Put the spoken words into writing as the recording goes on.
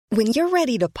When you're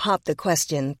ready to pop the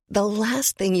question, the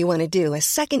last thing you want to do is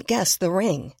second-guess the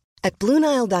ring. At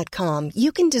BlueNile.com,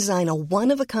 you can design a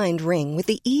one-of-a-kind ring with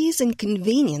the ease and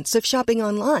convenience of shopping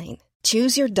online.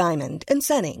 Choose your diamond and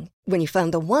setting. When you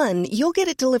find the one, you'll get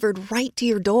it delivered right to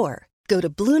your door. Go to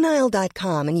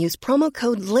BlueNile.com and use promo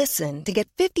code LISTEN to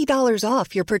get $50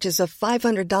 off your purchase of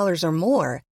 $500 or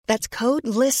more. That's code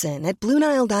LISTEN at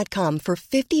BlueNile.com for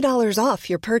 $50 off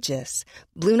your purchase.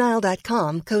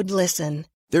 BlueNile.com, code LISTEN.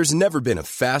 There's never been a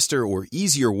faster or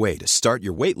easier way to start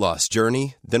your weight loss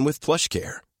journey than with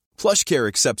PlushCare. PlushCare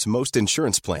accepts most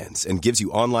insurance plans and gives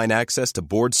you online access to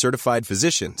board-certified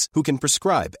physicians who can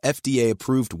prescribe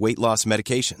FDA-approved weight loss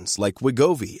medications like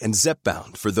Wegovy and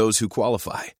Zepbound for those who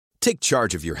qualify. Take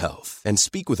charge of your health and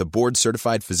speak with a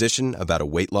board-certified physician about a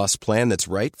weight loss plan that's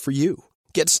right for you.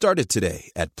 Get started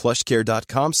today at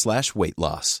plushcare.com/weight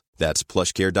loss. That's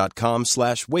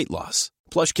plushcare.com/weight loss.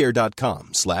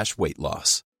 plushcare.com/weight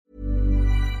loss.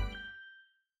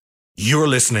 You're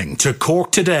listening to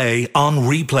Cork Today on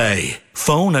replay.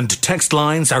 Phone and text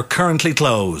lines are currently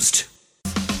closed.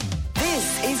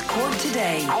 This is Cork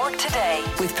Today. Cork Today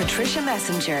with Patricia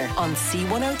Messenger on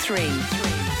C103.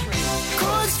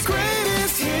 Cork's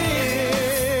greatest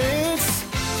hits,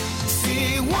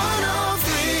 C103.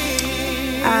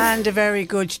 And a very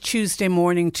good Tuesday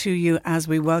morning to you as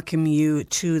we welcome you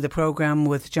to the programme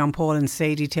with John Paul and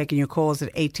Sadie taking your calls at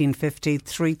 1850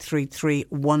 333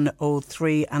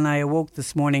 103. And I awoke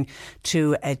this morning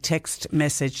to a text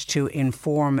message to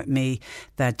inform me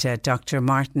that Dr.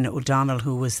 Martin O'Donnell,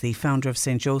 who was the founder of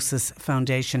St. Joseph's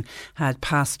Foundation, had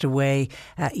passed away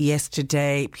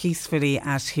yesterday peacefully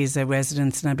at his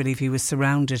residence, and I believe he was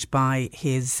surrounded by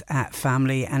his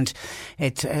family. And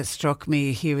it struck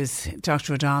me, he was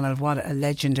Dr. O'Donnell, what a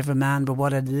legend of a man, but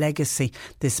what a legacy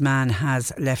this man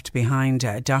has left behind.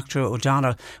 Dr.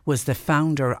 O'Donnell was the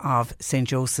founder of St.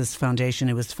 Joseph's Foundation.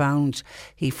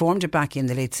 He formed it back in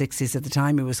the late 60s. At the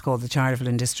time it was called the Charleville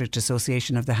and District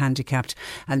Association of the Handicapped.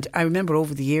 And I remember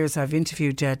over the years I've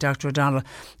interviewed Dr. O'Donnell,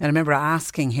 and I remember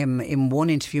asking him in one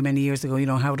interview many years ago,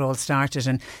 how it all started,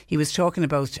 and he was talking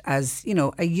about, as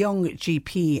a young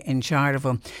GP in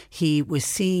Charleville, he was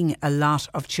seeing a lot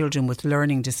of children with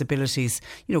learning disabilities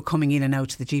coming in and out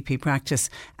to the GP practice,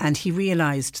 and he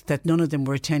realised that none of them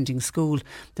were attending school,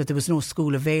 that there was no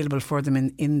school available for them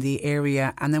in the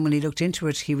area. And then when he looked into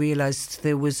it, he realised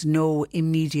there was no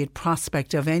immediate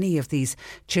prospect of any of these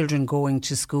children going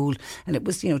to school, and it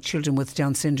was children with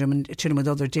Down syndrome and children with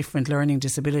other different learning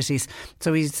disabilities.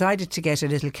 So he decided to get a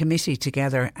little committee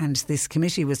together, and this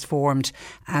committee was formed,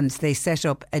 and they set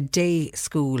up a day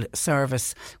school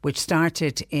service which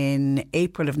started in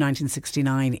April of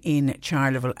 1969 in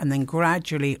Charleville, and then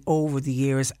gradually over the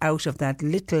years, out of that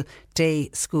little day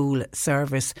school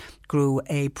service grew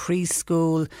a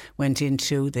preschool, went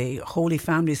into the Holy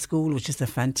Family School, which is a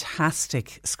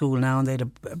fantastic school now, and they had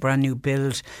a brand new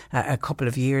build a couple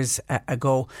of years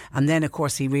ago. And then of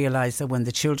course he realised that when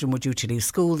the children were due to leave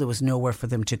school, there was nowhere for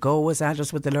them to go as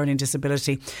adults with a learning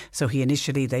disability. So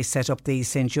they set up the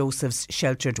St. Joseph's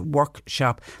Sheltered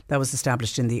Workshop that was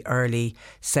established in the early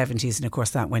 70s, and of course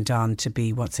that went on to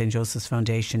be what St. Joseph's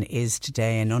Foundation is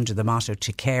today. And under the motto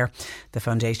 "To Care," the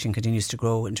foundation continues to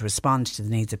grow and to respond to the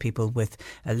needs of people with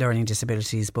learning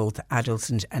disabilities, both adults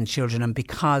and children. And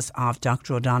because of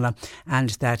Dr. O'Donnell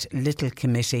and that little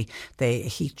committee,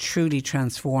 he truly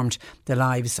transformed the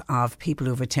lives of people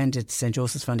who have attended St.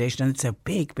 Joseph's Foundation. And it's a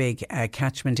big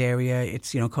catchment area.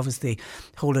 It's covers the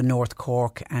whole of North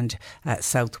Cork and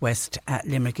southwest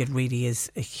Limerick. It really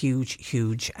is a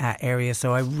huge area.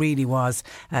 So I really was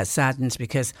saddened,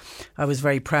 because I was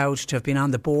very proud to have been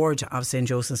on the board of St.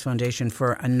 Joseph's Foundation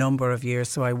for a number of years.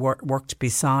 So I worked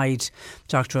beside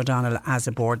Dr. O'Donnell as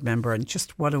a board member, and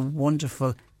just what a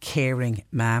wonderful, caring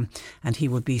man, and he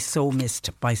would be so missed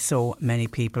by so many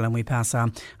people. And we pass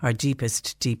on our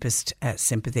deepest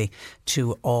sympathy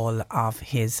to all of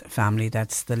his family.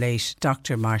 That's the late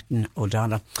Dr. Martin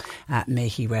O'Donnell. May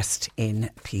he rest in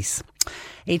peace.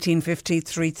 1850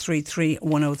 333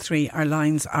 103. Our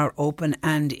lines are open,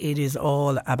 and it is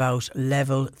all about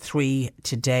level 3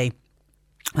 today.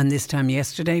 And this time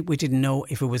yesterday we didn't know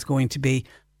if it was going to be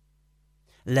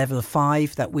level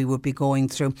 5 that we would be going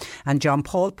through. And John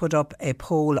Paul put up a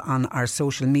poll on our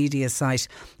social media site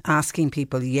asking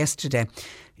people yesterday,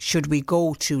 should we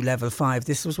go to level 5?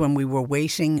 This was when we were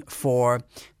waiting for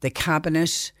the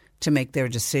Cabinet to make their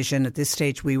decision. At this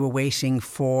stage, we were waiting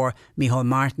for Micheál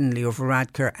Martin, Leo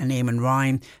Varadkar and Eamon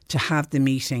Ryan to have the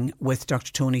meeting with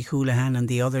Dr. Tony Holohan and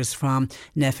the others from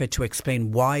NPHET to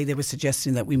explain why they were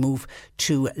suggesting that we move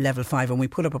to level 5. And we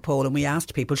put up a poll and we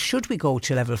asked people, should we go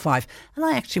to level 5? And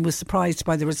I actually was surprised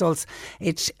by the results.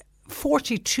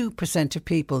 42% of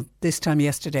people this time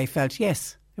yesterday felt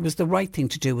yes, it was the right thing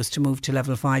to do, was to move to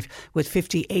level 5, with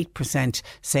 58%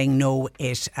 saying no,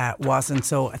 it wasn't.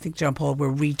 So I think, John Paul,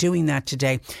 we're redoing that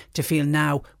today to feel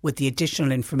now, with the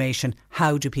additional information,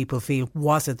 how do people feel?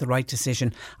 Was it the right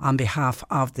decision on behalf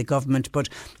of the government? But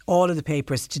all of the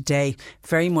papers today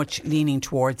very much leaning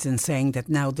towards and saying that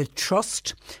now the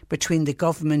trust between the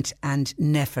government and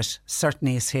NPHET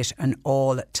certainly has hit an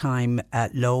all-time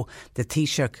low. The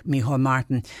Taoiseach, Micheál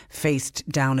Martin, faced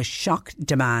down a shock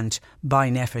demand by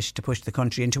NPHET to push the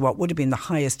country into what would have been the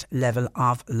highest level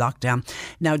of lockdown.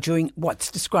 Now, during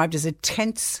what's described as a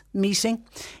tense meeting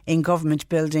in government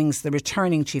buildings, the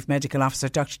returning Chief Medical Officer,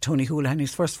 Dr. Tony Holohan,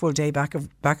 whose first full day back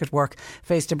at work,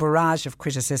 faced a barrage of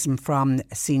criticism from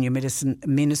senior medicine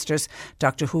ministers.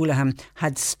 Dr. Holohan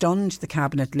had stunned the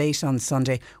Cabinet late on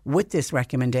Sunday with this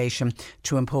recommendation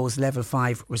to impose level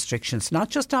 5 restrictions, not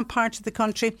just on parts of the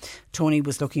country. Tony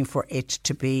was looking for it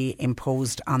to be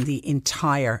imposed on the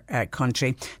entire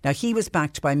country. Now, he was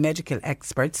backed by medical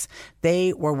experts.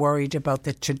 They were worried about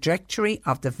the trajectory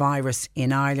of the virus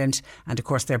in Ireland, and of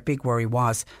course their big worry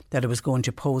was that it was going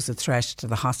to pose a threat to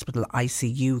the hospital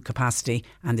ICU capacity,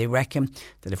 and they reckon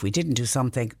that if we didn't do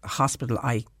something, hospital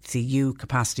ICU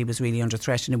capacity was really under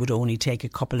threat, and it would only take a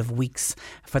couple of weeks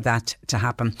for that to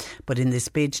happen. But in this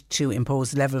bid to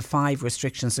impose level 5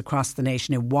 restrictions across the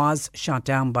nation, it was shot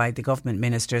down by the government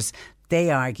ministers. They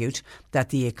argued that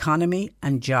the economy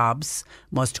and jobs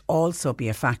must also be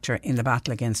a factor in the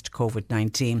battle against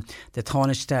COVID-19. The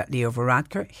Taoiseach, Leo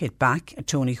Varadkar, hit back at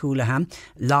Tony Holohan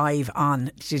live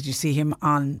on, did you see him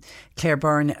on Claire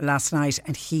Byrne last night?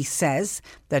 And he says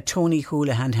that Tony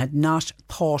Holohan had not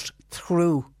thought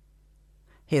through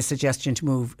his suggestion to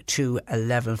move to a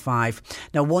level 5.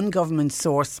 Now, one government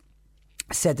source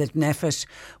said that NPHET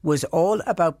was all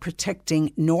about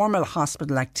protecting normal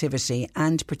hospital activity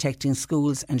and protecting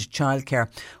schools and childcare,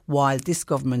 while this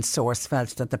government source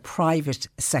felt that the private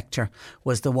sector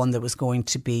was the one that was going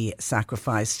to be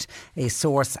sacrificed. A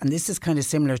source, and this is kind of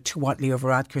similar to what Leo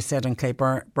Varadkar said on Clay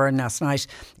Byrne last night,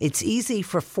 it's easy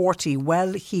for 40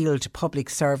 well-heeled public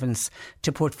servants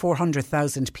to put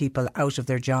 400,000 people out of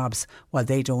their jobs while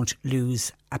they don't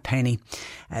lose a penny.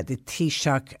 The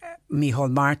Taoiseach,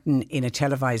 Micheál Martin, in a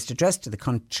televised address to the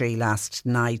country last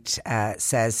night,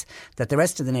 says that the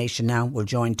rest of the nation now will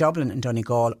join Dublin and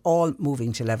Donegal, all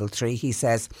moving to level 3. He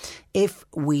says, if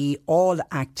we all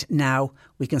act now,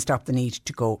 we can stop the need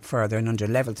to go further. And under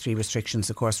level 3 restrictions,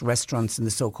 of course, restaurants and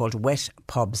the so-called wet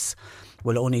pubs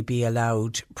will only be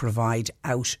allowed to provide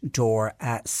outdoor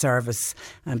service.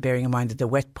 And bearing in mind that the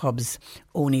wet pubs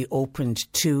only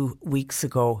opened 2 weeks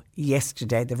ago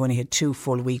yesterday, they've only had 2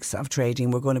 full weeks of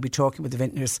trading. We're going to be talking with the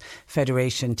Vintners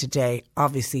Federation today.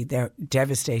 Obviously, they're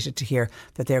devastated to hear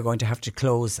that they're going to have to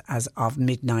close as of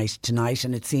midnight tonight.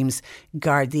 And it seems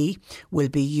Gardaí will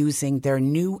be using their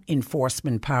new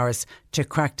enforcement powers to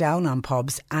crack down on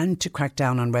pubs and to crack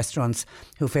down on restaurants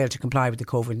who fail to comply with the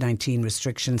COVID-19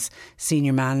 restrictions.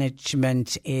 Senior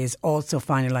management is also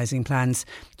finalising plans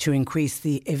to increase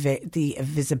the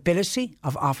visibility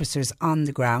of officers on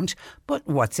the ground. But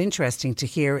what's interesting to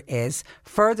hear is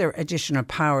further additional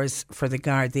powers for the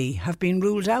Gardaí have been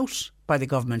ruled out by the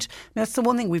government. Now, that's the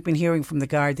one thing we've been hearing from the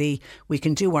Gardaí. We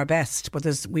can do our best, but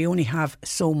we only have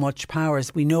so much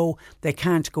powers. We know they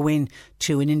can't go in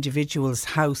to an individual's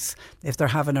house. If they're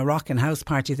having a rockin' house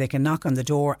party, they can knock on the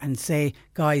door and say,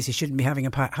 guys, you shouldn't be having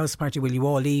a house party, will you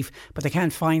all leave? But they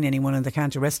can't fine anyone and they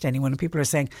can't arrest anyone. And people are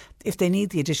saying if they need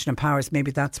the additional powers,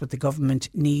 maybe that's what the government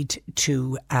need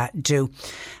to do.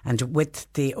 And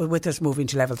with us moving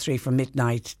to level 3 from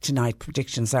midnight tonight,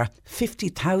 predictions are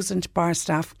 50,000 bar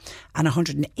staff and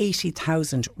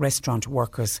 180,000 restaurant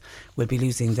workers will be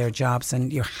losing their jobs.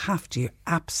 And you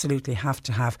absolutely have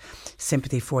to have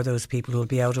sympathy for those people who will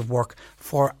be out of work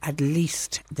for at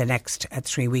least the next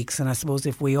 3 weeks. And I suppose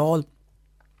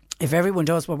if everyone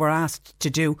does what we're asked to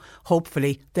do,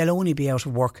 hopefully they'll only be out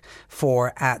of work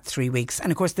for 3 weeks.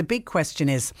 And of course, the big question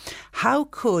is, how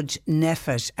could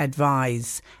NPHET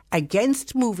advise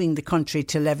against moving the country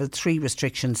to level 3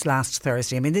 restrictions last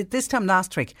Thursday. I mean, this time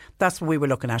last week, that's what we were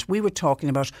looking at. We were talking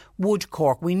about would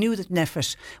Cork. We knew that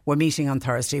NPHET were meeting on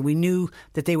Thursday. We knew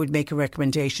that they would make a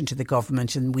recommendation to the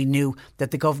government, and we knew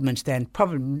that the government then,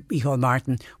 probably Micheál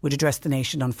Martin, would address the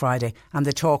nation on Friday. And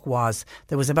the talk was,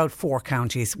 there was about 4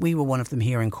 counties. We were one of them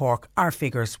here in Cork. Our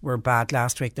figures were bad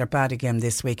last week. They're bad again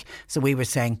this week. So we were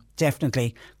saying,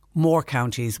 definitely, more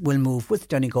counties will move with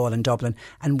Donegal and Dublin,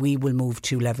 and we will move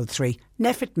to level 3.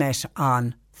 NPHET met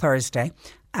on Thursday,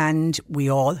 and we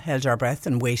all held our breath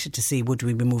and waited to see would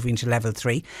we be moving to level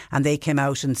 3. And they came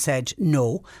out and said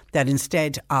no, that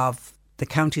instead of the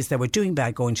counties that were doing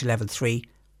bad going to level 3,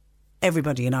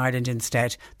 everybody in Ireland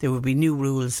instead, there would be new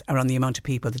rules around the amount of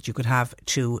people that you could have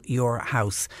to your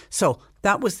house. So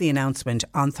that was the announcement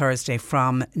on Thursday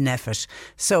from NPHET.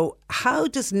 So how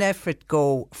does NPHET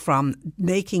go from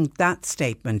making that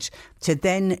statement to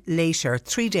then later,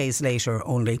 3 days later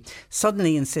only,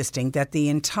 suddenly insisting that the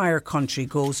entire country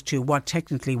goes to what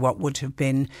would have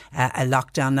been a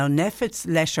lockdown? Now, NPHET's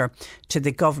letter to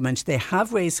the government, they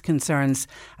have raised concerns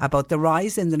about the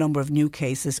rise in the number of new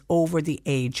cases over the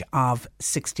age of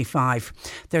 65.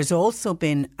 There's also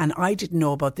been, and I didn't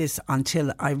know about this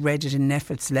until I read it in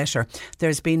NPHET's letter,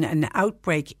 there's been an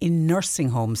outbreak in nursing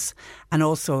homes, and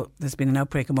also there's been an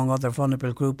outbreak among other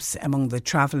vulnerable groups, among the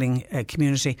travelling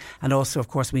community, and also, of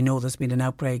course, we know there's been an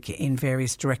outbreak in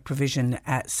various direct provision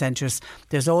centres.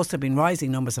 There's also been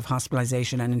rising numbers of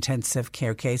hospitalisation and intensive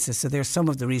care cases. So there's some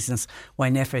of the reasons why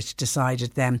NPHET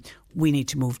decided then we need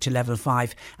to move to level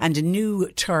 5. And a new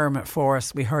term for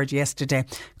us, we heard yesterday,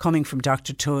 coming from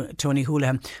Dr. Tony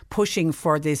Holohan, pushing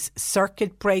for this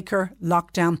circuit breaker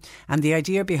lockdown. And the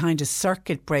idea behind a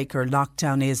circuit breaker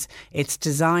lockdown is it's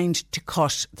designed to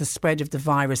cut the spread of the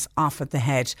virus off at the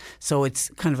head. So it's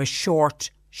kind of a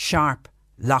short, sharp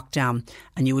lockdown,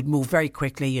 and you would move very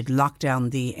quickly. You'd lock down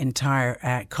the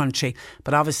entire country.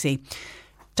 But obviously,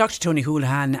 Dr. Tony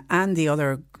Holohan and the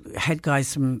other head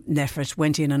guys from NPHET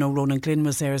went in, I know Ronan Glynn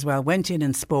was there as well, went in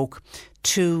and spoke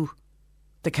to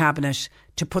the Cabinet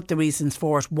to put the reasons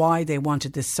for it, why they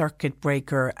wanted this circuit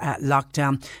breaker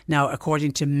lockdown. Now,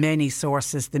 according to many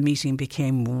sources, the meeting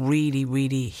became really,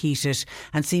 really heated,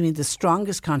 and seemingly the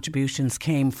strongest contributions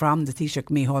came from the Taoiseach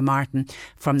Micheál Martin,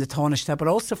 from the Taoiseach, but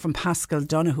also from Paschal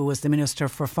Donohoe as the Minister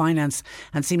for Finance.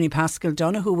 And seemingly Paschal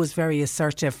Donohoe was very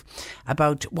assertive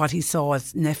about what he saw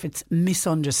as NPHET's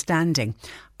misunderstanding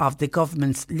of the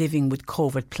government's Living with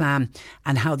COVID plan,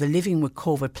 and how the Living with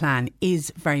COVID plan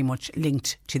is very much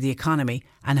linked to the economy,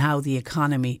 and how the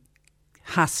economy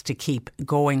has to keep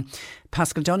going.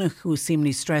 Paschal Donohoe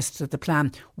seemingly stressed that the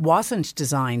plan wasn't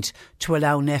designed to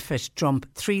allow NPHET to jump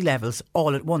 3 levels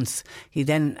all at once. He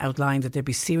then outlined that there'd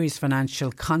be serious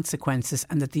financial consequences,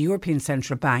 and that the European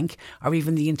Central Bank or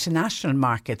even the international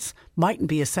markets mightn't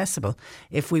be accessible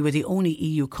if we were the only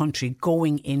EU country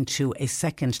going into a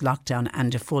second lockdown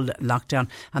and a full lockdown.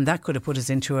 And that could have put us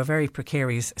into a very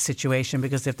precarious situation,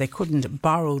 because if they couldn't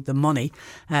borrow the money,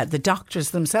 the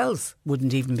doctors themselves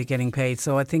wouldn't even be getting paid.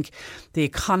 So I think the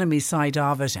economy side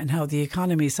of it, and how the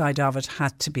economy side of it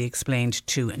had to be explained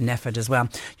to NPHET as well.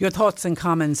 Your thoughts and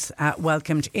comments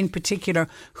welcomed. In particular,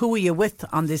 who are you with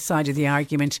on this side of the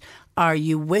argument? Are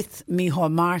you with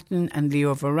Micheál Martin and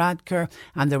Leo Varadkar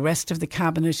and the rest of the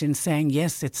Cabinet in saying,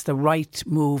 yes, it's the right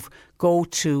move, go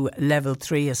to level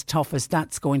 3, as tough as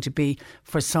that's going to be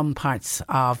for some parts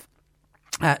of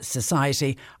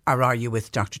society? Or are you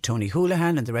with Dr. Tony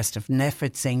Holohan and the rest of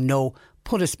NPHET saying, no,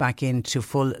 put us back into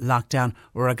full lockdown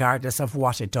regardless of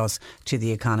what it does to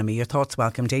the economy? Your thoughts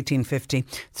welcomed. 1850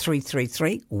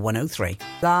 333 103.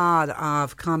 A lot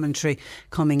of commentary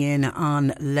coming in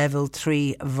on level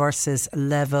 3 versus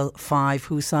level 5.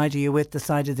 Whose side are you with? The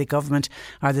side of the government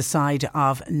or the side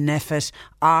of NPHET?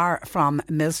 Are from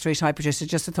Mill Street. Hi, Patricia.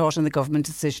 Just a thought on the government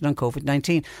decision on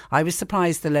COVID-19. I was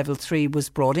surprised the level 3 was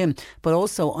brought in, but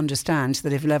also understand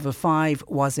that if level 5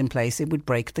 was in place, it would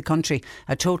break the country.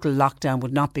 A total lockdown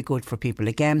would not be good for people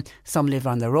again. Some live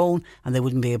on their own and they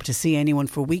wouldn't be able to see anyone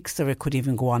for weeks, or it could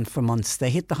even go on for months.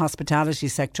 They hit the hospitality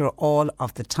sector all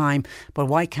of the time, but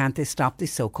why can't they stop the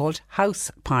so-called house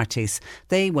parties?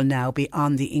 They will now be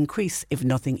on the increase if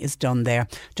nothing is done there.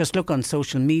 Just look on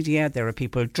social media. There are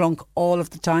people drunk all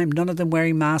of the time, none of them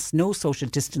wearing masks, no social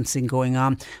distancing going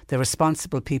on. The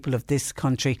responsible people of this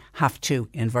country have to,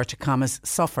 in inverted commas,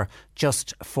 suffer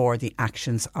just for the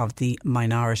actions of the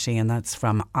minority. And that's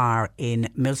from RA in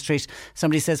Mill Street.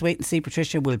 Somebody says, wait and see,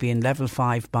 Patricia, will be in level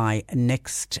 5 by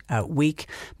next week.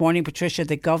 Morning, Patricia.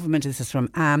 The government, this is from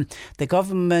Am, the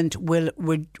government will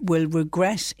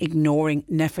regret ignoring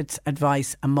NPHET's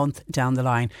advice a month down the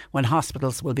line when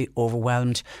hospitals will be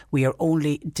overwhelmed. We are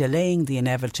only delaying the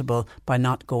inevitable by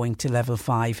not going to level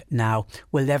 5 now.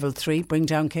 Will level 3 bring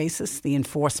down cases? The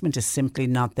enforcement is simply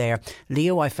not there.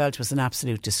 Leo, I felt, was an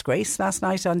absolute disgrace last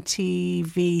night on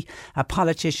TV. A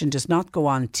politician does not go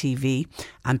on TV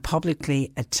and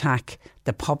publicly attack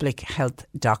the public health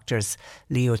doctors.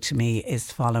 Leo, to me,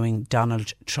 is following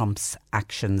Donald Trump's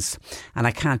actions. And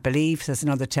I can't believe, says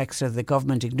another texter, the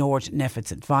government ignored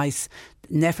NPHET's advice.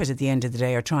 NPHET at the end of the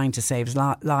day are trying to save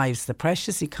lives. The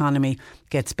precious economy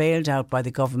gets bailed out by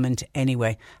the government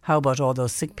anyway. How about all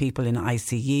those sick people in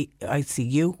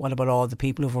ICU? What about all the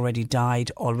people who've already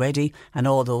died already and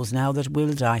all those now that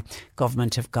will die?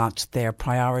 Government have got their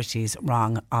priorities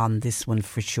wrong on this one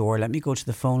for sure. Let me go to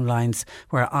the phone lines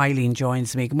where Eileen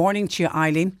joins me. Good morning to you,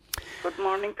 Eileen. Good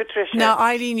morning, Patricia. Now,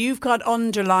 Eileen, you've got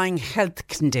underlying health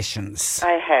conditions.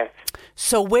 I have.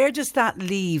 So where does that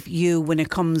leave you when it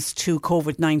comes to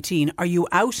COVID-19? Are you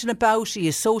out and about? Are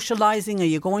you socialising? Are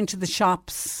you going to the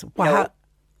shops? What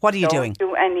are you doing?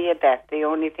 Don't do any of that. The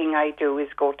only thing I do is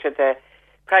go to the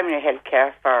primary health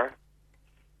care for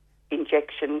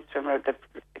injections from the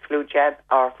flu jab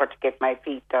or to get my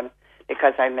feet done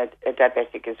because I'm a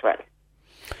diabetic as well.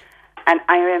 And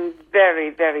I am very,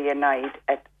 very annoyed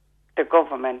at the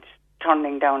government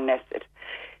turning down NPHET.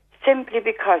 Simply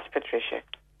because, Patricia,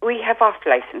 we have off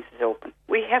licences open.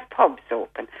 We have pubs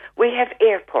open. We have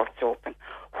airports open.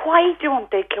 Why don't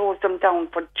they close them down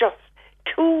for just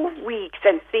 2 weeks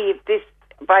and see if this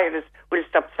virus will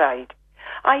subside?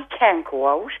 I can't go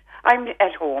out. I'm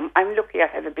at home. I'm lucky I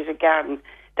have a bit of garden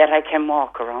that I can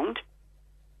walk around.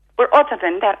 But other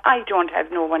than that, I don't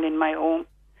have no one in my home.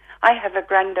 I have a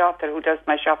granddaughter who does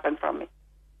my shopping for me.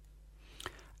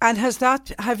 And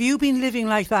have you been living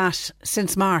like that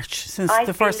since March, since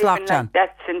the first lockdown? I've been living like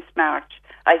that since March.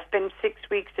 I spent 6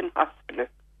 weeks in hospital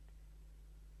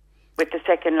with the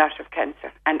second lot of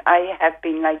cancer. And I have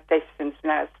been like this since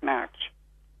last March.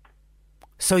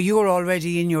 So you're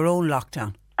already in your own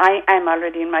lockdown? I am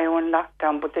already in my own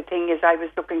lockdown. But the thing is, I was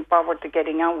looking forward to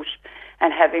getting out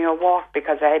and having a walk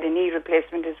because I had a knee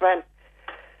replacement as well.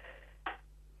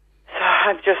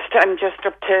 So I'm just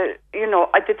up to,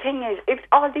 the thing is, if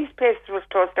all these places was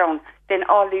closed down, then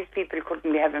all these people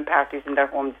couldn't be having parties in their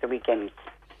homes the weekends.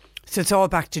 So it's all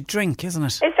back to drink, isn't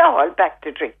it? It's all back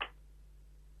to drink.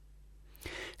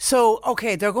 So,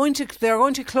 okay, they're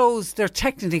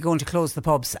technically going to close the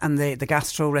pubs and the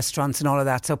gastro restaurants and all of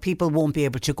that, so people won't be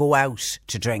able to go out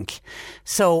to drink.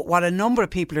 So what a number of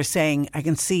people are saying, I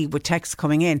can see with texts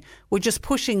coming in, we're just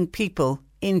pushing people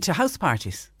into house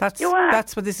parties.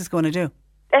 That's what this is going to do.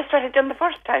 That's what it done the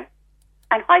first time.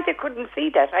 And why they couldn't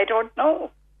see that, I don't know.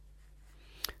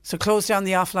 So close down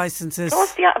the off licences. Well,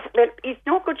 it's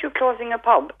no good you closing a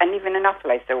pub and even an off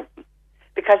licence open,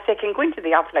 because they can go into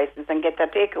the off licence and get their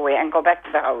takeaway and go back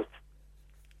to the house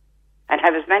and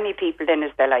have as many people then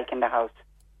as they like in the house.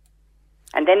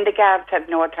 And then the guards have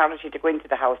no authority to go into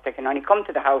the house. They can only come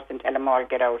to the house and tell them all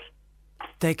get out.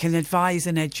 They can advise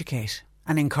and educate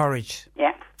and encourage.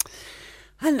 Yeah.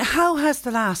 And how has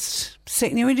the last,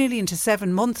 you're nearly into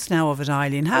 7 months now of it,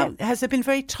 Eileen, has it been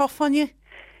very tough on you?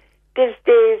 There's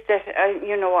days that,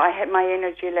 I had my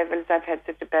energy levels, I've had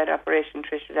such a bad operation,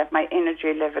 Tricia, that my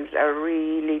energy levels are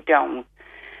really down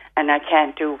and I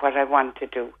can't do what I want to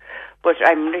do. But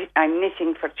I'm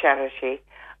knitting for charity,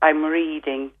 I'm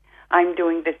reading, I'm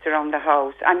doing bits around the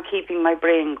house, I'm keeping my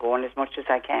brain going as much as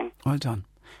I can. Well done.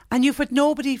 And you've had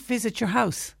nobody visit your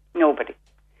house? Nobody.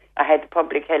 I had the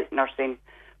public health nurse in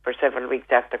for several weeks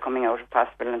after coming out of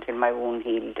hospital until my wound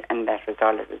healed, and that was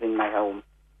all that was in my home.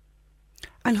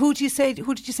 And who did you say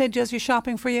does your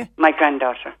shopping for you? My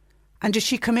granddaughter. And does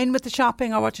she come in with the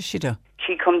shopping, or what does she do?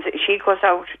 She goes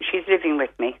out, she's living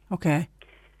with me. Okay.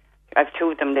 I've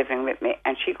 2 of them living with me,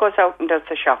 and she goes out and does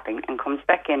the shopping and comes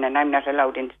back in, and I'm not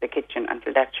allowed into the kitchen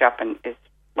until that shopping is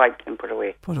wiped and put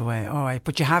away. Put away, all right.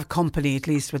 But you have company at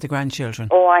least with the grandchildren?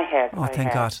 Oh, I have. Oh,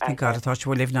 thank God. Thank God. I thought you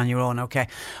were living on your own. Okay.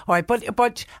 All right.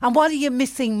 But and what are you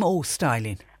missing most,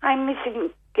 Eileen? I'm missing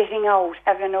getting out,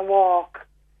 having a walk.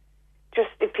 Just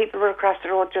if people were across the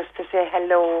road just to say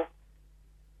hello.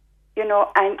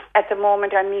 And at the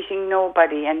moment I'm meeting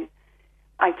nobody, and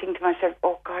I think to myself,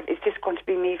 oh God, is this going to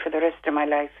be me for the rest of my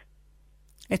life?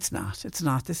 It's not.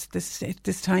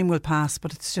 This time will pass,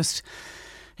 but it's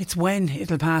when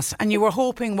it'll pass. And you were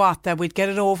hoping that we'd get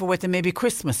it over with and maybe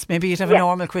Christmas. Maybe you'd have a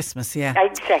normal Christmas, yeah.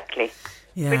 Exactly.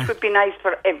 Yeah. Which would be nice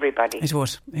for everybody. It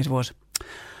would.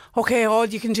 Okay, all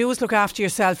you can do is look after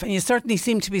yourself, and you certainly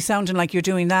seem to be sounding like you're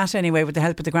doing that anyway with the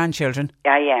help of the grandchildren.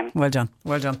 I am. Well done,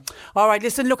 well done. All right,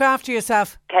 listen, look after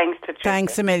yourself. Thanks, Patricia.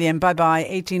 Thanks a million. Bye-bye.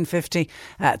 1850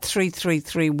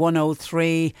 333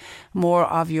 103. More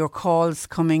of your calls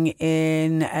coming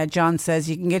in. John says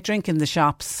you can get drink in the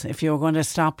shops. If you're going to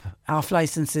stop off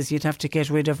licences, you'd have to get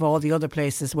rid of all the other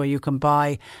places where you can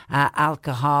buy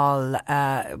alcohol.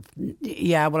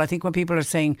 Yeah, well, I think when people are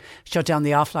saying shut down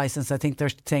the off licence, I think they're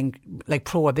saying like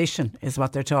prohibition is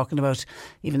what they're talking about.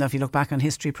 Even though if you look back on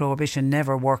history, prohibition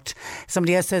never worked.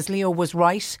 Somebody else says Leo was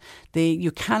right.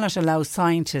 You cannot allow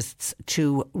scientists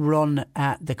to run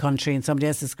the country. And somebody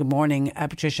else says, good morning,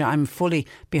 Patricia, I'm fully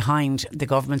behind the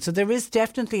government. So there is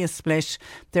definitely a split.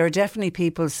 There are definitely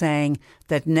people saying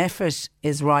that NPHET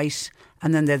is right,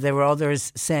 and then there were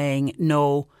others saying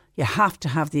no, you have to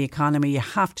have the economy, you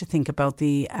have to think about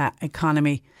the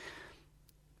economy.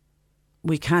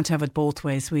 We can't have it both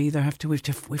ways. We either have to, we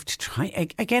have to try.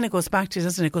 Again, it goes back to,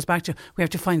 doesn't it? It goes back to, we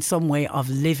have to find some way of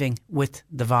living with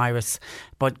the virus.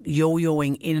 But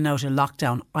yo-yoing in and out of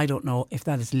lockdown, I don't know if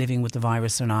that is living with the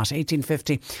virus or not.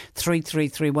 1850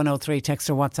 333 103. Text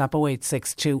or WhatsApp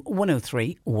 0862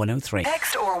 103 103.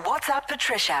 Text or WhatsApp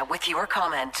Patricia with your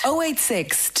comment.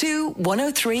 0862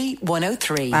 103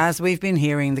 103. As we've been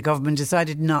hearing, the government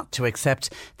decided not to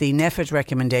accept the NPHET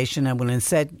recommendation and will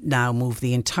instead now move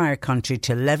the entire country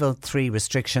to level 3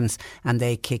 restrictions, and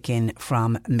they kick in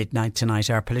from midnight tonight.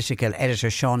 Our political editor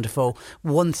Sean Defoe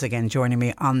once again joining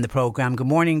me on the programme. Good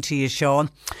morning to you, Sean.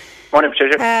 Morning,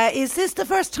 Patricia. Is this the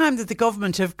first time that the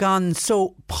government have gone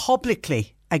so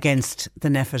publicly against the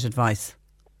NPHET advice?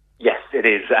 Yes, it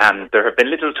is. There have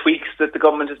been little tweaks that the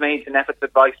government has made to NPHET's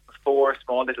advice before,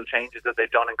 small little changes that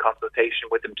they've done in consultation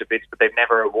with them to bits, but they've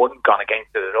never gone against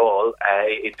it at all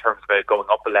in terms of it going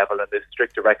up a level and this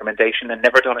stricter recommendation, and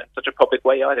never done it in such a public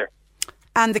way either.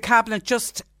 And the Cabinet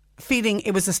just feeling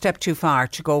it was a step too far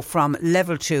to go from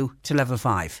level 2 to level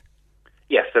 5?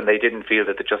 Yes, and they didn't feel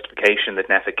that the justification that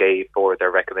NPHET gave for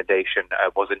their recommendation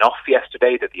was enough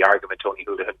yesterday, that the argument Tony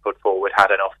Holohan put forward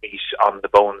had enough meat on the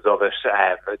bones of it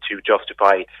to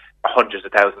justify hundreds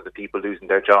of thousands of people losing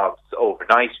their jobs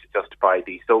overnight, to justify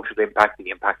the social impact,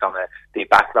 the impact on the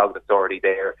backlog that's already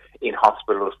there in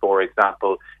hospitals, for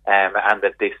example, and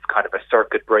that this kind of a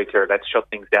circuit breaker, let's shut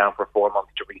things down for 4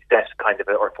 months to reset,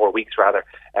 or 4 weeks rather,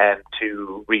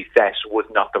 to reset was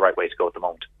not the right way to go at the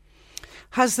moment.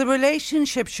 Has the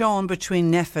relationship, Sean,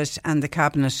 between NPHET and the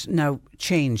Cabinet now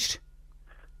changed?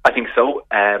 I think so,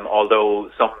 although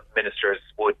some ministers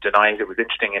would deny it. It was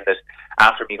interesting in that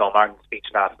after Micheál Martin's speech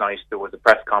last night, there was a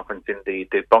press conference in the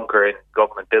bunker in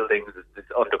government buildings, this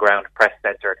underground press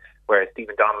centre, where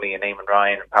Stephen Donnelly and Eamon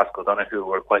Ryan and Pascal Donoghue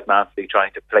were quite manfully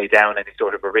trying to play down any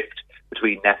sort of a rift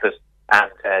between NPHET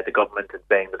and the government, and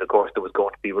saying that, of course, there was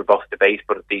going to be robust debate,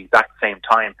 but at the exact same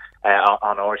time,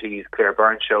 on RT's Claire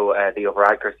Byrne show, Leo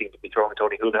Varadkar seemed to be throwing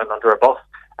Tony Holohan under a bus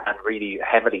and really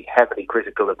heavily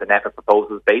critical of the NPHET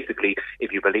proposals. Basically,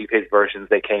 if you believe his versions,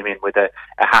 they came in with a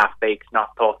half-baked,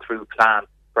 not thought-through plan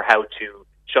for how to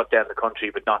shut down the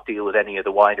country but not deal with any of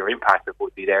the wider impact that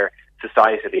would be there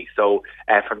societally. So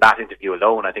from that interview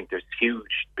alone, I think there's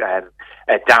huge damage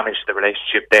to the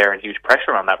relationship there and huge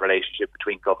pressure on that relationship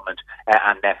between government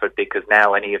and NPHET, because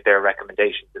now any of their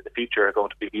recommendations in the future are going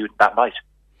to be viewed in that light.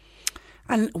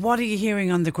 And what are you hearing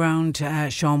on the ground,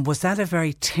 Sean? Was that a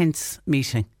very tense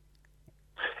meeting?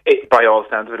 By all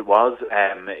sounds of it, it was.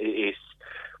 It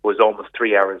was almost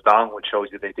 3 hours long, which shows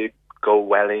you they did go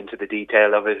well into the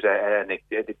detail of it, and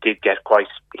it did get quite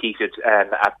heated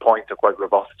at points, of quite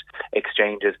robust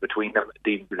exchanges between them.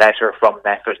 The letter from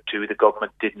NPHET to the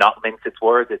government did not mince its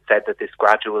words. It said that this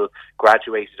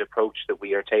graduated approach that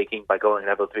we are taking by going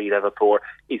level 3, level 4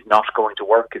 is not going to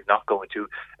work, is not going to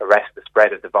arrest the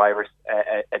spread of the virus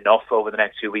enough over the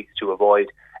next few weeks to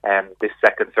avoid this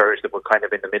second surge that we're kind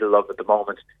of in the middle of at the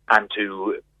moment, and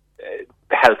to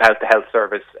help out the health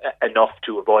service enough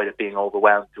to avoid it being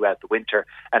overwhelmed throughout the winter,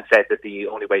 and said that the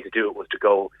only way to do it was to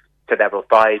go to level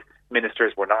 5.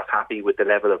 Ministers were not happy with the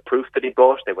level of proof that he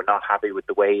brought. They were not happy with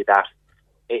the way that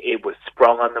it was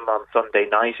sprung on them on Sunday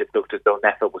night. It looked as though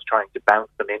NPHET was trying to bounce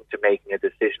them into making a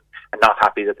decision, and not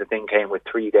happy that the thing came with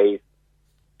 3 days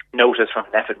notice from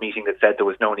an NPHET meeting that said there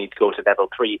was no need to go to level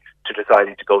 3 to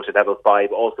deciding to go to level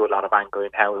 5. Also a lot of anger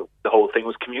in how the whole thing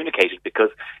was communicated, because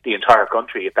the entire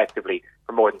country effectively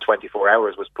for more than 24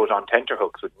 hours was put on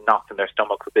tenterhooks with knots in their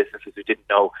stomach for businesses who didn't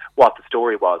know what the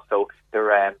story was. So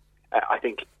there, I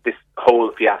think this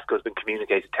whole fiasco has been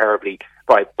communicated terribly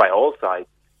by all sides,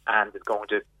 and is going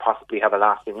to possibly have a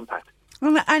lasting impact.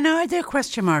 Well, and are there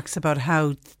question marks about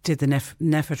how did the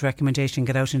NPHET recommendation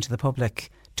get out into the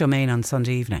public domain on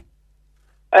Sunday evening?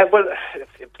 Well,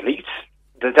 at least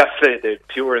that's the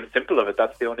pure and simple of it.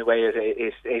 That's the only way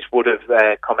it would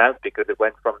have come out, because it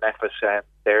went from NPHET.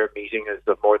 Their meeting is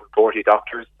of more than 40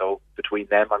 doctors, so between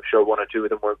them, I'm sure one or two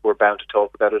of them were bound to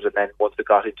talk about it. And then once it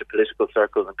got into political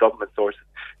circles and government sources,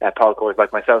 politicians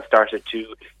like myself started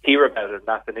to hear about it, and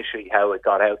that's initially how it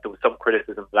got out. There was some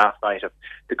criticism last night of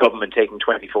the government taking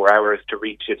 24 hours to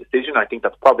reach a decision. I think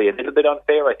that's probably a little bit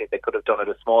unfair. I think they could have done it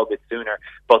a small bit sooner,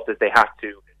 but that they had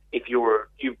to. If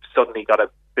you've suddenly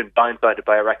been blindsided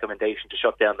by a recommendation to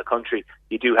shut down the country,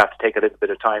 you do have to take a little bit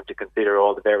of time to consider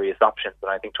all the various options,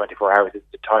 and I think 24 hours is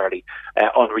entirely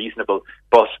unreasonable.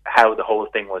 But how the whole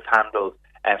thing was handled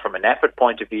from an NPHET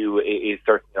point of view is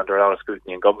certainly under a lot of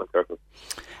scrutiny in government circles.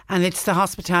 And it's the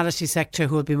hospitality sector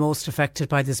who will be most affected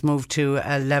by this move to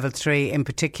level 3, in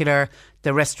particular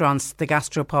the restaurants, the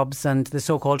gastropubs and the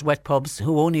so-called wet pubs,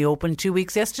 who only opened 2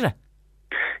 weeks yesterday.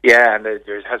 Yeah, and there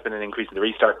has been an increase in the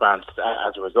restart grants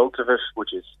as a result of it,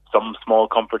 which is some small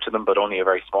comfort to them, but only a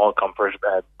very small comfort.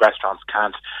 Restaurants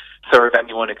can't serve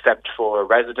anyone except for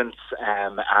residents,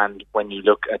 and when you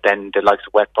look at then the likes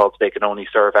of wet pubs, they can only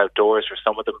serve outdoors for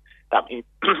some of them. That means,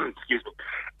 excuse me,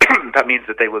 that means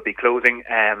that they will be closing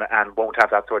and won't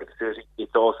have that sort of facility.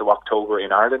 It's also October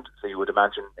in Ireland, so you would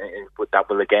imagine that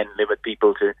will again limit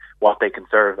people to what they can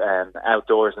serve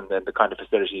outdoors and then the kind of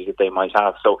facilities that they might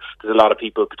have. So there's a lot of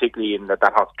people, particularly in that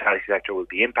hospitality sector, will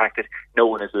be impacted. No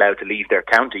one is allowed to leave their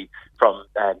county from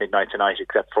midnight tonight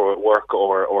except for work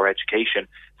or education.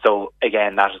 So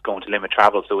again, that is going to limit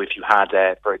travel. So if you had,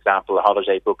 for example, a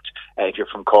holiday booked, if you're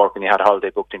from Cork and you had a holiday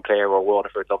booked in Clare or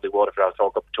Waterford, lovely Waterford, I'll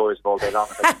talk up tourism all day long.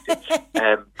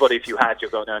 But if you had,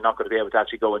 you're not going to be able to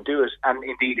actually go and do it. And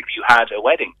indeed, if you had a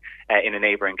wedding in a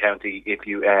neighbouring county, if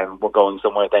you were going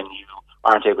somewhere, then you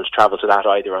aren't able to travel to that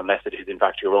either, unless it is in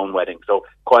fact your own wedding. So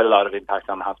quite a lot of impact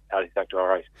on the hospitality sector, all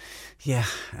right. Yeah,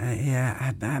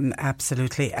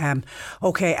 absolutely.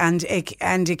 Okay, and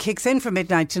it kicks in from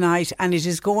midnight tonight, and it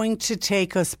is going to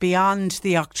take us beyond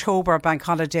the October bank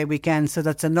holiday weekend. So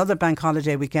that's another bank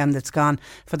holiday weekend that's gone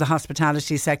for the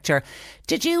hospitality sector.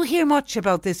 Did you hear much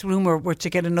about this rumour we're to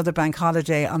get another bank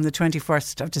holiday on the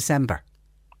 21st of December?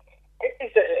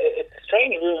 It's a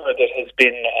strange rumour that has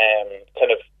been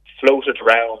kind of floated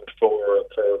around for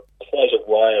quite a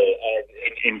while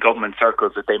in government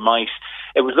circles, that they might.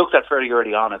 It was looked at fairly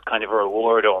early on as kind of a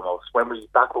reward almost. When we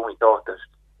thought that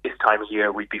this time of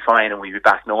year we'd be fine and we'd be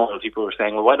back normal, people were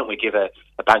saying, well, why don't we give a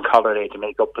bank holiday to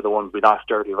make up for the ones we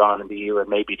lost earlier on in the year and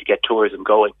maybe to get tourism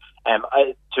going.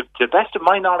 To the best of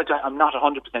my knowledge, I'm not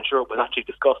 100% sure it was actually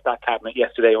discussed at Cabinet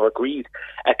yesterday or agreed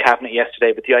at Cabinet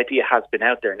yesterday, but the idea has been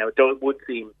out there. Now, it would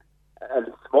seem a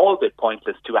small bit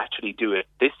pointless to actually do it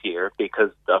this year, because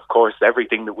of course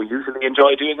everything that we usually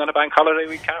enjoy doing on a bank holiday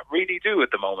we can't really do at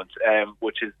the moment,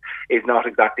 which is not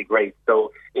exactly great.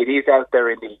 So it is out there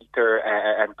in the ether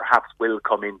and perhaps will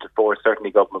come into force.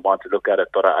 Certainly government want to look at it,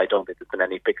 but I don't think there's been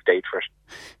any fixed date for it.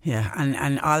 Yeah,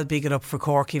 and I'll big it up for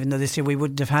Cork, even though this year we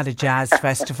wouldn't have had a jazz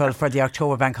festival for the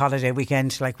October bank holiday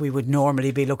weekend like we would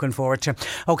normally be looking forward to.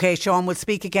 Okay, Sean, we'll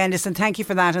speak again. Listen, thank you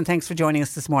for that, and thanks for joining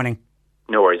us this morning.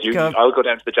 No worries. I'll go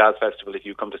down to the Jazz Festival if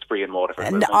you come to Spree in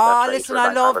Waterford. Listen,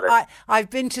 I've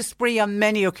been to Spree on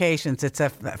many occasions. It's a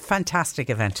fantastic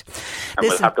event. And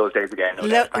we'll have those days again.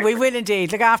 We will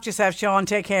indeed. Look after yourself, Sean.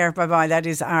 Take care. Bye-bye. That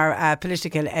is our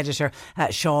political editor,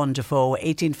 Sean Defoe.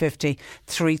 1850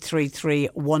 333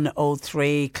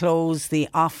 103. Close the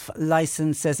off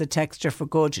licence, says a texter, for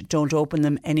good. Don't open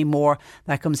them anymore.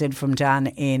 That comes in from Dan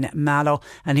in Mallow.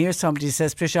 And here's somebody who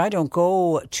says, Tricia, I don't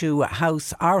go to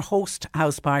host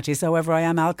house parties. However, I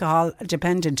am alcohol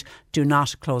dependent. Do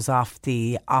not close off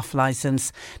the off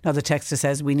licence. Now, the texter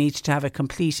says we need to have a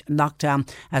complete lockdown,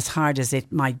 as hard as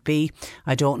it might be.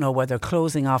 I don't know whether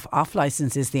closing off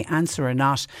licence is the answer or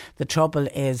not. The trouble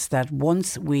is that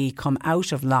once we come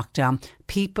out of lockdown,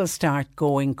 people start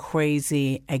going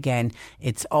crazy again.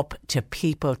 It's up to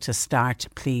people to start,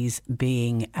 please,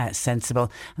 being sensible.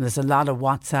 And there's a lot of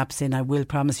WhatsApps in. I will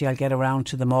promise you I'll get around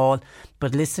to them all.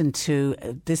 But listen to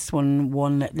this one.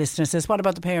 One listener says, what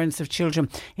about the parents of children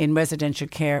in residential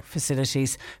care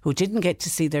facilities who didn't get to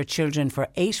see their children for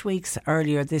 8 weeks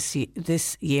earlier this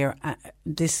year,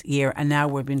 and now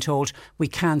we're being told we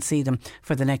can't see them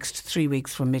for the next 3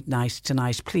 weeks from midnight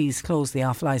tonight? Please close the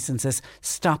off licences,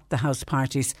 stop the house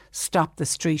parties, stop the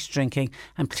street drinking,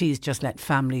 and please just let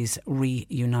families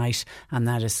reunite. And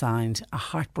that is signed a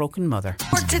heartbroken mother.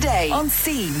 Work today on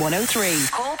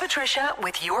C103. Call Patricia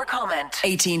with your comment.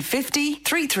 1850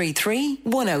 333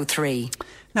 103.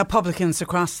 Now, publicans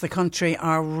across the country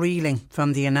are reeling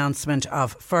from the announcement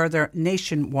of further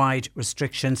nationwide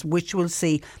restrictions, which will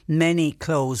see many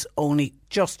close only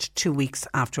just 2 weeks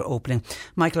after opening.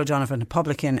 Michael O'Donovan,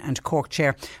 publican and Cork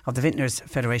chair of the Vintners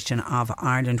Federation of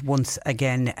Ireland, once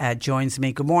again joins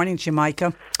me. Good morning to you,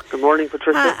 Michael. Good morning,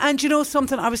 Patricia. And you know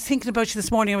something, I was thinking about you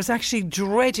this morning. I was actually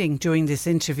dreading doing this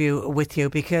interview with you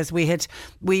because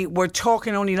we were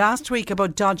talking only last week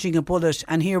about dodging a bullet,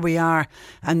 and here we are,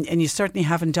 and you certainly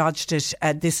haven't dodged it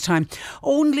this time.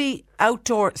 Only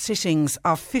outdoor sittings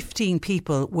of 15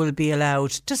 people will be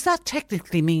allowed. Does that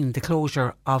technically mean the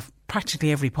closure of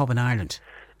practically every pub in Ireland?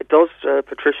 It does,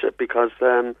 Patricia, because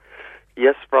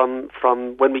yes, from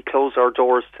when we close our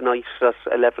doors tonight at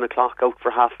 11 o'clock, out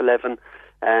for 11:30,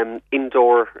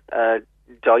 indoor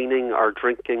dining or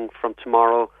drinking from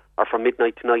tomorrow or from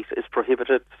midnight tonight is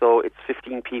prohibited. So it's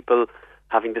 15 people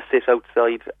having to sit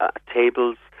outside at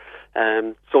tables,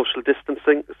 social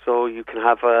distancing. So you can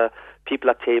have people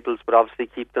at tables, but obviously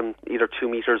keep them either 2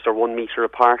 metres or 1 metre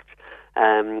apart.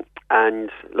 And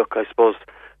look, I suppose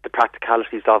the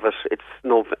practicalities of it,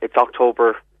 it's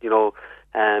October, you know,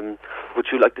 would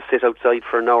you like to sit outside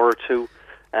for an hour or two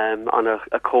on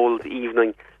a cold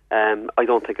evening? I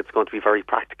don't think it's going to be very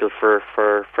practical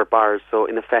for bars. So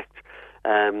in effect,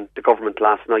 the government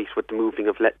last night, with the moving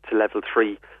of to level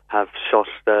 3, have shut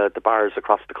the bars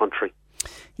across the country.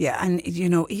 Yeah, and you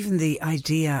know, even the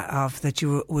idea of that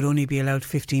you would only be allowed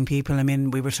 15 people. I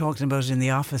mean, we were talking about it in the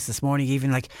office this morning.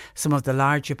 Even like some of the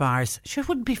larger bars, sure, it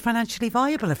wouldn't be financially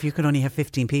viable if you could only have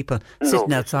 15 people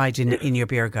sitting outside in your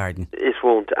beer garden. It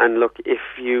won't. And look,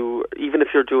 even if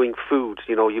you're doing food,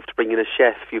 you know, you have to bring in a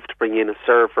chef, you have to bring in a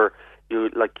server.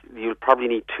 You'll probably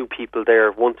need 2 people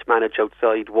there, one to manage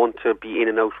outside, one to be in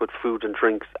and out with food and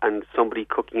drinks, and somebody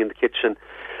cooking in the kitchen.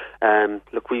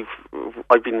 Look,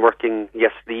 I've been working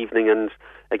yesterday evening and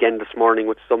again this morning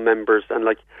with some members, and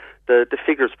like the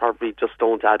figures probably just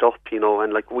don't add up, you know.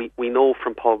 And like we know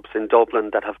from pubs in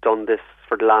Dublin that have done this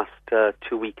for the last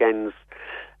 2 weekends,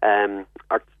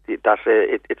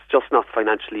 it's just not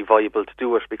financially viable to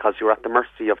do it because you're at the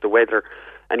mercy of the weather.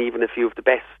 And even if you have the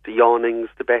best awnings,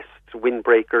 the best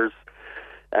windbreakers,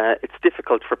 it's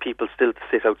difficult for people still to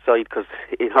sit outside, because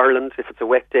in Ireland, if it's a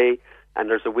wet day and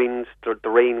there's a wind, the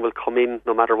rain will come in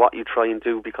no matter what you try and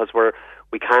do, because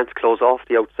we can't close off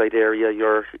the outside area.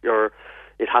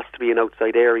 It has to be an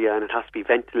outside area and it has to be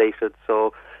ventilated.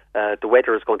 So the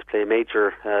weather is going to play a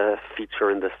major feature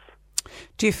in this.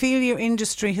 Do you feel your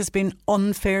industry has been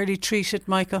unfairly treated,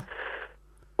 Michael?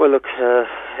 Well, look,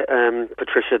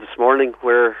 Patricia, this morning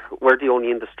we're the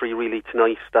only industry really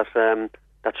tonight that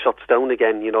shuts down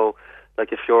again. You know,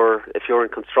 like if you're in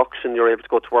construction, you're able to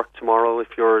go to work tomorrow. If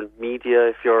you're in media,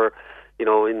 if you're, you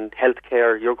know, in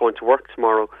healthcare, you're going to work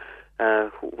tomorrow.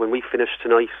 When we finish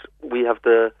tonight, we have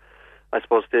the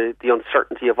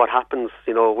uncertainty of what happens.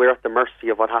 You know, we're at the mercy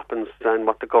of what happens and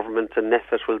what the government and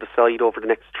NPHET will decide over the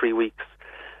next 3 weeks.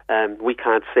 We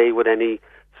can't say with any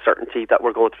certainty that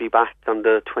we're going to be back on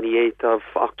the 28th of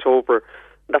October.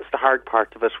 That's the hard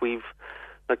part of it. We've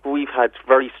had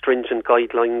very stringent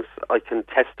guidelines. I can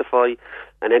testify,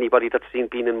 and anybody that's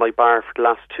been in my bar for the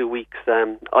last 2 weeks,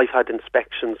 I've had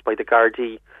inspections by the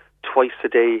Gardaí twice a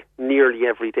day, nearly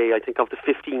every day. I think of the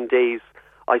 15 days,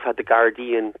 I've had the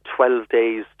Gardaí in 12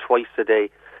 days, twice a day,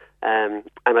 and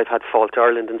I've had Fault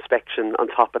Ireland inspection on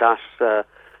top of that.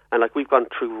 And like, we've gone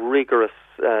through rigorous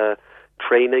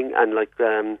training, and like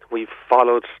we've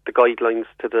followed the guidelines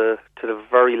to the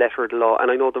very letter of the law,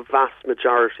 and I know the vast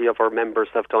majority of our members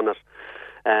have done it.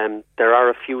 There are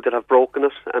a few that have broken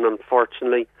it, and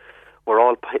unfortunately we're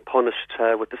all punished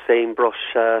with the same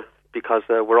brush because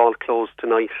we're all closed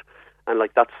tonight. And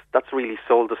like that's really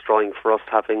soul destroying for us,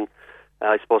 having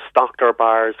I suppose stocked our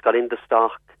bars, got into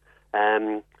stock,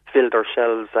 filled our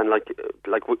shelves, and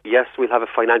yes, we'll have a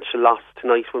financial loss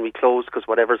tonight when we close, because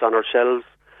whatever's on our shelves,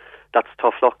 that's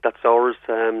tough luck, that's ours.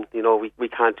 You know, we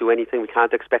can't do anything. We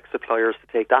can't expect suppliers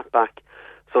to take that back.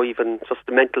 So even just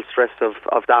the mental stress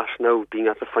of that now, being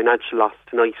at a financial loss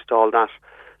tonight, all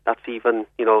that's even,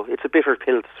 you know, it's a bitter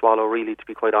pill to swallow, really, to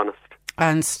be quite honest.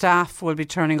 And staff will be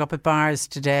turning up at bars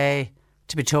today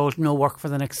to be told no work for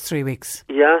the next 3 weeks.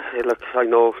 Yeah, look, I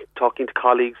know, talking to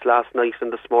colleagues last night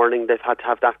and this morning, they've had to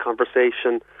have that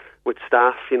conversation with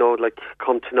staff, you know, like,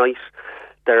 come tonight,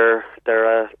 they're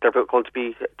going to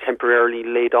be temporarily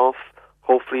laid off.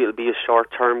 Hopefully it'll be a short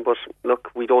term, but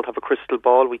look, we don't have a crystal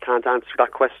ball. We can't answer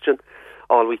that question.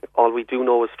 All we do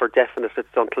know is for definite it's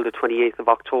until the 28th of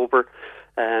October.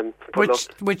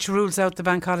 Which rules out the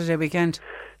bank holiday weekend.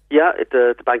 Yeah,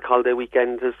 the bank holiday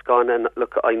weekend is gone, and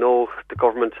look, I know the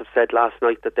government have said last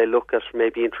night that they look at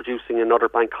maybe introducing another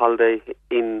bank holiday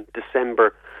in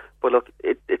December. But look,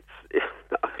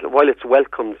 while it's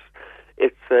welcomed,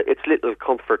 it's little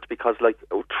comfort because like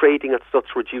trading at such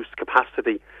reduced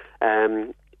capacity,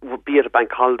 be it a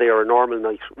bank holiday or a normal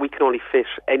night,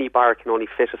 any bar can only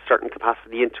fit a certain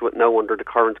capacity into it now under the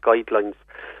current guidelines.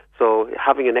 So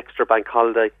having an extra bank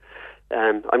holiday,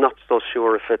 I'm not so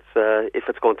sure if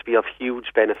it's going to be of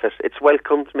huge benefit. It's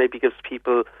welcomed, maybe gives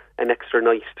people an extra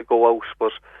night to go out,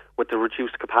 but with the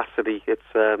reduced capacity,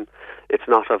 it's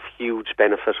not of huge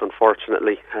benefit,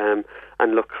 unfortunately.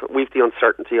 And look, we've the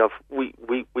uncertainty of we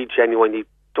genuinely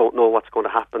don't know what's going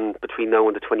to happen between now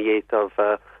and the 28th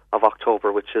of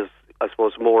October, which is, I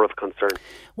suppose, more of concern.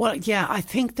 Well, yeah, I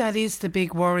think that is the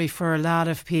big worry for a lot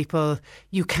of people.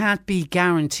 You can't be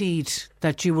guaranteed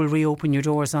that you will reopen your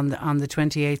doors on the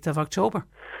 28th of October.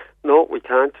 No, we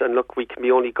can't. And look, we can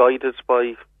be only guided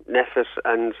by NPHET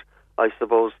and I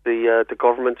suppose the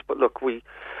government. But look, we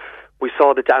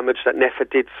saw the damage that NPHET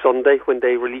did Sunday when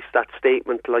they released that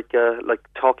statement. Like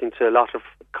talking to a lot of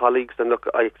colleagues, and look,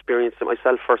 I experienced it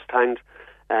myself firsthand.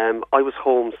 I was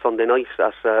home Sunday night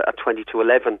at 20 to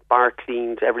 11, bar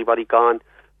cleaned, everybody gone,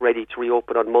 ready to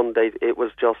reopen on Monday. I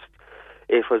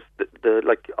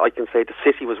can say the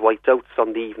city was wiped out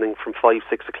Sunday evening from 5,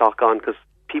 6 o'clock on because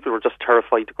people were just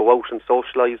terrified to go out and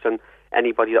socialise, and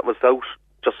anybody that was out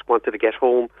just wanted to get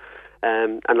home.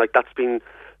 And like that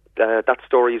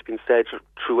story has been said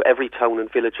through every town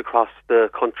and village across the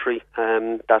country.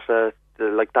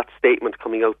 That statement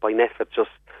coming out by NPHET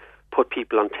just put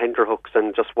people on tenterhooks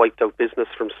and just wiped out business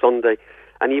from Sunday.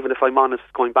 And even if I'm honest,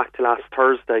 going back to last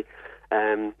Thursday,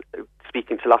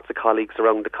 speaking to lots of colleagues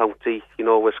around the county,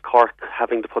 with Cork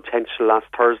having the potential last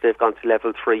Thursday have gone to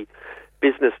level 3,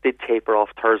 business did taper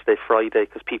off Thursday, Friday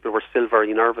because people were still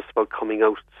very nervous about coming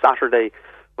out. Saturday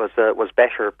was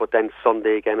better, but then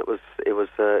Sunday again it was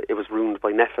ruined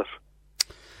by NPHET.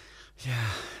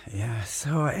 Yeah.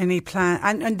 So any plan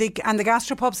and the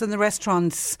gastropubs and the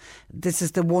restaurants? This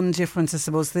is the one difference, I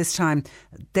suppose. This time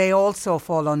they also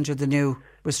fall under the new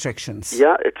restrictions.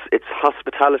 Yeah, it's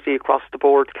hospitality across the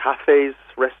board. Cafes,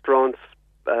 restaurants,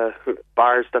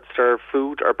 bars that serve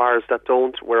food or bars that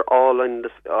don't. We're all in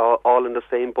the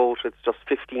same boat. It's just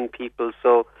 15 people.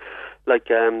 So,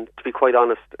 to be quite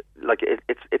honest,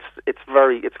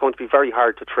 it's going to be very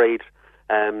hard to trade.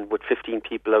 With 15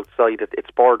 people outside,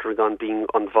 it's bordering on being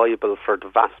unviable for the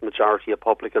vast majority of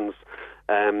publicans.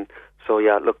 The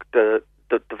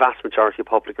vast majority of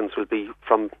publicans will be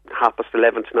from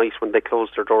 11:30 tonight when they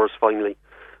close their doors finally,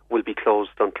 will be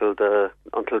closed until the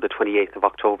 28th of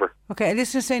October. Okay, and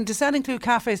listeners saying, does that include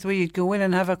cafes where you'd go in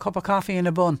and have a cup of coffee and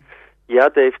a bun? Yeah,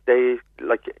 there's the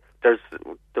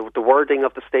wording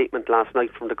of the statement last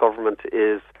night from the government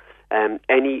is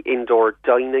any indoor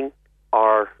dining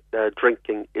or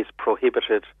drinking is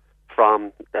prohibited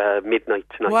from midnight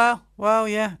tonight. Wow,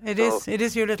 yeah, it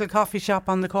is your little coffee shop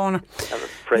on the corner. I'm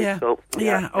afraid so.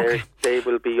 Yeah, okay. They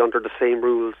will be under the same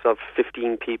rules of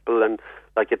 15 people, and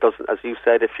it doesn't, as you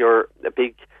said, if you're a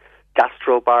big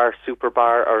gastro bar, super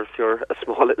bar, or if you're a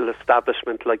small little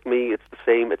establishment like me, it's the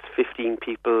same. It's 15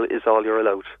 people is all you're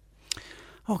allowed.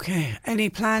 Okay. Any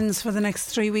plans for the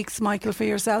next 3 weeks, Michael, for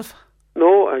yourself?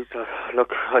 No, I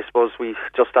suppose we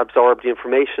just absorbed the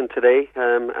information today,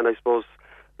 and I suppose,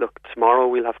 tomorrow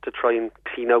we'll have to try and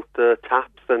clean out the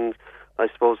taps and I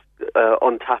suppose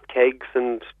untap kegs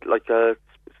and I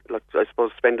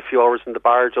suppose spend a few hours in the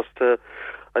bar just to,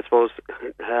 I suppose,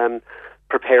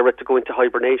 prepare it to go into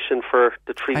hibernation for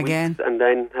the 3 weeks, and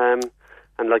then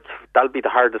that'll be the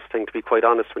hardest thing, to be quite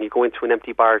honest, when you go into an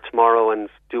empty bar tomorrow and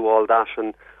do all that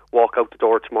and walk out the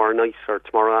door tomorrow night or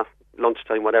tomorrow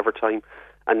lunchtime, whatever time,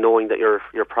 and knowing that you're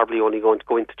probably only going to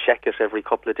go in to check it every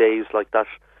couple of days like that.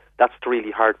 That's the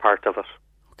really hard part of it.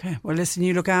 Okay, well listen,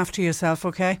 you look after yourself,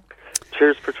 okay?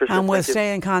 Cheers, Patricia. And we'll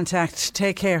stay in contact.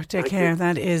 Take care. Take care.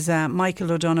 That is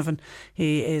Michael O'Donovan.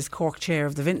 He is Cork Chair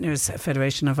of the Vintners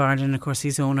Federation of Ireland. And of course,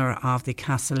 he's owner of the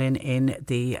Castle Inn in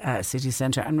the city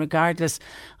centre. And regardless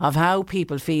of how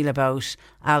people feel about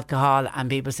alcohol and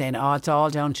people saying, oh, it's all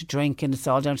down to drink and it's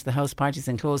all down to the house parties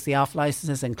and close the off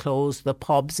licences and close the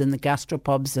pubs and the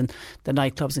gastropubs and the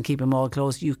nightclubs and keep them all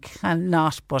closed, you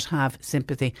cannot but have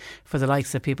sympathy for the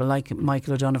likes of people like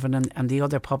Michael O'Donovan and the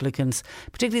other publicans,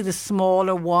 particularly the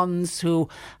smaller ones who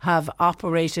have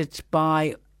operated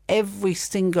by every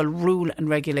single rule and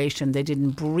regulation. They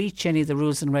didn't breach any of the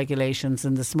rules and regulations,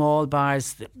 and the small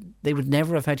bars, they would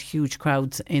never have had huge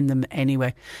crowds in them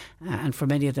anyway. And for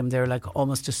many of them, they're like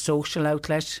almost a social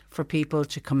outlet for people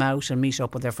to come out and meet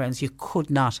up with their friends. You could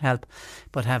not help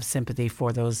but have sympathy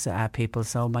for those people.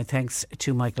 So my thanks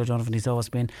to Michael O'Donovan. He's always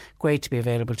been great to be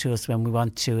available to us when we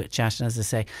want to chat, and as I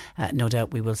say, no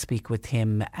doubt we will speak with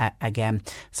him again.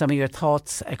 Some of your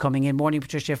thoughts coming in. Morning,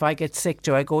 Patricia. If I get sick,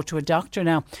 do I go to a doctor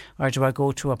now or do I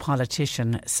go to a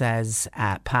politician, says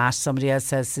Pat. Somebody else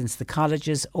says since the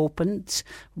colleges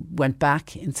went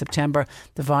back in September,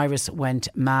 the virus went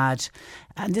mad.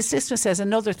 And this listener says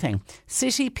another thing.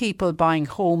 City people buying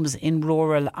homes in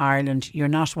rural Ireland, you're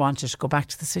not wanted to go back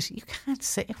to the city. You can't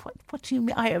say, what do you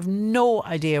mean? I have no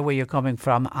idea where you're coming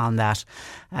from on that.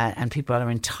 And people are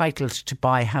entitled to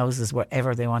buy houses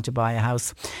wherever they want to buy a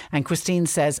house. And Christine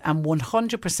says, I'm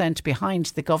 100% behind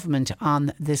the government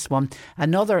on this one.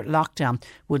 Another lockdown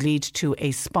would lead to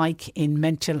a spike in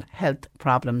mental health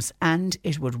problems and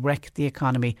it would wreck the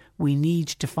economy. We need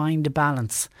to find a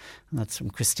balance. And that's from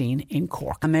Christine in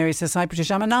Cork. And Mary says, hi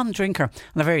Patricia, I'm a non-drinker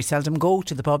and I very seldom go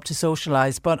to the pub to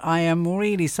socialise, but I am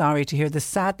really sorry to hear the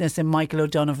sadness in Michael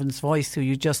O'Donovan's voice, who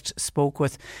you just spoke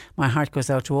with. My heart goes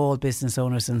out to all business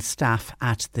owners and staff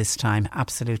at this time.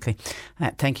 Absolutely.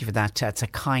 Thank you for that. It's a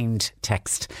kind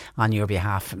text on your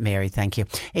behalf, Mary. Thank you.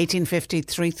 1850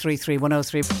 333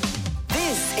 103.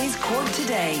 This is Cork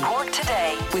Today. Cork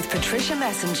Today with Patricia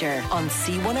Messenger on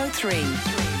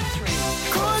C103.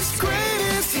 Cork's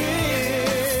greatest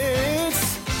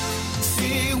hits,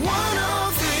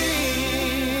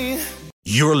 C103.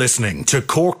 You're listening to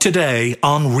Cork Today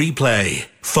on replay.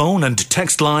 Phone and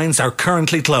text lines are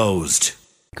currently closed.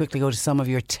 Quickly go to some of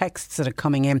your texts that are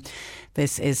coming in.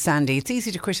 This is Sandy. It's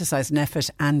easy to criticise NPHET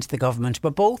and the government,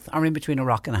 but both are in between a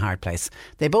rock and a hard place.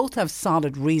 They both have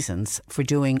solid reasons for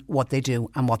doing what they do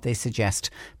and what they suggest.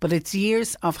 But it's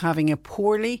years of having a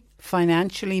poorly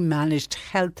financially managed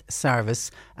health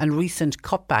service and recent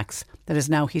cutbacks that is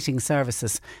now hitting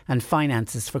services and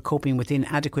finances for coping with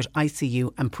inadequate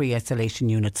ICU and pre-isolation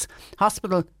units.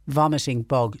 Hospital vomiting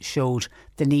bug showed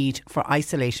the need for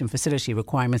isolation facility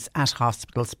requirements at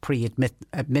hospitals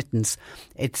pre-admittance.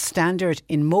 It's standard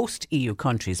in most EU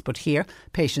countries, but here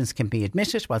patients can be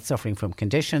admitted while suffering from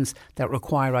conditions that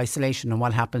require isolation, and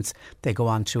what happens? They go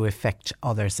on to affect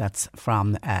others. That's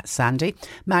from Sandy.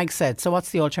 Mag said, so what's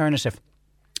the alternative?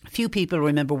 Few people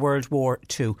remember World War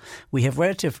II. We have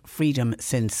relative freedom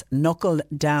since. Knuckle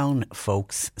down,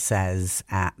 folks, says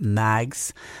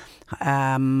Mags.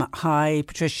 Hi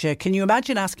Patricia, can you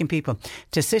imagine asking people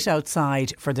to sit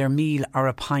outside for their meal or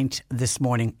a pint this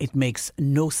morning? It makes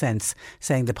no sense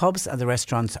saying the pubs and the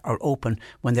restaurants are open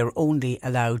when they're only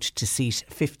allowed to seat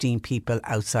 15 people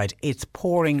outside. It's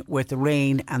pouring with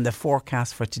rain and the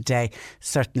forecast for today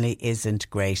certainly isn't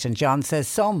great. And John says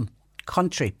some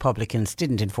country publicans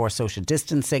didn't enforce social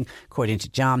distancing. According to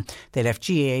John, they left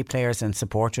GAA players and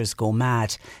supporters go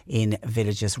mad in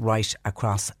villages right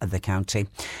across the county.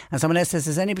 And someone else says,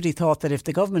 has anybody thought that if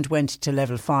the government went to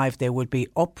level 5 there would be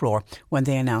uproar when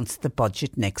they announced the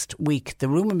budget next week? The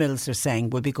rumour mills are saying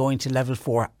we'll be going to level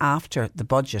 4 after the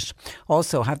budget.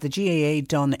 Also, have the GAA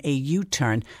done a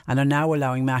U-turn and are now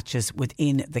allowing matches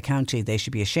within the county? They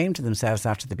should be ashamed of themselves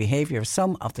after the behaviour of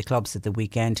some of the clubs at the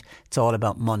weekend. It's all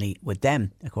about money with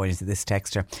them, according to this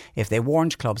texter. If they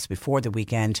warned clubs before the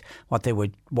weekend, what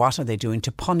are they doing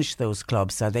to punish those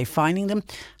clubs? Are they fining them?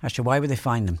 Actually, why would they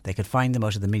fine them? They could fine them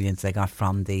out of the millions they got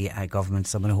from the government.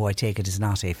 Someone who I take it is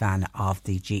not a fan of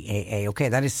the GAA. OK,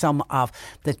 that is some of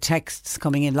the texts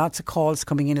coming in. Lots of calls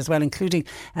coming in as well, including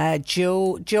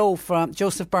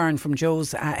Joseph Byrne from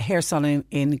Joe's Hair Salon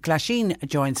in Glasheen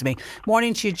joins me.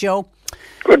 Morning to you, Joe.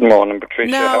 Good morning,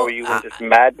 Patricia. How are you in this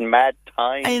mad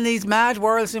time? In these mad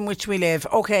worlds in which we live.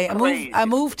 OK, a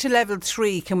move to level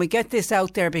 3. Can we get this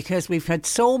out there? Because we've had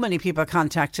so many people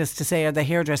contact us to say, are the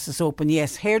hairdressers open?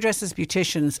 Yes, hairdressers,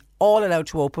 beauticians, all allowed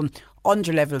to open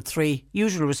under level 3.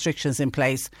 Usual restrictions in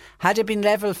place. Had it been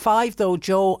level 5 though,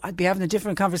 Joe, I'd be having a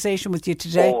different conversation with you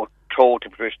today. Oh,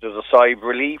 totally, Patricia. There's a sigh of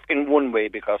relief in one way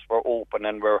because we're open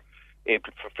and we're able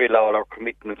to fulfil all our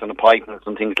commitments and appointments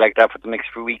and things like that for the next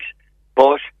few weeks.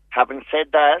 But having said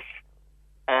that,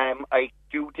 I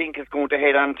do think it's going to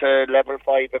head on to level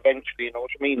 5 eventually. You know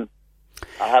what I mean?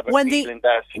 I have a feeling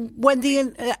that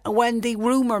when the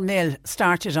rumour mill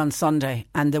started on Sunday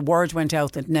and the word went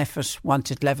out that NPHET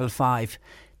wanted level 5,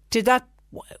 did that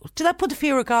put the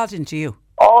fear of God into you?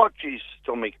 Oh, geez,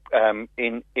 stomach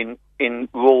in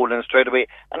rolling straight away.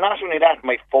 And not only that,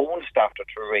 my phone started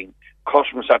to ring.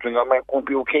 Customers started to ring. It won't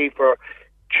be okay for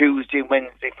Tuesday,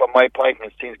 Wednesday for my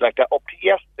appointments, things like that. Up to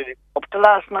yesterday, up to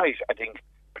last night, I think,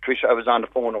 Patricia, I was on the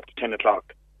phone up to 10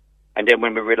 o'clock. And then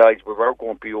when we realised we were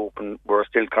going to be open, we were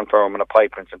still confirming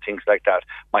appointments and things like that.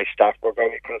 My staff were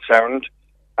very concerned.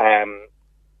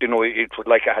 You know, it was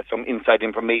like I had some inside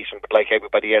information, but like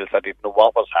everybody else, I didn't know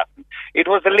what was happening. It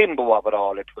was the limbo of it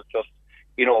all. It was just,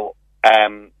 you know,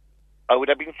 I would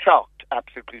have been shocked,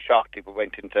 absolutely shocked, if we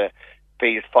went into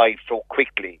phase 5 so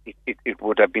quickly. It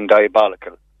would have been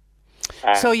diabolical.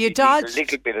 So you dodged a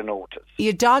little bit of notice.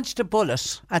 You dodged a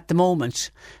bullet at the moment,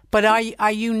 but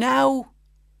are you now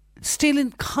still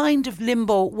in kind of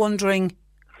limbo, wondering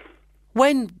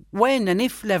when and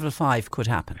if level 5 could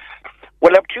happen?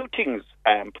 Well, I have two things,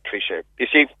 Patricia. You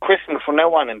see, Christmas from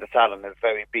now on in the salon is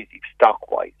very busy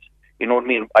stock-wise. You know what I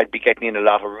mean? I'd be getting in a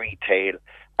lot of retail,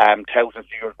 thousands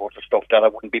of euros worth of stuff that I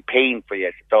wouldn't be paying for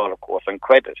yet. It's all, of course, on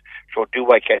credit. So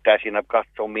do I get that in? I've got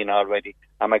some in already.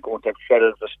 Am I going to have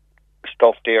shelves of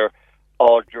stuff there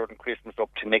all during Christmas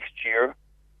up to next year?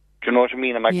 Do you know what I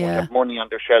mean? Am I going to have money on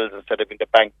their shelves instead of in the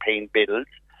bank paying bills?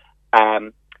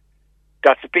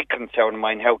 That's a big concern of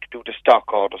mine, how to do the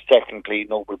stock order. Secondly, you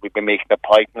know, will we be making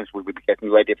appointments? Will we be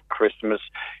getting ready for Christmas?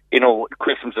 You know,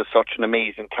 Christmas is such an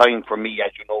amazing time for me,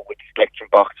 as you know, with the collection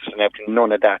boxes and everything.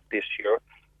 None of that this year.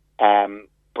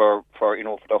 For you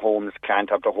know, for the homeless,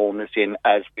 can't have the homeless in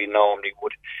as we normally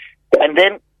would. And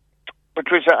then,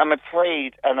 Patricia, I'm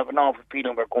afraid, and I have an awful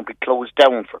feeling we're going to be closed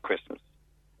down for Christmas.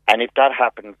 And if that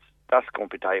happens, that's going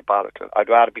to be diabolical. I'd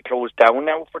rather be closed down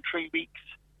now for 3 weeks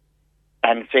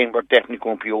and saying we're definitely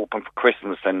going to be open for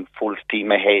Christmas and full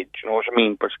steam ahead, you know what I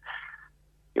mean? But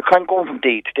you're kind of going from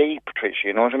day to day, Patricia,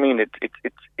 you know what I mean?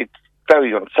 It's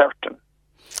very uncertain.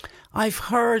 I've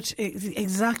heard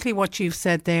exactly what you've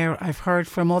said there. I've heard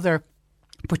from other,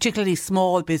 particularly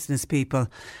small business people,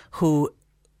 who,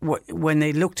 when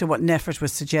they looked at what Neffert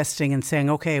was suggesting and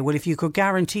saying, OK, well, if you could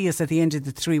guarantee us at the end of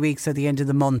the 3 weeks, at the end of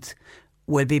the month,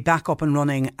 we'll be back up and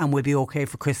running and we'll be OK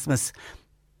for Christmas.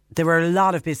 There were a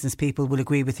lot of business people will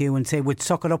agree with you and say we'd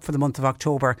suck it up for the month of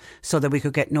October so that we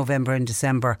could get November and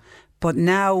December. But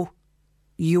now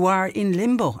you are in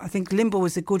limbo. I think limbo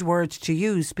is a good word to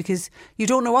use because you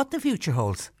don't know what the future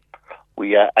holds.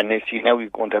 And you see now we're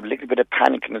going to have a little bit of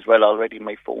panicking as well already.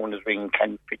 My phone is ringing,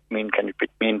 can you fit me in, can you fit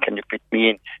me in, can you fit me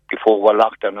in before we're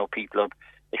locked down. Now people are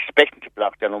expecting to be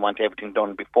locked down and want everything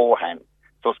done beforehand.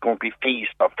 So it's going to be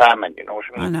feast or famine, you know what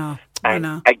I mean? I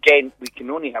know. Again, we can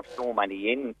only have so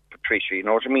many in, Patricia, you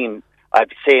know what I mean? I have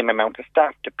the same amount of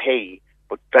staff to pay,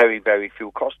 but very, very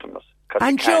few customers.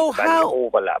 And Joe,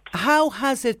 how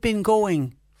has it been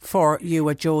going for you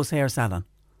at Joe's Hair Salon?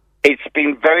 It's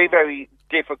been very, very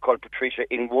difficult, Patricia,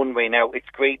 in one way now. It's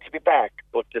great to be back,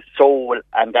 but the soul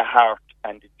and the heart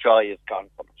and the joy is gone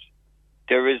from it.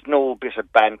 There is no bit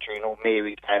of banter, you know,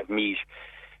 Mary can't meet.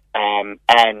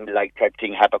 And like type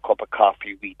thing, have a cup of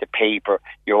coffee, read the paper.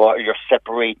 You're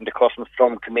separating the customers.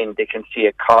 Some come in, they can see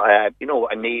a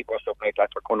neighbour or something like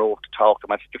that. They're going over to talk to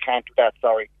them. I said, you can't do that.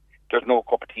 Sorry, there's no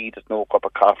cup of tea, there's no cup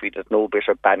of coffee, there's no bit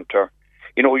of banter.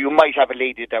 You know, you might have a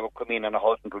lady that will come in and her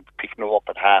husband will be picking her up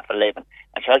at 11:30,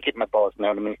 and she'll give him a buzz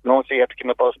now. I mean, no, so you have to give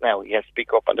him a buzz now. He has to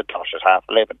pick up on the tosh at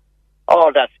 11:30.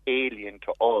 All that's alien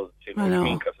to us, you know what I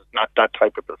mean? Because it's not that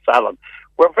type of a salon.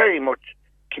 We're very much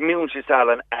community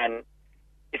salon, and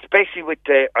especially with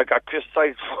I got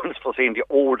criticised once for saying the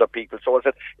older people, so I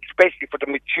said especially for the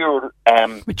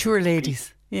mature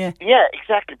ladies. Yeah,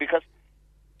 exactly, because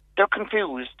they're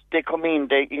confused. They come in,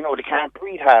 they can't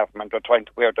breathe half of them, and they're trying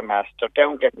to wear the mask. They're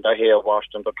down getting their hair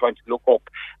washed, and they're trying to look up.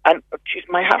 And geez,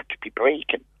 my heart to be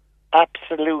breaking,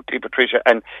 absolutely, Patricia.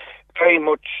 And very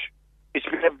much, it's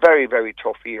been a very, very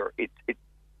tough year.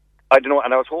 I don't know,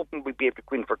 and I was hoping we'd be able to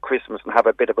go in for Christmas and have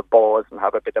a bit of a buzz and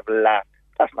have a bit of a laugh.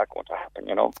 That's not going to happen,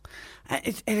 you know.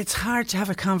 It's hard to have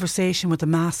a conversation with the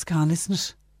mask on,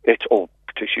 isn't it?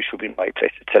 Patricia, should be in my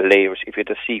place. It's hilarious. If you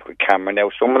had a secret camera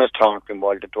now, someone is talking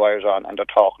while the dryer's on and they're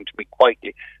talking to me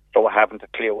quietly, so I haven't a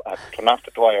clue. I turn off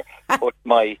the dryer, but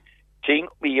my thing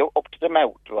me up to the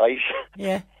mouth, right?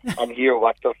 Yeah. And hear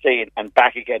what they're saying and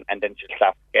back again, and then she'll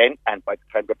slap again, and by the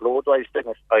time the blow dry's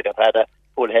finished, I'd have had a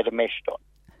full head of mesh done.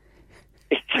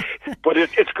 But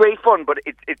it's great fun, but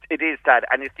it is sad.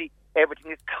 And you see,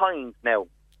 everything is kind now,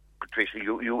 Patricia.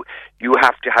 You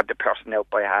have to have the person out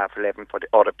by 11:30 for the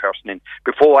other person in.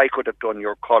 Before I could have done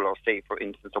your colour, say for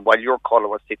instance, and while your colour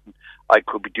was sitting, I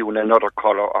could be doing another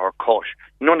colour or cut.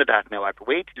 None of that now. I have to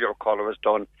wait till your colour is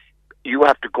done. You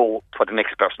have to go for the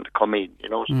next person to come in, you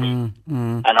know what I mean?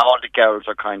 And all the girls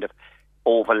are kind of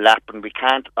overlapping.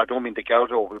 I don't mean the girls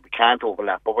we can't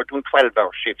overlap, but we're doing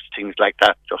 12-hour shifts, things like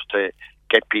that, just to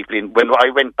get people in. When I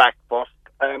went back first,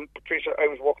 Patricia, I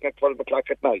was working at 12 o'clock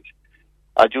at night.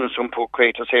 I was doing some poor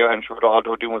creators here, and sure, all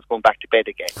they're doing was going back to bed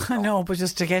again. I know, but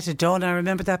just to get it done, I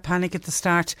remember that panic at the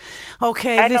start.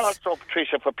 Okay. And also,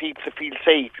 Patricia, for people to feel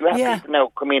safe. You have people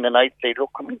now come in and I'd say,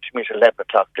 look, come in to me at 11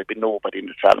 o'clock, there'll be nobody in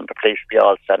the salon, the place will be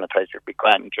all sanitised, it'll be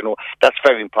grand, you know. That's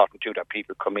very important too, that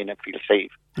people come in and feel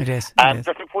safe. It is. And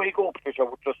just before you go, Patricia, I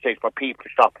would just say for people to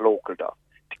shop local, though,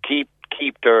 to keep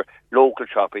their local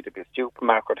shop, either be a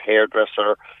supermarket,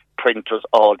 hairdresser, printers,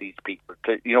 all these people,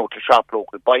 to shop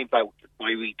local, buy vouchers,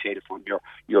 buy retail from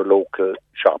your local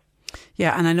shop.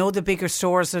 Yeah, and I know the bigger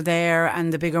stores are there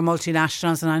and the bigger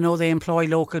multinationals, and I know they employ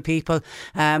local people,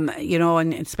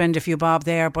 and spend a few bob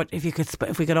there. But if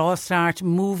we could all start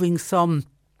moving some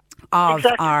of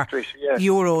our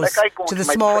euros to the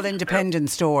small independent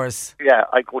stores. Yeah,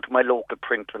 I go to my local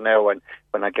printer now, and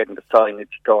when I get the signage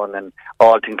done and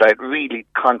all things, I really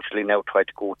consciously now try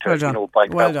to go to buy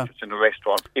vouchers in a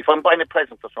restaurant. If I'm buying a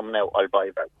present for someone now, I'll buy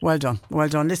a voucher. Well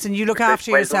done. Listen, you look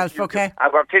after yourself, okay?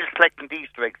 I'm still selecting these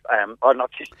drinks,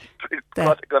 not just the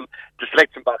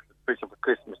selection boxes for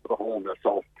Christmas for the home,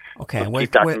 so. Okay,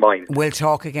 keep that in mind. We'll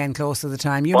talk again close to the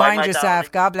time. You mind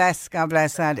yourself. Darling. God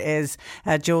bless. That is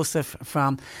Joseph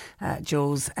from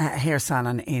Joe's Hair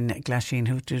Salon in Glasheen,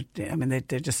 who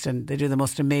they do the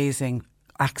most amazing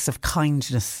acts of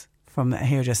kindness from a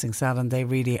hairdressing salon. They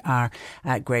really are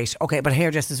great. Okay, but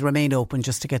hairdressers remain open,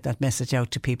 just to get that message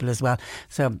out to people as well.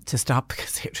 So to stop,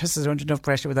 because hairdressers are under enough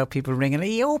pressure without people ringing. Are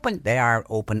you open? They are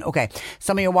open. Okay,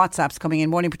 some of your WhatsApps coming in.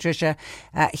 Morning, Patricia.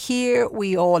 Here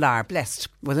we all are, blessed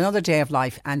with another day of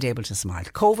life and able to smile.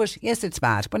 COVID, yes, it's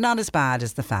bad, but not as bad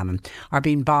as the famine, or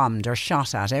being bombed or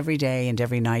shot at every day and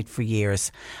every night for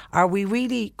years. Are we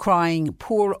really crying,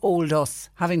 poor old us,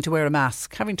 having to wear a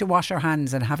mask, having to wash our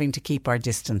hands and having to keep our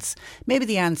distance? Maybe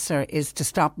the answer is to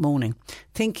stop moaning,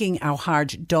 thinking how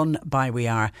hard done by we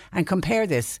are, and compare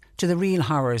this to the real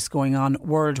horrors going on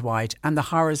worldwide and the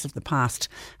horrors of the past,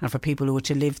 and for people who had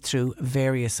to live through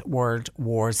various world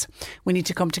wars. We need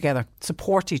to come together,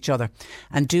 support each other,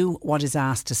 and do what is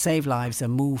asked to save lives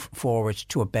and move forward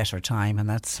to a better time. And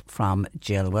that's from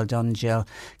Jill. Well done, Jill.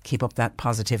 Keep up that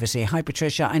positivity. Hi,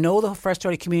 Patricia. I know the First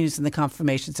Holy Communions and the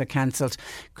confirmations are cancelled.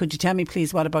 Could you tell me,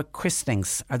 please, what about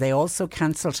christenings? Are they also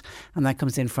cancelled? And that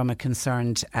comes in from a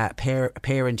concerned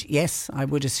parent. Yes, I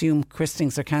would assume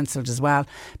christenings are cancelled as well,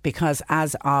 because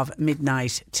as of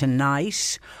midnight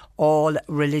tonight, all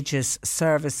religious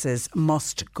services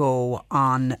must go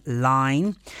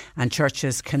online, and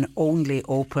churches can only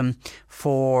open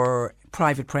for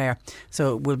private prayer.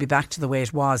 So we'll be back to the way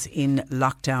it was in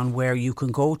lockdown, where you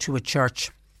can go to a church.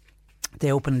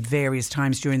 They open various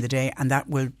times during the day, and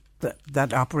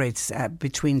that operates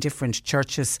between different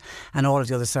churches, and all of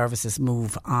the other services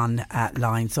move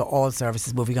online. So all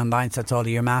services moving online. So that's all of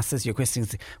your masses, your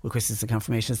christenings, christenings and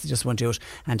confirmations, they just won't do it,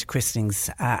 and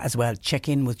christenings as well. Check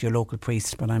in with your local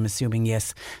priest, but I'm assuming,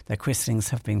 yes, that christenings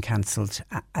have been cancelled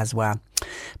as well.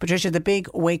 Patricia, the big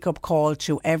wake-up call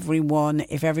to everyone,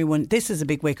 this is a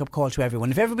big wake-up call to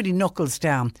everyone. If everybody knuckles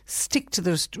down, stick to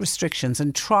the restrictions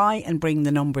and try and bring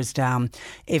the numbers down.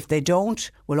 If they don't,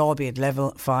 we'll all be at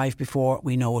level 5 before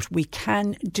we know it. We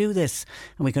can do this,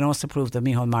 and we can also prove that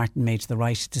Micheál Martin made the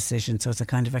right decision. So it's a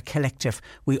kind of a collective.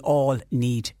 We all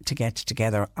need to get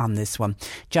together on this one.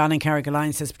 John in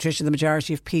Carrigaline says, Patricia, the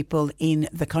majority of people in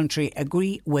the country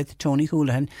agree with Tony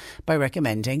Holohan by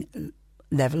recommending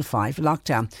level 5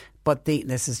 lockdown. But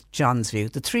this is John's view.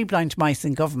 The 3 blind mice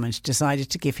in government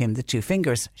decided to give him the 2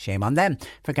 fingers. Shame on them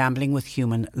for gambling with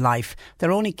human life.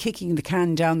 They're only kicking the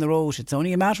can down the road. It's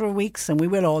only a matter of weeks and we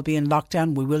will all be in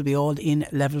lockdown. We will be all in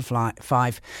level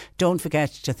 5. Don't forget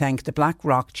to thank the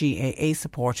BlackRock GAA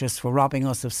supporters for robbing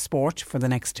us of sport for the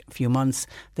next few months.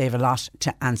 They have a lot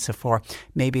to answer for.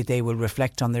 Maybe they will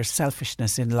reflect on their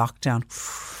selfishness in lockdown.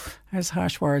 There's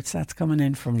harsh words. That's coming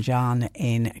in from John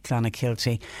in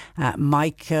Clonakilty.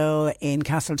 Michael in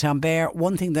Castletownbere.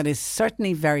 One thing that is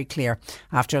certainly very clear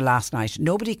after last night,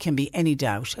 nobody can be any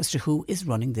doubt as to who is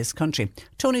running this country.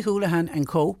 Tony Holohan and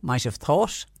co might have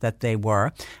thought that they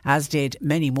were, as did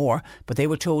many more, but they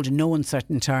were told in no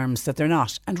uncertain terms that they're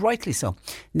not, and rightly so.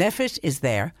 NPHET is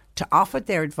there to offer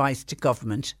their advice to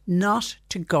government, not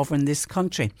to govern this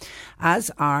country, as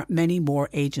are many more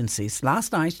agencies.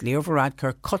 Last night, Leo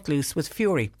Varadkar cut loose with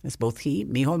fury as both he,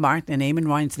 Micheál Martin and Eamon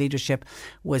Ryan's leadership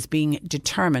was being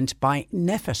determined by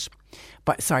NPHET.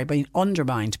 Being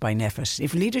undermined by NPHET.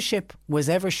 If leadership was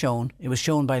ever shown, it was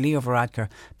shown by Leo Varadkar,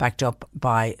 backed up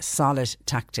by solid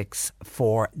tactics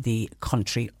for the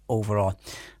country overall.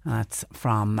 That's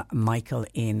from Michael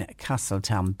in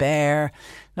Castletown. Bear,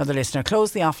 another listener,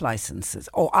 close the off licences.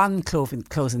 On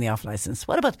closing the off licence.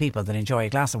 What about people that enjoy a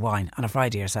glass of wine on a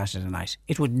Friday or Saturday night?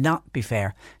 It would not be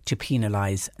fair to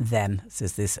penalise them,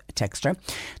 says this texter.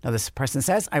 Now this person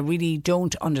says, I really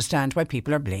don't understand why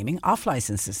people are blaming off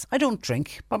licences. I don't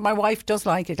drink, but my wife does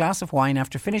like a glass of wine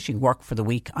after finishing work for the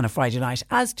week on a Friday night,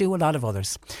 as do a lot of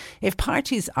others. If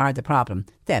parties are the problem,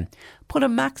 then put a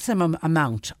maximum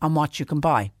amount on what you can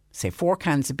buy. Say 4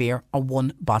 cans of beer or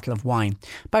 1 bottle of wine.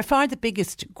 By far the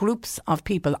biggest groups of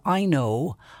people I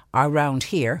know around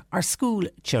here are school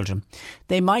children.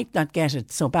 They might not get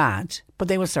it so bad, but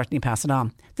they will certainly pass it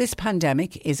on. This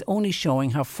pandemic is only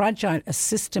showing how fragile a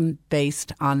system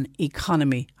based on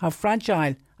economy, how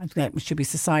fragile it should be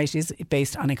societies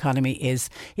based on economy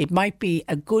is. It might be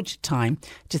a good time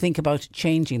to think about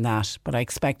changing that, but I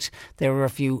expect there are a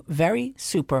few very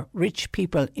super rich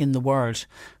people in the world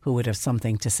who would have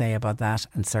something to say about that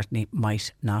and certainly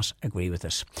might not agree with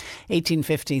it.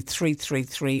 1850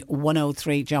 333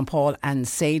 103. John Paul and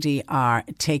Sadie are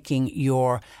taking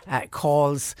your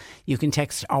calls. You can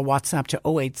text or WhatsApp to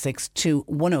 0862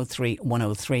 103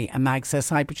 103. And Mag says,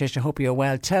 hi Patricia, hope you're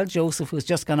well. Tell Joseph, who's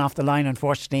just gone off the line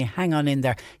unfortunately, hang on in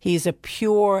there. He's a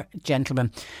pure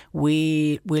gentleman.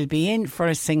 We will be in for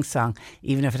a sing-song,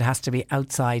 even if it has to be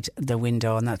outside the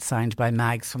window, and that's signed by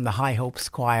Mags from the High Hopes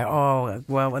Choir. Oh,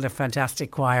 well, what a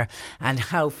fantastic choir, and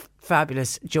how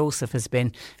fabulous Joseph has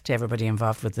been to everybody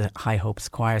involved with the High Hopes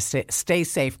Choir. Stay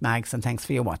safe, Mags, and thanks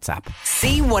for your WhatsApp.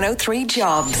 C103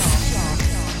 Jobs.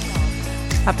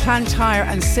 A plant hire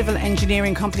and civil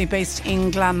engineering company based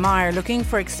in Glanmire looking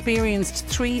for experienced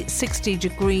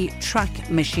 360-degree track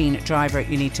machine driver.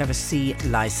 You need to have a C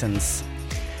licence.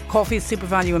 Coffee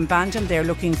SuperValu in Bandon, they're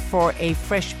looking for a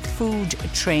fresh food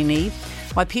trainee.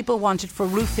 While people wanted for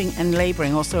roofing and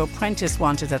labouring, also apprentice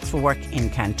wanted, that's for work in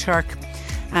Kanturk.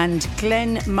 And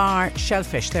Glenmar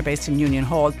Shellfish, they're based in Union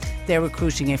Hall, they're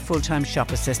recruiting a full-time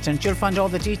shop assistant. You'll find all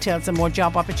the details and more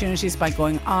job opportunities by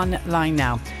going online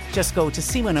now. Just go to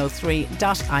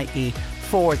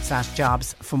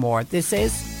c103.ie/jobs for more. This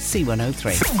is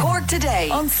C103. Cork Today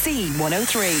on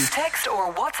C103. Text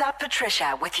or WhatsApp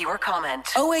Patricia with your comment.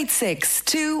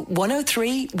 0862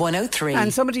 103 103.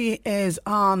 And somebody is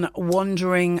on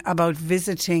wondering about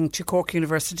visiting to Cork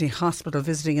University Hospital.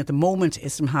 Visiting at the moment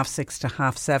is from 6:30 to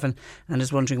 7:30 and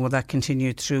is wondering will that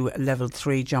continue through level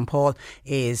 3. John Paul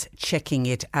is checking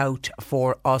it out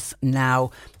for us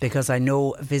now, because I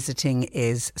know visiting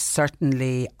is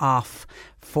certainly off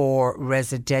for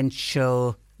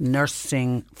residential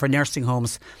nursing, for nursing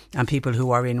homes and people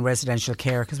who are in residential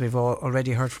care, because we've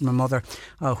already heard from a mother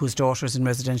whose daughter is in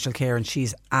residential care, and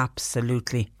she's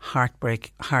absolutely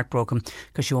heartbroken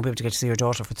because she won't be able to get to see her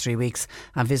daughter for 3 weeks.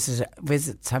 And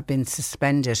visits have been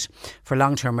suspended for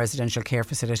long-term residential care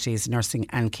facilities, nursing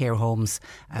and care homes.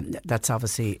 That's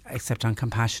obviously except on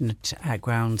compassionate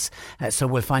grounds. So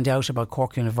we'll find out about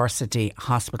Cork University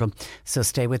Hospital, so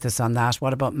stay with us on that.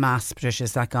 What about Mass, Patricia?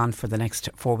 Is that gone for the next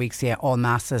 4 weeks? Yeah, all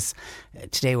Masses.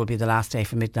 Today will be the last day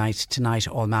for midnight. Tonight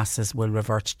all Masses will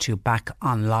revert to back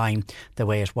online the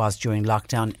way it was during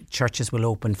lockdown. Churches will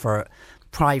open for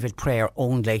private prayer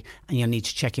only, and you'll need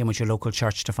to check in with your local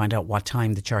church to find out what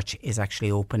time the church is actually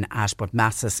open at, but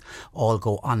Masses all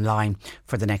go online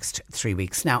for the next 3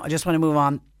 weeks. Now I just want to move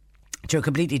on to a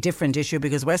completely different issue,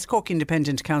 because West Cork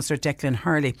Independent Councillor Declan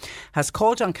Hurley has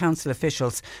called on council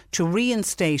officials to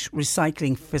reinstate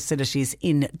recycling facilities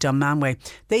in Dunmanway.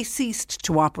 They ceased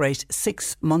to operate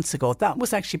 6 months ago. That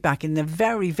was actually back in the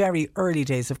very, very early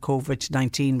days of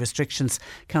COVID-19 restrictions.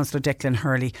 Councillor Declan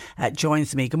Hurley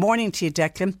joins me. Good morning to you,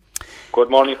 Declan.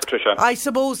 Good morning, Patricia. I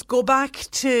suppose go back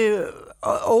to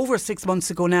over 6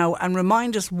 months ago now and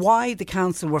remind us why the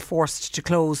council were forced to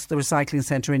close the recycling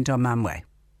centre in Dunmanway.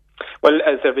 Well,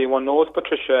 as everyone knows,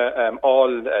 Patricia,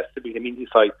 all civil amenity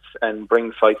sites and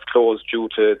bring sites closed due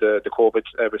to the COVID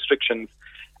restrictions.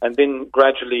 And then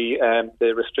gradually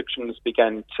the restrictions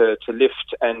began to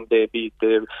lift, and the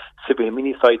civil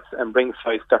amenity sites and bring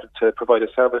sites started to provide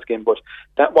a service again. But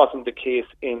that wasn't the case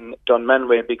in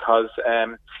Dunmanway, because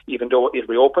even though it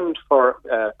reopened for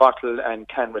bottle and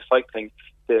can recycling,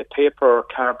 the paper,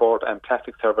 cardboard and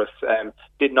plastic service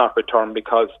did not return,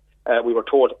 because we were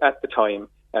told at the time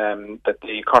that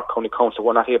the Cork County Council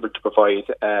were not able to provide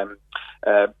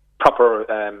proper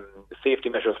safety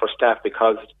measures for staff,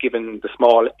 because given the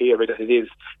small area that it is,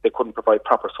 they couldn't provide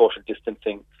proper social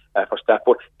distancing for staff.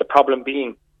 But the problem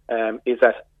being is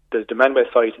that the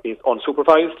Manway site is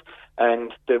unsupervised,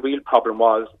 and the real problem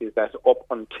is that up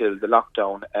until the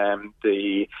lockdown,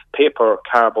 the paper,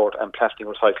 cardboard and plastic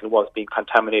recycling was being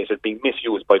contaminated, being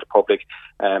misused by the public,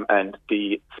 and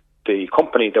the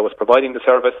company that was providing the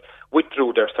service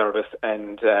withdrew their service,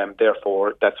 and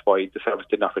therefore that's why the service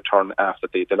did not return after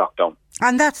the lockdown.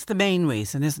 And that's the main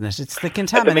reason, isn't it? It's the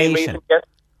contamination. The main reason, yes.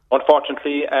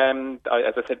 Unfortunately,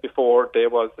 as I said before, there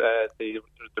was the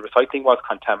recycling was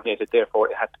contaminated. Therefore,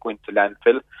 it had to go into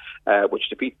landfill, which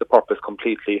defeats the purpose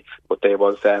completely. But there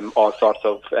was all sorts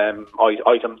of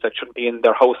items that shouldn't be in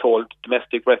their household,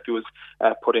 domestic refuse,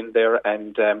 put in there,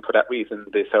 and for that reason,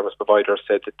 the service provider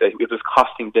said that it was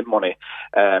costing them money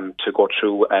to go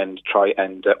through and try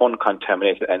and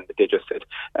uncontaminate it, and they just said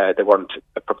they weren't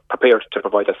prepared to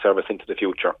provide that service into the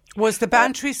future. Was the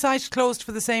Bantry site closed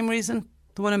for the same reason?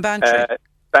 The one in Bantry?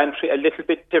 Bantry, a little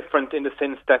bit different in the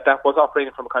sense that was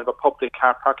operating from a kind of a public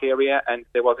car park area, and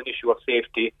there was an issue of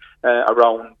safety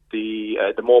around the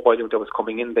mobile unit that was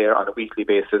coming in there on a weekly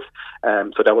basis.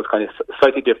 So that was kind of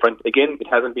slightly different. Again, it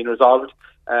hasn't been resolved,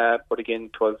 but again,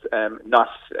 it was not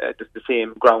the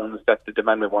same grounds that the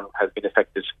Manway one has been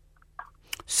affected.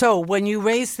 So, when you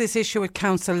raised this issue at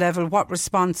council level, what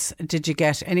response did you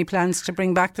get? Any plans to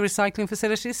bring back the recycling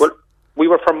facilities? Well, we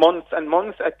were for months and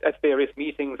months at various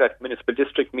meetings, at municipal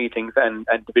district meetings and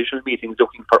divisional meetings,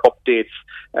 looking for updates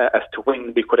as to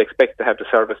when we could expect to have the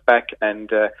service back.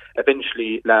 And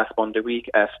eventually, last Monday week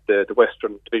at the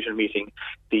Western Division meeting,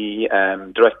 the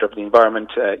Director of the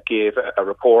Environment gave a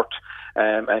report,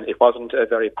 and it wasn't a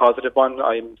very positive one,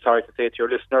 I'm sorry to say to your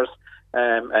listeners.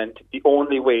 And the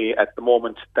only way at the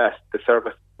moment that the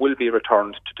service will be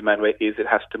returned to Manway is it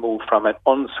has to move from an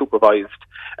unsupervised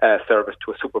service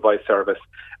to a supervised service,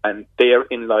 and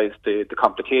therein lies the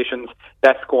complications.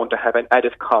 That's going to have an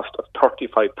added cost of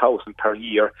 $35,000 per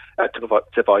year to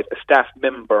provide a staff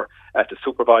member to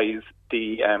supervise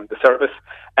the service,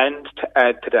 and to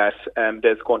add to that,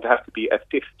 there's going to have to be a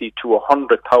 $50,000 to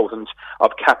 $100,000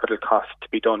 of capital cost to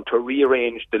be done to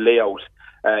rearrange the layout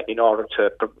in order to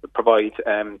provide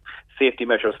safety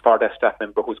measures for that staff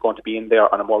member who's going to be in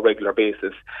there on a more regular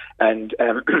basis. And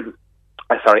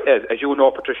as you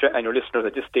know, Patricia, and your listeners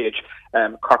at this stage,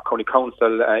 Cork County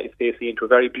Council is facing into a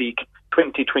very bleak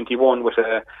 2021 with,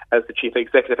 as the Chief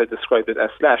Executive has described it, a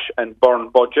slash and burn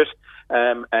budget.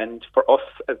 And for us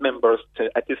as members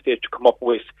at this stage to come up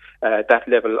with that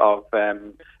level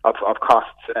of costs,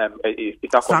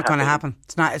 it's not going to happen.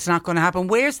 It's not going to happen.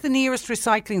 Where's the nearest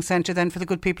recycling centre then for the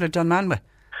good people of Dunmanway?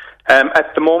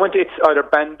 At the moment, it's either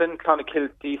Bandon,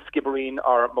 Clonakilty, Skibbereen,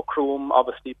 or Macroom.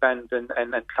 Obviously, Bandon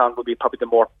and Clon would be probably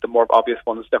the more obvious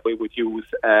ones that we would use.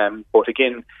 But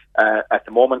again, at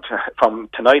the moment, from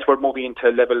tonight, we're moving into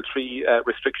level 3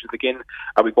 restrictions again.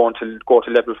 Are we going to go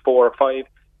to level 4 or 5?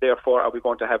 Therefore, are we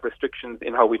going to have restrictions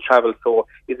in how we travel? So,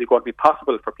 is it going to be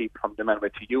possible for people from the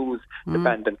Manway to use the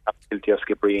Bandon, Clonakilty or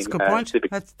Skibbereen? That's a good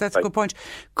point. That's a good point.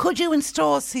 Could you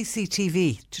install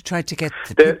CCTV to try to get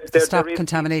to stop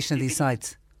contamination of these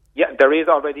sites? Yeah, there is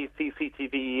already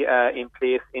CCTV in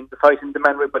place in the site in the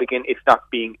Manway, but again, it's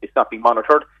not being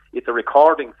monitored. It's a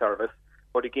recording service,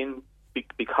 but again,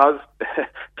 because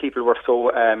people were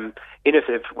so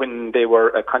innovative when they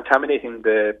were contaminating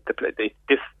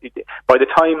by the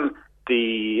time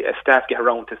the staff get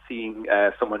around to seeing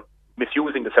someone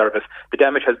misusing the service, the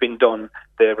damage has been done,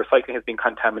 the recycling has been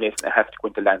contaminated, and it has to go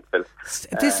into landfill.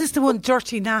 This is the one,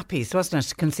 dirty nappies, wasn't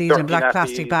it? Concealed in black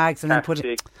plastic bags and then put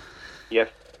it... Yes.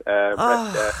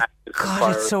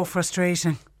 God, it's so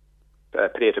frustrating.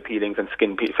 Potato peelings and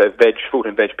fruit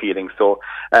and veg peelings. So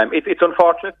it's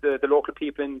unfortunate. The local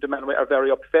people in Dunmanway are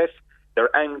very upset.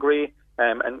 They're angry,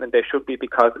 and they should be,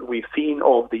 because we've seen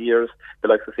over the years the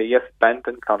likes of,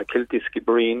 Bandon, Clonakilty,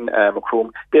 Skibbereen,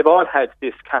 Macroom. They've all had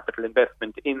this capital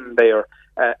investment in their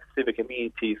civic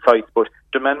amenity sites, but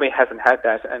Dunmanway hasn't had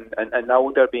that, and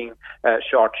now they're being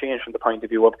shortchanged from the point of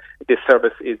view of this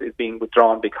service is being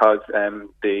withdrawn because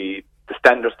the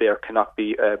standards there cannot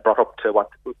be brought up to what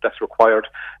that's required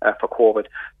for COVID.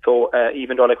 So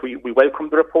even though we welcome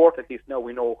the report, at least now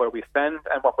we know where we stand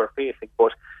and what we're facing,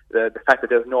 but the fact that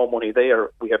there's no money there,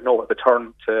 we have nowhere to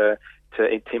turn to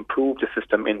improve the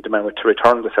system in Dunmanway to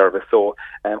return the service. So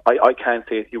I can't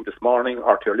say to you this morning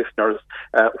or to your listeners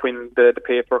when the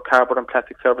paper, cardboard and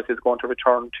plastic service is going to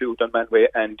return to Dunmanway,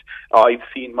 and I've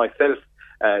seen myself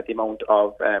the amount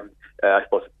of I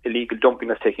suppose illegal dumping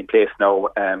that's taking place now,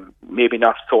 maybe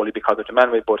not solely because of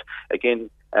Dunmanway, but again,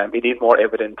 it is more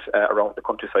evident around the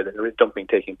countryside that there is dumping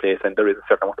taking place, and there is a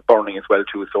certain amount of burning as well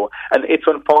too. So, and it's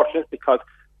unfortunate because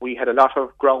we had a lot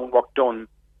of groundwork done,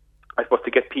 I suppose,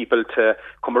 to get people to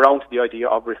come around to the idea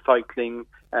of recycling,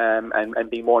 and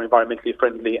being more environmentally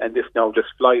friendly, and this now just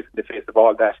flies in the face of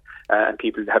all that, and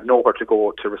people have nowhere to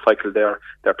go to recycle their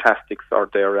plastics or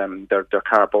their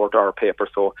cardboard or paper.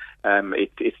 So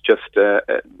it's just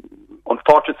an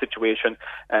unfortunate situation,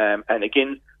 and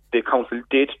again, the council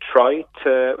did try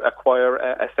to acquire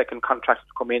a second contractor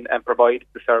to come in and provide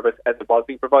the service as it was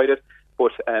being provided,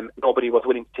 but nobody was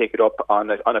willing to take it up on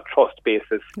a trust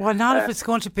basis. Well, not if it's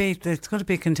going to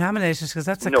be contaminated, because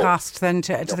that's a cost then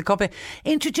to the company.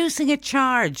 Introducing a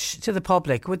charge to the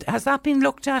public, has that been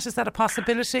looked at? Is that a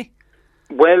possibility?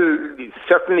 Well,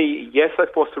 certainly, yes, I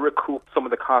suppose to recoup some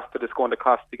of the cost that it's going to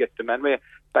cost to get the Manway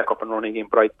back up and running again.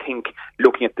 But I think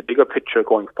looking at the bigger picture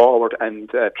going forward and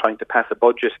trying to pass a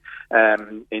budget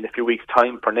in a few weeks'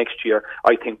 time for next year,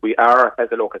 I think we are, as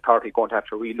a local authority, going to have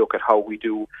to relook at how we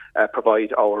do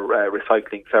provide our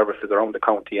recycling services around the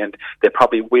county. And there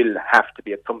probably will have to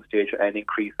be at some stage an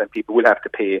increase, and people will have to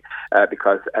pay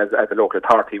because as a local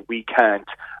authority, we can't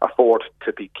afford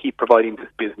to keep providing this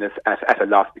business at a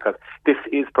loss, because this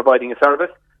is providing a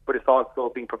service, but it's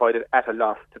also being provided at a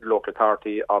loss to the local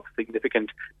authority of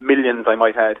significant millions, I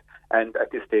might add. And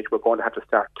at this stage, we're going to have to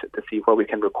start to see where we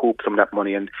can recoup some of that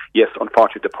money. And yes,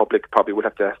 unfortunately, the public probably will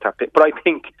have to start paying. But I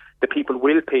think the people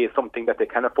will pay something that they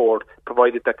can afford,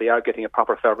 provided that they are getting a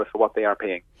proper service for what they are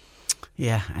paying.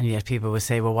 Yeah, and yet people will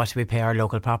say, well, what do we pay our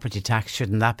local property tax?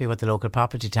 Shouldn't that be what the local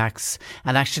property tax?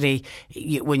 And actually,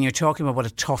 when you're talking about what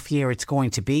a tough year it's going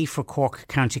to be for Cork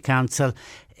County Council,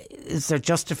 is there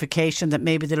justification that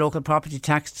maybe the local property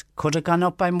tax could have gone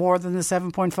up by more than the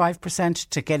 7.5%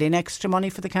 to get in extra money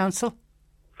for the council?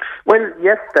 Well,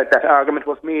 yes, that argument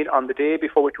was made on the day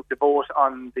before we took the vote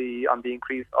on the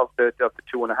increase of the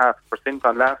 2.5%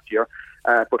 on last year.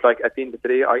 But like at the end of the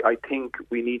day, I think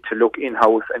we need to look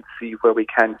in-house and see where we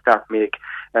can start make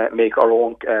our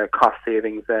own cost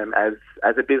savings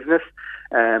as a business.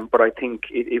 But I think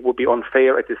it would be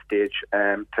unfair at this stage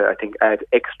to add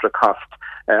extra cost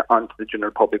onto the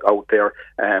general public out there.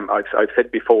 I've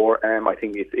said before, I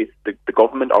think it's the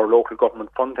government, our local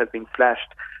government fund has been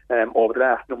slashed over the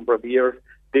last number of years.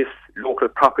 This local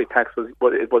property tax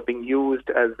was being used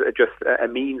as just a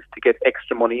means to get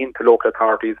extra money into local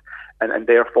authorities, and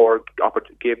therefore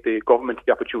gave the government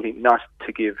the opportunity not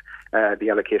to give the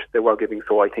allocation they were giving.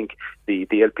 So I think the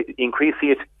increasing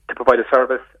it to provide a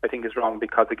service, I think, is wrong,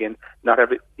 because again,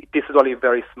 this is only a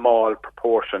very small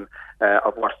proportion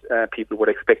of what people would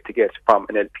expect to get from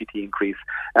an LPT increase,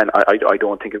 and I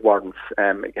don't think it warrants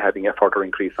having a further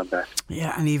increase on that.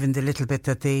 Yeah, and even the little bit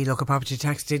that the local property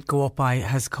tax did go up by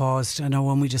has caused, I know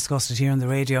when we discussed it here on the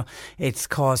radio, it's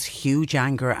caused huge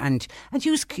anger and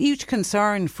huge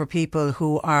concern for people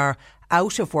who are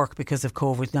out of work because of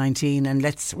COVID-19. And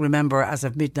let's remember, as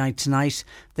of midnight tonight,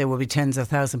 there will be tens of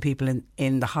thousands of people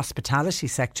in the hospitality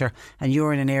sector, and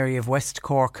you're in an area of West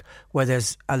Cork where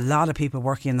there's a lot of people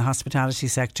working in the hospitality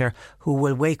sector who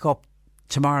will wake up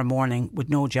tomorrow morning with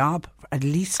no job, at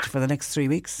least for the next 3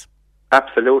 weeks.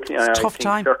 Absolutely. It's a tough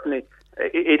time. Certainly.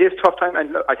 It is a tough time,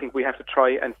 and I think we have to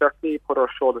try and certainly put our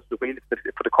shoulders to the wheel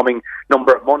for the coming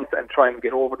number of months and try and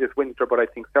get over this winter. But I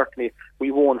think certainly we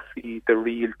won't see the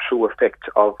real true effect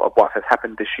of what has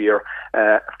happened this year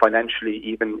financially,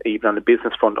 even on the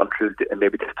business front, until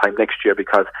maybe this time next year,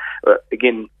 because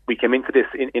again, we came into this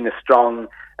in a strong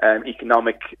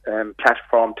economic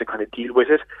platform to kind of deal with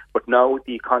it, but now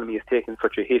the economy is taking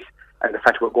such a hit, and the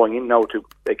fact we're going in now to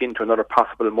another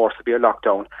possible more severe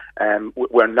lockdown,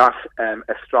 we're not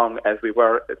as strong as we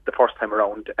were the first time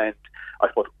around. And I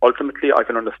suppose ultimately I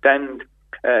can understand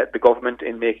the government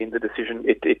in making the decision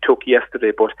it took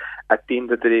yesterday, but at the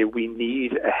end of the day, we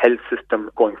need a health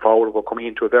system going forward. We're coming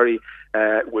into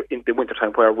we're in the winter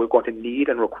time where we're going to need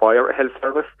and require a health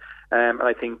service. And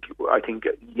I think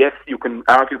yes, you can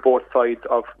argue both sides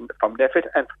from NPHET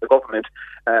and from the government,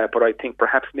 but I think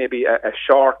perhaps maybe a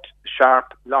short,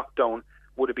 sharp lockdown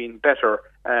would have been better,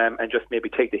 and just maybe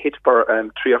take the hit for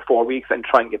 3 or 4 weeks and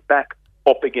try and get back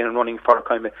up again and running for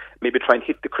kind of maybe try and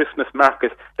hit the Christmas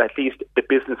market. At least the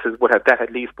businesses would have that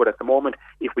at least. But at the moment,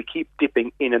 if we keep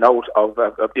dipping in and out of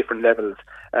different levels,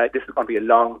 this is going to be a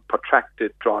long,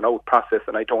 protracted, drawn out process,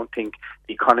 and I don't think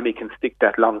the economy can stick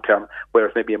that long term,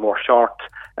 whereas maybe a more short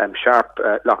and sharp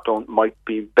lockdown might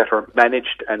be better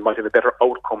managed and might have a better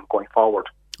outcome going forward.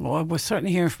 Well, we're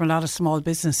certainly hearing from a lot of small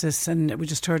businesses, and we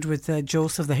just heard with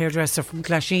Joseph, the hairdresser from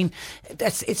Clasheen.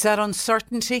 It's that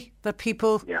uncertainty that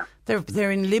people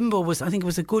They're in limbo. I think it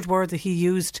was a good word that he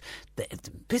used. The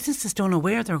businesses don't know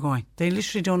where they're going. They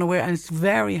literally don't know where, and it's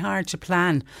very hard to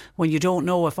plan when you don't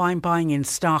know if I'm buying in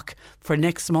stock for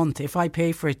next month. If I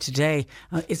pay for it today,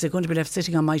 is it going to be left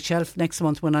sitting on my shelf next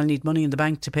month when I'll need money in the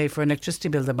bank to pay for an electricity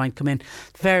bill that might come in?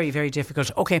 Very, very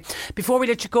difficult. Okay, before we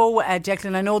let you go,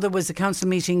 Declan, I know there was a council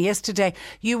meeting yesterday.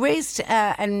 You raised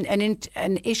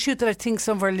an issue that I think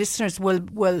some of our listeners will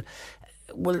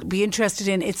be interested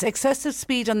in. It's excessive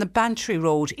speed on the Bantry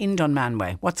Road in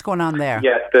Dunmanway. What's going on there?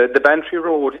 Yeah, the Bantry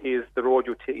Road is the road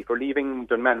you take if you're leaving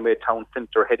Dunmanway town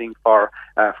centre heading for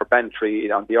Bantry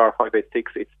on the R586.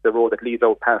 It's the road that leads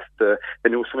out past the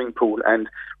new swimming pool, and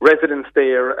residents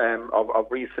there of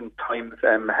recent times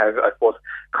have, I suppose,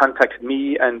 contacted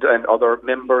me and other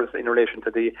members in relation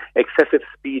to the excessive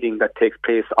speeding that takes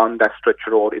place on that stretch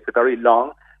of road. It's a very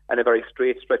long and a very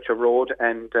straight stretch of road,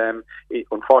 and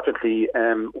unfortunately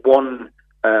one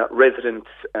resident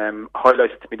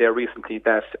highlighted to me there recently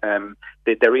that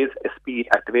there is a speed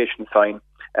activation sign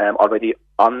already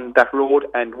on that road,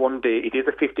 and one day it is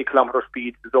a 50 kilometre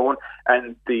speed zone,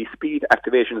 and the speed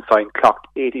activation sign clocked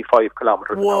 85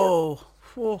 kilometres an hour.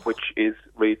 Whoa. Which is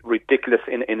ridiculous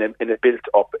in a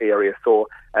built-up area. So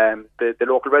the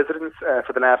local residents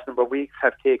for the last number of weeks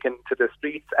have taken to the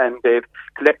streets, and they've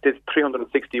collected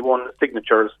 361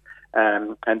 signatures,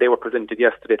 and they were presented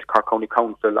yesterday to Cork County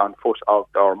Council on foot of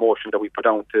our motion that we put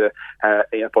down to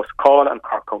call on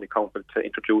Cork County Council to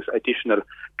introduce additional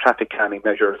traffic calming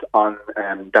measures on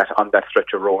that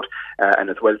stretch of road, and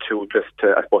as well to just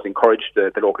I suppose encourage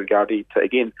the local Gardaí to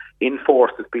again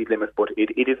enforce the speed limit. But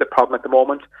it is a problem at the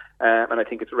moment, and I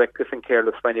think it's reckless and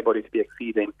careless for anybody to be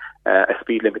exceeding a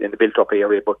speed limit in the built-up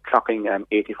area. But clocking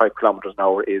 85 kilometres an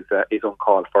hour is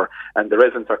uncalled for, and the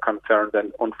residents are concerned.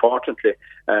 And unfortunately,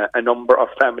 a number of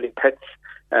family pets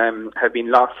have been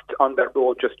lost on that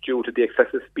road just due to the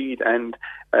excessive speed. And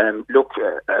look,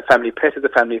 a family pet is a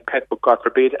family pet, but God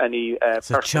forbid any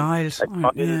person, a child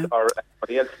or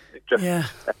anybody else.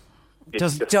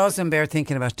 Doesn't bear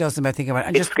thinking about.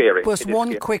 And it's just scary. Was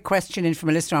one quick question in from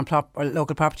a listener on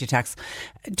local property tax.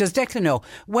 Does Declan know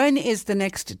when is the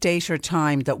next date or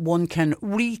time that one can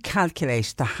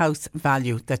recalculate the house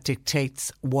value that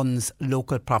dictates one's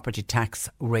local property tax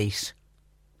rate?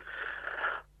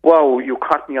 Wow, you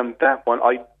caught me on that one.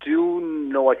 I do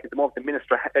know, I think at the moment the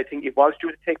Minister, I think it was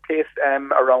due to take place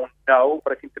around now,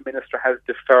 but I think the Minister has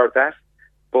deferred that.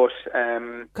 But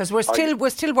because we're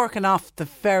still working off the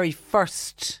very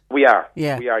first. We are.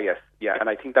 Yeah. We are. Yes. Yeah. And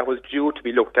I think that was due to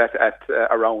be looked at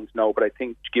around now. But I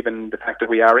think, given the fact that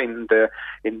we are in the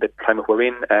climate we're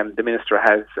in, the Minister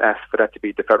has asked for that to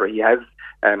be deferred. He has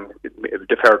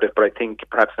deferred it, but I think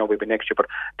perhaps now will be next year. But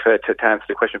to answer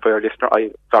the question for your listener,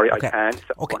 I can't.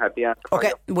 I don't have the answer.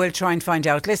 Okay, we'll try and find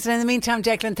out. Listen, in the meantime,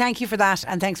 Declan, thank you for that,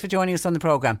 and thanks for joining us on the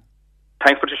programme.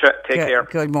 Thanks, Patricia. Take care.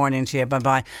 Good morning to you.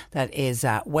 Bye-bye. That is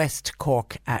West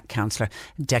Cork Councillor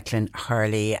Declan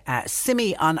Hurley.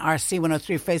 Simi on our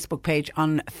C103 Facebook page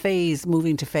on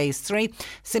moving to Phase 3.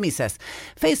 Simi says,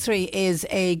 Phase 3 is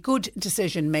a good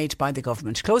decision made by the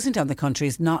government. Closing down the country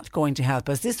is not going to help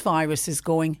us. This virus is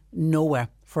going nowhere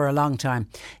for a long time.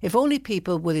 If only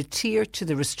people would adhere to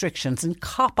the restrictions and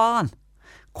cop on.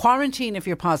 Quarantine if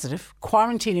you're positive,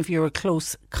 quarantine if you're a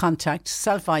close contact,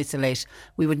 self-isolate.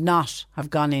 We would not have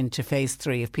gone into Phase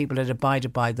 3 if people had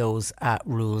abided by those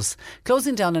rules.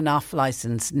 Closing down an off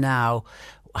licence now,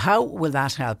 how will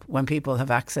that help when people have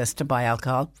access to buy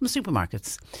alcohol from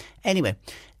supermarkets? Anyway,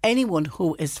 anyone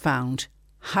who is found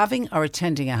having or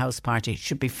attending a house party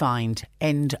should be fined.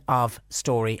 End of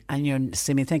story. And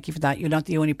Simi, thank you for that. You're not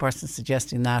the only person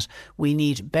suggesting that. We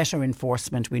need better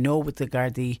enforcement. We know with the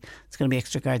Gardaí, it's going to be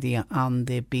extra Gardaí on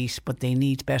the beat, but they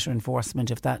need better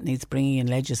enforcement. If that needs bringing in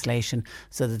legislation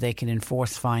so that they can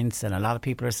enforce fines, and a lot of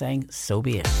people are saying, so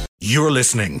be it. You're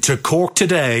listening to Cork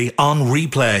Today on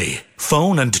replay.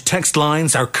 Phone and text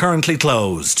lines are currently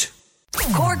closed.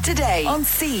 Cork Today on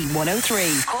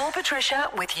C103. Call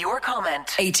Patricia with your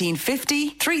comment. 1850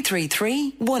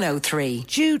 333 103.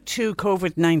 Due to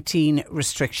COVID-19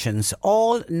 restrictions,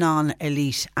 all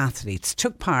non-elite athletes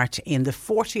took part in the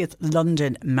 40th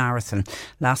London Marathon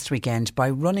last weekend by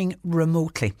running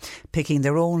remotely, picking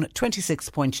their own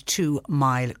 26.2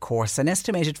 mile course. An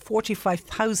estimated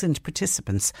 45,000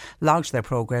 participants logged their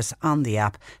progress on the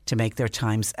app to make their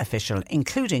times official,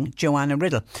 including Joanna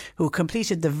Riddle, who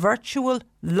completed the virtual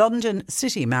London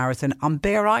City Marathon on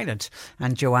Bear Island.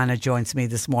 And Joanna joins me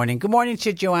this morning. Good morning to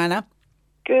you, Joanna.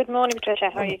 Good morning, Patricia.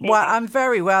 How are you doing? Well, I'm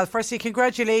very well. Firstly,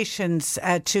 congratulations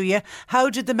to you. How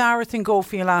did the marathon go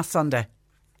for you last Sunday?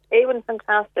 It was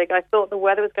fantastic. I thought the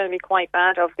weather was going to be quite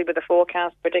bad, obviously with the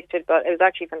forecast predicted, but it was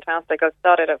actually fantastic. I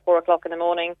started at 4 o'clock in the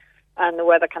morning, and the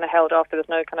weather kind of held off. There was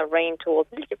no kind of rain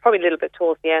probably a little bit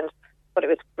towards the end, but it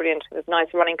was brilliant. It was nice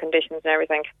running conditions and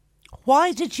everything.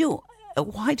 Why did you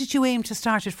aim to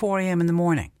start at 4 a.m. in the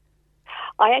morning?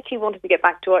 I actually wanted to get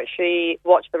back to actually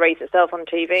watch the race itself on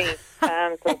TV,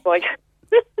 so it's like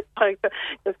I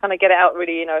just kind of get it out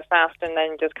really, fast, and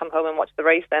then just come home and watch the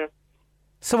race then.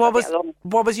 So what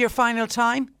was your final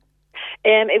time?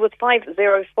 It was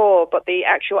 5:04, but the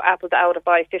actual app was out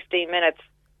by 15 minutes.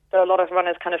 So a lot of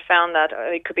runners kind of found that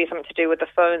it could be something to do with the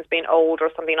phones being old or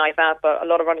something like that, but a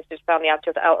lot of runners just found the app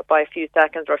just out by a few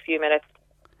seconds or a few minutes.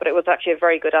 But it was actually a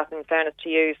very good app, in fairness, to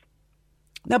use.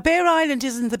 Now, Bear Island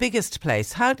isn't the biggest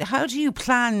place. How do you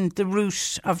plan the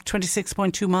route of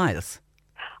 26.2 miles?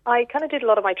 I kind of did a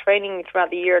lot of my training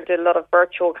throughout the year, did a lot of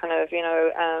virtual kind of,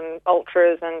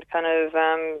 ultras and kind of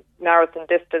marathon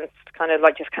distance, kind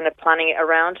of planning it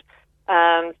around.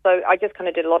 So I just kind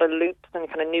of did a lot of loops and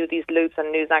kind of knew these loops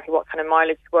and knew exactly what kind of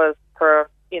mileage was per,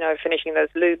 finishing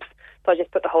those loops. So I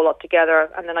just put the whole lot together,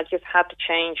 and then I just had to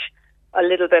change a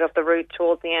little bit of the route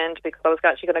towards the end because I was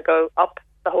actually going to go up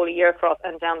the whole year across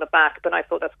and down the back, but I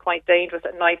thought that's quite dangerous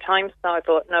at night time, so I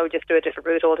thought, no, just do a different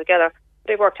route altogether.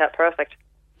 But it worked out perfect.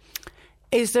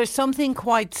 Is there something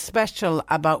quite special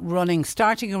about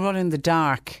starting a run in the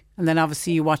dark, and then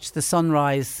obviously you watch the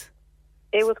sunrise?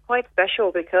 It was quite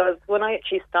special because when I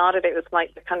actually started, it was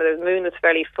like the moon was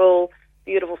fairly full,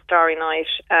 beautiful starry night,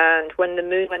 and when the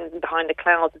moon went behind the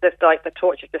clouds, as if like the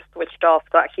torch had just switched off,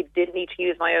 so I actually didn't need to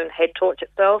use my own head torch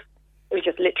itself. It was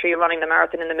just literally running the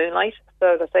marathon in the moonlight.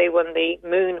 So as I say, when the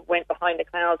moon went behind the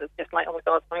clouds, it's just like, oh my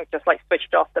God, something just like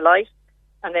switched off the light.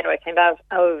 And then when I came out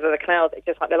over the clouds, it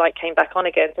just like the light came back on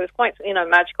again. So it was quite,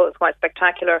 magical. It was quite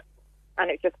spectacular.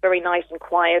 And it was just very nice and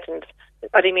quiet. And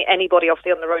I didn't meet anybody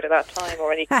obviously on the road at that time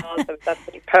or any cars. So that's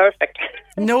pretty perfect.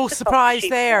 No surprise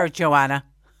there, Joanna.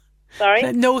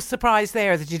 Sorry? No surprise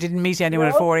there that you didn't meet anyone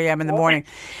at 4 a.m. in the morning.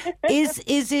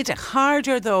 Is it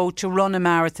harder, though, to run a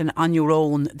marathon on your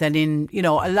own than in,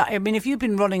 if you've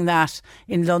been running that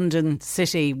in London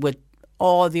City with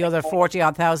all the other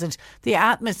 40-odd thousand, the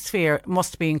atmosphere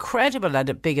must be incredible at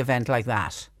a big event like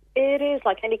that. It is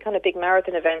like any kind of big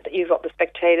marathon event that you've got the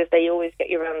spectators. They always get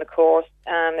you around the course.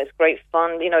 It's great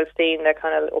fun, seeing their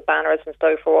kind of little banners and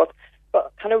so forth.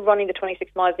 But kind of running the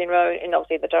 26 miles in a row, and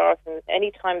obviously in the dark, and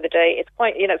any time of the day, it's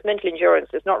quite, it's mental endurance.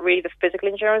 It's not really the physical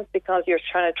endurance because you're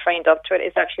trying to train up to it.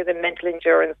 It's actually the mental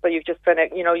endurance. So you've just kind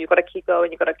of, you've got to keep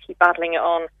going. You've got to keep battling it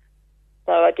on.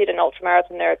 So I did an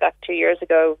ultramarathon there back 2 years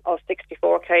ago of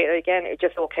 64k. Again, it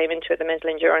just all came into it, the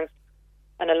mental endurance.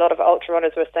 And a lot of ultra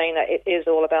runners were saying that it is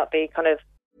all about the kind of...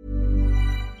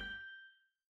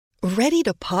 Ready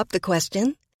to pop the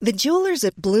question? The jewelers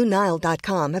at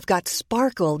BlueNile.com have got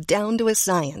sparkle down to a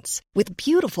science with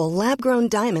beautiful lab-grown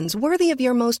diamonds worthy of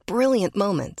your most brilliant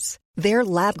moments. Their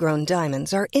lab-grown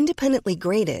diamonds are independently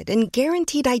graded and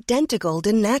guaranteed identical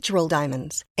to natural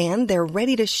diamonds. And they're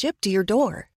ready to ship to your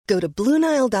door. Go to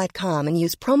BlueNile.com and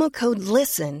use promo code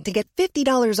LISTEN to get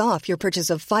 $50 off your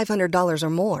purchase of $500 or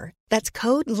more. That's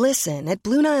code LISTEN at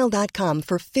BlueNile.com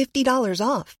for $50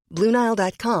 off.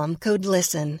 BlueNile.com, code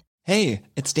LISTEN. Hey,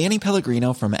 it's Danny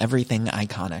Pellegrino from Everything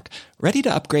Iconic. Ready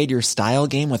to upgrade your style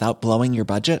game without blowing your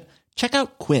budget? Check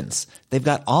out Quince. They've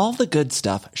got all the good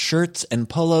stuff, shirts and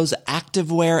polos,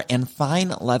 activewear, and fine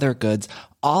leather goods,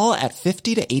 all at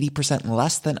 50 to 80%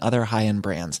 less than other high-end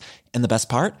brands. And the best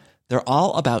part? They're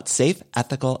all about safe,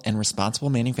 ethical, and responsible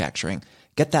manufacturing.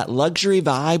 Get that luxury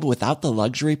vibe without the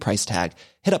luxury price tag.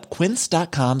 Hit up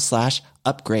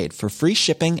quince.com/upgrade for free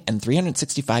shipping and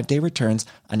 365-day returns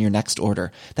on your next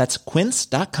order. That's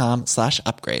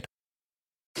quince.com/upgrade.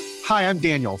 Hi, I'm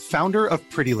Daniel, founder of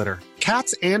Pretty Litter.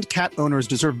 Cats and cat owners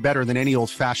deserve better than any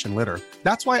old-fashioned litter.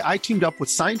 That's why I teamed up with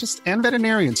scientists and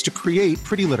veterinarians to create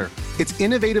Pretty Litter. Its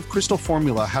innovative crystal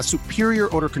formula has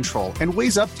superior odor control and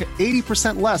weighs up to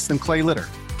 80% less than clay litter.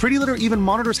 Pretty Litter even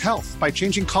monitors health by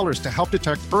changing colors to help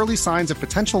detect early signs of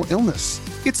potential illness.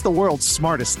 It's the world's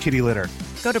smartest kitty litter.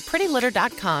 Go to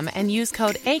prettylitter.com and use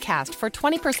code ACAST for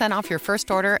 20% off your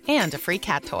first order and a free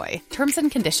cat toy. Terms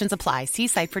and conditions apply. See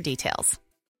site for details.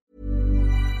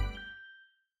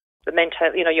 The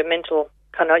mental, your mental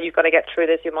kind of, you've got to get through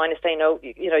this. Your mind is saying, no,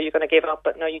 you're going to give up,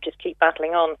 but no, you just keep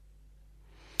battling on.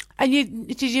 And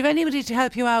did you have anybody to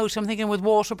help you out? I'm thinking with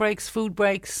water breaks, food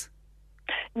breaks.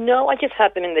 No, I just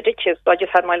had them in the ditches. I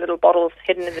just had my little bottles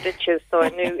hidden in the ditches, so I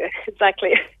knew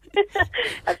exactly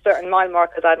at certain mile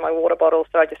markers I had my water bottle,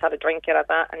 so I just had to drink it at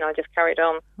that, and I just carried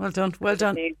on. Well done.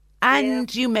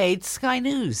 And you made Sky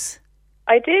News.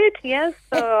 I did, yes.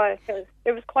 So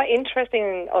it was quite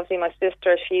interesting. Obviously, my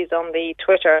sister, she's on the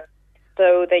Twitter,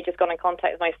 so they just got in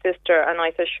contact with my sister, and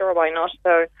I said, sure, why not?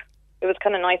 So it was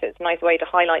kind of nice. It's a nice way to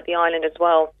highlight the island as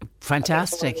well.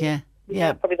 Fantastic, yeah.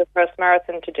 Probably the first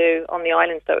marathon to do on the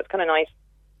island, so it's kind of nice.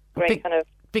 Great kind of.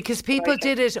 Because people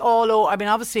did it all over, I mean,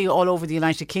 obviously all over the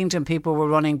United Kingdom people were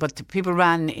running, but people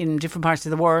ran in different parts of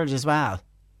the world as well.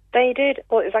 They did.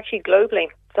 Well, it was actually globally.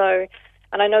 So,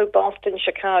 and I know Boston,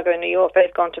 Chicago, New York,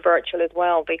 they've gone to virtual as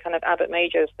well. They kind of Abbott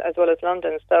Majors as well as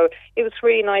London. So it was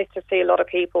really nice to see a lot of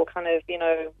people kind of,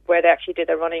 where they actually did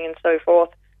their running and so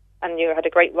forth. And you had a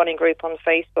great running group on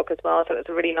Facebook as well. So it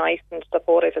was really nice and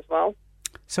supportive as well.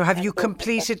 So have you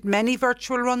completed many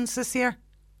virtual runs this year?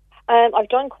 I've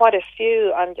done quite a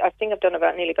few, and I think I've done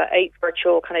nearly about 8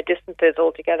 virtual kind of distances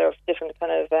altogether of different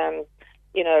kind of,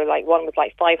 like one was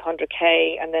like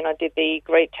 500k, and then I did the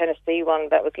Great Tennessee one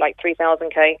that was like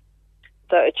 3,000k.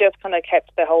 So it just kind of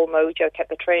kept the whole mojo, kept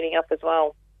the training up as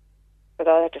well.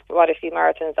 Because I had quite a few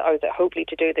marathons that I was hoping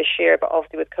to do this year, but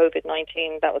obviously with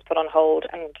COVID-19 that was put on hold,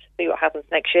 and see what happens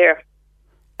next year.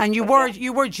 And you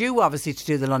were due obviously to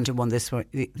do the London one this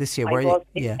year, were you? I was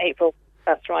in April.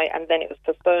 That's right, and then it was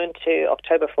postponed to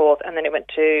October 4th, and then it went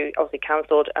to, obviously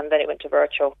cancelled, and then it went to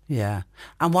virtual. Yeah.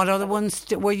 And what other ones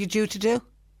were you due to do?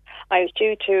 I was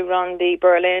due to run the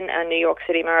Berlin and New York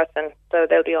City Marathon, so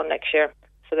they'll be on next year.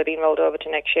 So they're being rolled over to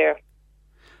next year.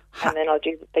 And then I'll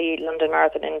do the London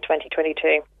Marathon in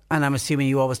 2022. And I'm assuming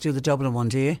you always do the Dublin one,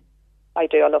 do you? I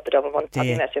do, I love the Dublin one. I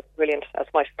think that's just brilliant. That's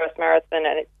my first marathon,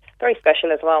 and it's very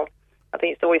special as well. I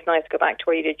think it's always nice to go back to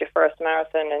where you did your first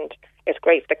marathon, and it's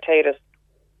great spectators.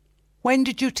 When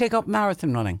did you take up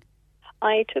marathon running?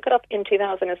 I took it up in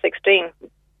 2016.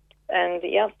 And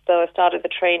so I started the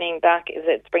training back,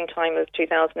 springtime of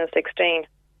 2016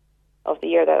 of the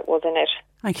year that was in it.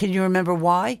 And can you remember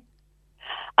why?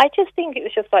 I just think it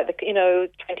was just like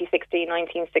 2016,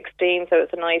 1916, so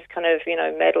it's a nice kind of,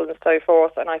 medal and so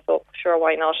forth. And I thought, sure,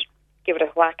 why not give it a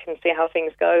whack and see how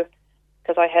things go?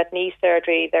 Because I had knee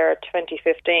surgery there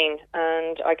 2015,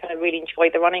 and I kind of really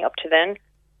enjoyed the running up to then.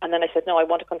 And then I said, no, I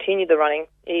want to continue the running,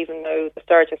 even though the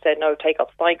surgeon said, no, take up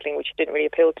cycling, which didn't really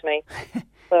appeal to me.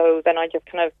 So then I just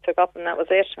kind of took up, and that was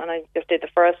it. And I just did the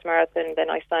first marathon. Then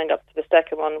I signed up to the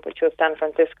second one, which was San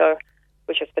Francisco,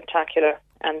 which was spectacular.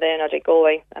 And then I did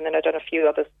Galway, and then I've done a few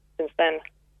others since then.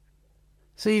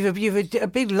 So you've a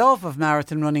big love of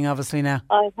marathon running, obviously, now.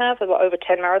 I have about over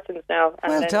 10 marathons now.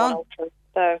 And well done.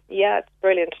 So, yeah, it's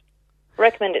brilliant.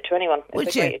 Recommend it to anyone.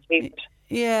 It's a great achievement.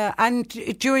 Yeah, and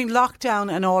during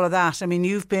lockdown and all of that, I mean,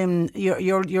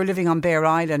 you're living on Bear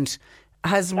Island.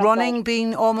 Has running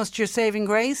been almost your saving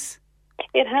grace?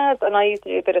 It has, and I used to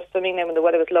do a bit of swimming then when the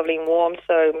weather was lovely and warm,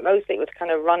 so mostly it was kind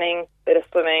of running, bit of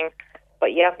swimming.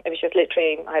 But yeah, it was just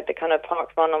literally, I had the kind of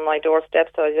park run on my doorstep,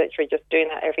 so I was literally just doing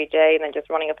that every day and then just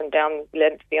running up and down the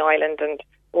length of the island and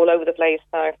all over the place.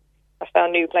 So I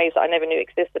found new places that I never knew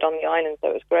existed on the island, so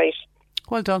it was great.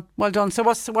 Well done, well done. So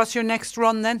what's your next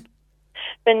run then?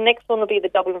 The next one will be the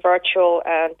Dublin Virtual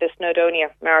and the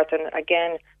Snowdonia Marathon.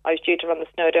 Again, I was due to run the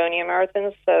Snowdonia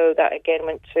Marathon, so that again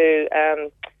went to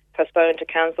postponed to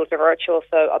cancel to virtual.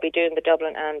 So I'll be doing the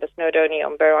Dublin and the Snowdonia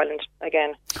on Bear Island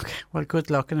again. Okay. Well, good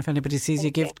luck, and if anybody sees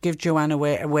you, give Joanne a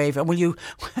wave. And will you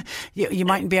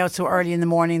mightn't be out so early in the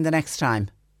morning the next time.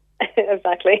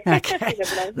 Exactly. Okay.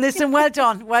 Listen, well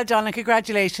done, and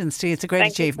congratulations to you. It's a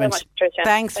great achievement. Thank you so much, Tricia.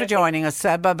 Thanks for joining us.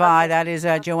 Bye-bye. That is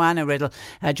Joanna Riddle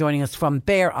joining us from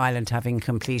Bear Island, having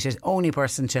completed, only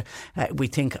person to, we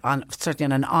think, certainly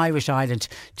on an Irish island,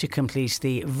 to complete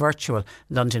the virtual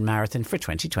London Marathon for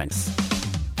 2020.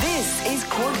 This is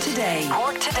Cork Today.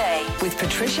 Cork Today with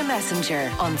Patricia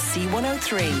Messenger on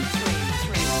C103.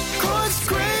 Cork's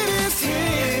greatest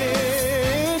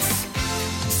hits.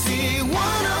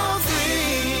 C103.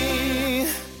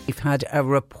 We've had a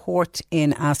report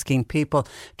in asking people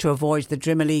to avoid the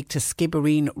Drimoleague to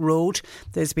Skibbereen Road.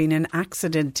 There's been an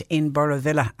accident in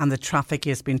Burravilla and the traffic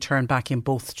has been turned back in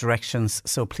both directions,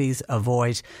 so please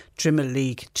avoid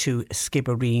Drimoleague to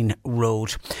Skibbereen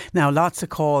Road. Now, lots of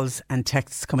calls and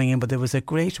texts coming in, but there was a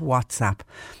great WhatsApp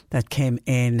that came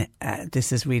in.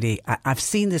 This is really, I've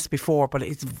seen this before, but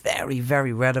it's very,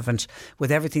 very relevant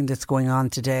with everything that's going on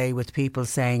today, with people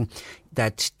saying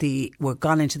that we're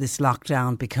gone into this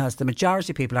lockdown because the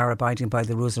majority of people are abiding by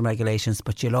the rules and regulations,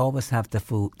 but you'll always have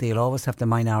you'll always have the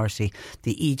minority,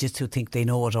 the aegis who think they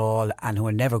know it all and who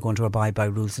are never going to abide by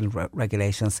rules and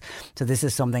regulations. So this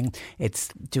is something, it's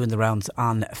doing the rounds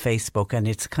on Facebook, and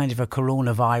it's kind of a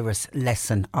coronavirus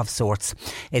lesson of sorts.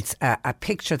 It's a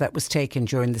picture that was taken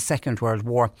during the Second World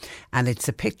War, and it's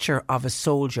a picture of a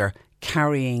soldier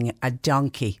carrying a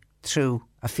donkey through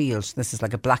a field. This is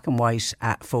like a black and white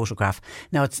photograph.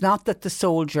 Now, it's not that the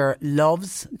soldier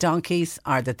loves donkeys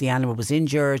or that the animal was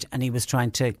injured and he was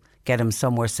trying to get him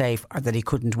somewhere safe or that he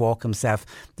couldn't walk himself.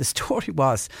 The story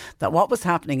was that what was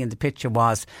happening in the picture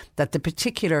was that the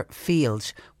particular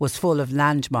field was full of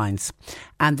landmines,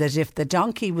 and that if the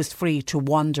donkey was free to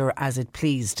wander as it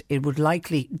pleased, it would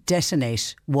likely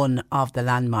detonate one of the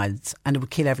landmines and it would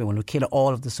kill everyone, it would kill all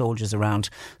of the soldiers around.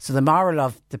 So the moral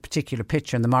of the particular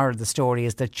picture and the moral of the story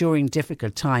is that during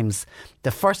difficult times,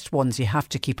 the first ones you have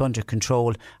to keep under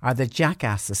control are the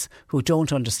jackasses who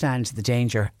don't understand the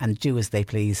danger and do as they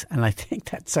please. And I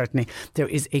think that certainly there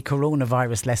is a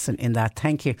coronavirus lesson in that.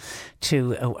 Thank you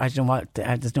to, I don't know what,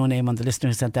 there's no name on the listener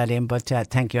who sent that in, but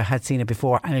thank you. I had seen it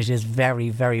before and it is very,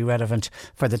 very relevant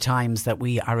for the times that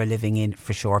we are living in,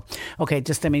 for sure. Okay,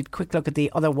 just let me quick look at the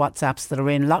other WhatsApps that are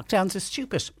in. Lockdowns are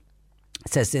stupid,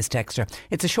 says this texter.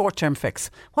 It's a short-term fix.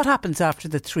 What happens after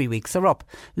the 3 weeks are up?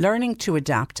 Learning to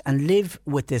adapt and live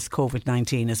with this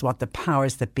COVID-19 is what the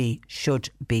powers that be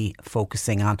should be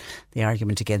focusing on. The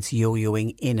argument against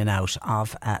yo-yoing in and out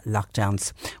of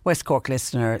lockdowns. West Cork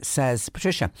listener says,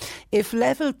 Patricia, if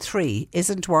level 3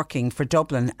 isn't working for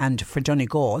Dublin and for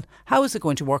Donegal, how is it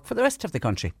going to work for the rest of the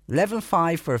country? Level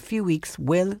 5 for a few weeks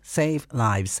will save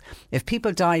lives. If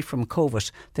people die from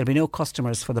COVID, there'll be no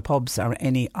customers for the pubs or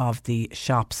any of the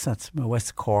shops. That's my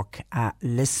West Cork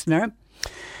listener.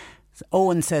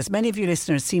 Owen says, many of you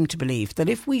listeners seem to believe that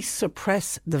if we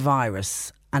suppress the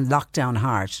virus and lock down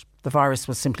hard, the virus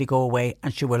will simply go away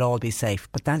and she will all be safe.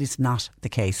 But that is not the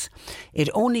case. It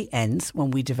only ends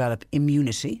when we develop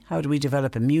immunity. How do we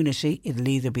develop immunity? It'll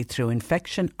either be through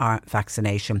infection or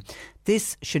vaccination.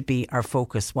 This should be our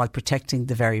focus while protecting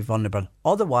the very vulnerable.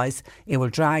 Otherwise, it will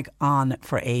drag on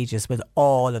for ages with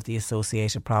all of the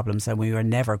associated problems, and we are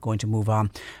never going to move on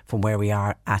from where we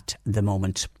are at the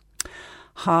moment.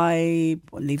 Hi,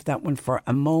 we'll leave that one for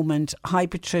a moment. Hi,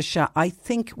 Patricia. I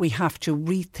think we have to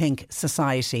rethink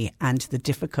society and the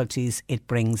difficulties it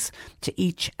brings to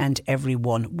each and every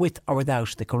one, with or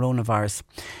without the coronavirus.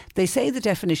 They say the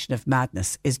definition of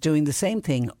madness is doing the same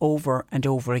thing over and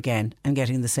over again and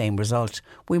getting the same result.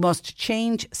 We must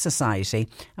change society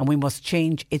and we must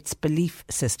change its belief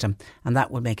system, and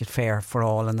that will make it fair for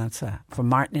all. And that's from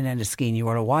Martin in Enniskeane. You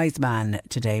are a wise man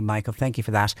today, Michael. Thank you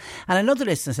for that. And another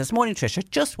listener says, morning, Tricia.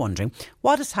 Just wondering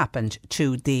what has happened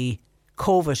to the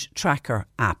COVID tracker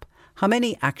app. How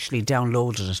many actually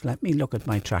downloaded it? Let me look at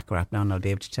my tracker app now and I'll be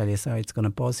able to tell you. Sorry, it's going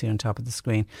to buzz here on top of the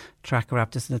screen. Tracker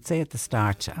app, doesn't it say at the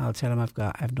start? I'll tell him I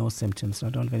have no symptoms. I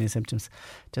don't have any symptoms.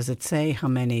 Does it say how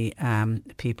many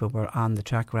people were on the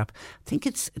tracker app? I think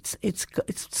it's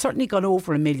certainly gone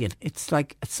over 1 million. It's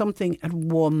like something at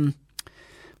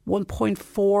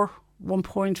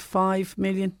 1.5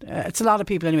 million. It's a lot of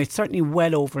people anyway. It's certainly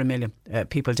well over 1 million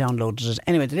people downloaded it.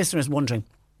 Anyway, the listener is wondering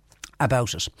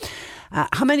about it.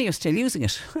 How many are still using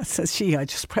it? Says she. I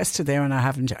just pressed it there and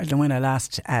I don't know when I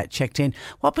last checked in.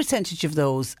 What percentage of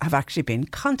those have actually been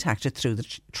contacted through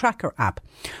the tracker app?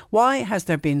 Why has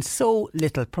there been so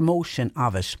little promotion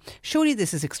of it? Surely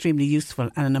this is extremely useful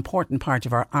and an important part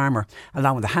of our armour,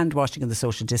 along with the hand washing and the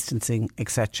social distancing,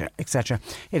 etc., etc.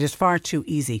 It is far too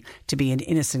easy to be an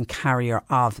innocent carrier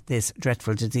of this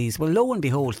dreadful disease. Well, lo and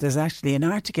behold, there's actually an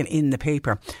article in the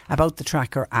paper about the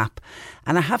tracker app,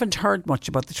 and I haven't heard much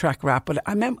about the tracker app. But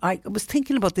I was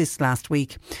thinking about this last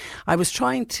week. I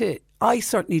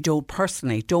certainly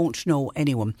don't know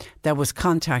anyone that was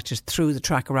contacted through the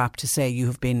tracker app to say you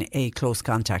have been a close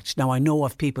contact. Now, I know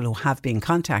of people who have been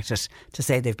contacted to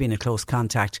say they've been a close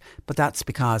contact, but that's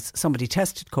because somebody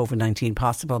tested COVID-19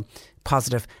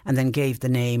 positive and then gave the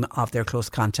name of their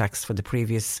close contacts for the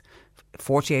previous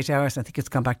 48 hours. I think it's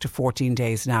gone back to 14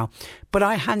 days now. But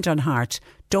I, hand on heart,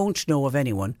 don't know of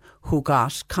anyone who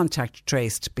got contact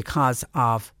traced because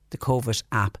of the COVID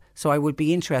app. So I would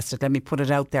be interested, let me put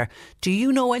it out there. Do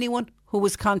you know anyone who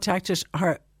was contacted,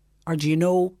 or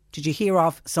did you hear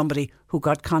of somebody who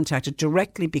got contacted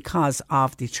directly because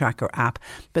of the tracker app?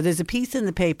 But there's a piece in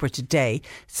the paper today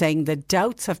saying that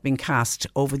doubts have been cast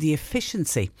over the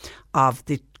efficiency of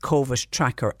the COVID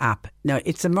tracker app. Now,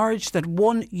 it's emerged that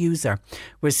one user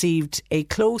received a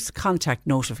close contact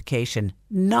notification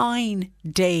 9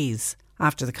 days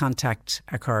after the contact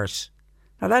occurred.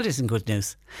 Now, that isn't good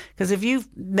news, because if you've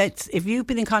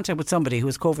been in contact with somebody who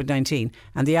has COVID-19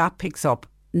 and the app picks up,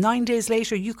 9 days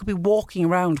later, you could be walking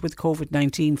around with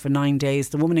COVID-19 for 9 days.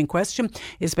 The woman in question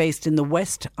is based in the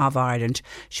west of Ireland.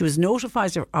 She was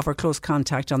notified of her close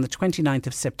contact on the 29th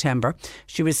of September.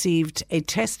 She received a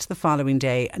test the following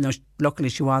day, and luckily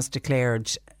she was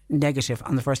declared negative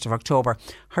on the 1st of October.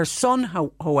 Her son,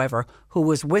 however, who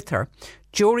was with her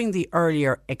during the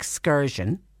earlier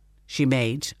excursion she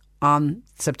made on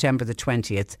September the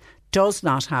 20th, does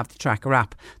not have the tracker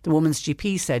app. The woman's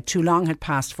GP said too long had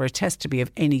passed for a test to be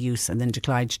of any use and then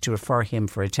declined to refer him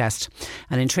for a test.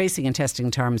 And in tracing and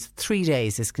testing terms, 3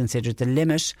 days is considered the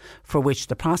limit for which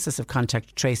the process of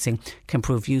contact tracing can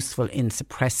prove useful in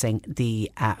suppressing the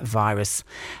virus.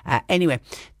 Anyway,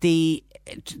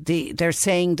 they're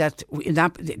saying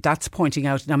that's pointing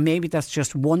out, now maybe that's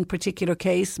just one particular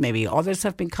case, maybe others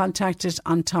have been contacted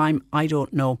on time, I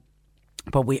don't know.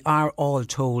 But we are all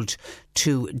told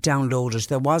to download it.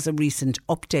 There was a recent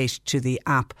update to the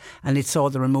app and it saw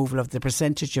the removal of the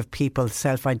percentage of people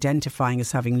self-identifying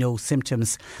as having no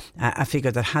symptoms, a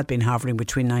figure that had been hovering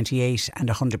between 98 and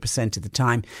 100% at the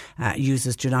time.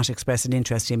 Users do not express an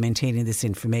interest in maintaining this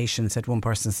information, said one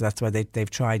person, so that's why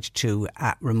they've tried to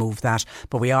remove that.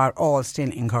 But we are all still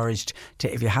encouraged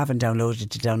to, if you haven't downloaded it,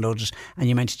 to download it, and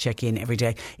you're meant to check in every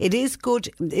day. It is good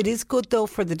though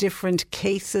for the different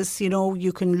cases. You know,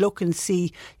 you can look and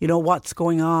see, you know, what's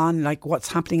going on, like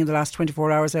what's happening in the last 24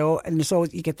 hours. And so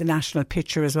you get the national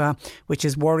picture as well, which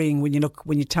is worrying when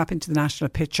you tap into the national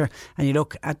picture and you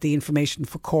look at the information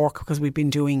for Cork, because we've been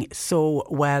doing so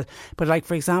well. But like,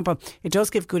 for example, it does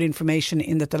give good information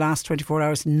in that the last 24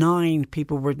 hours, 9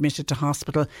 people were admitted to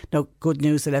hospital. Now, good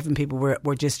news, 11 people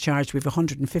were discharged. We have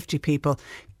 150 people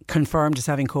confirmed as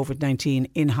having COVID-19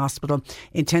 in hospital.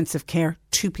 Intensive care,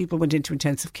 2 people went into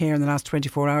intensive care in the last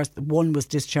 24 hours. 1 was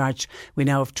discharged. We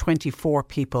now have 24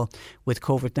 people with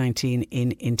COVID-19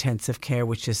 in intensive care,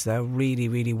 which is a really,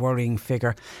 really worrying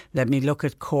figure. Let me look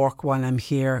at Cork while I'm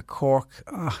here. Cork,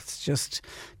 it's just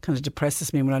kind of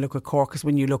depresses me when I look at Cork, because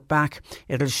when you look back,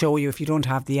 it'll show you, if you don't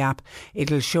have the app,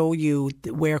 it'll show you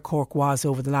where Cork was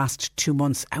over the last 2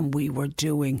 months, and we were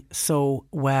doing so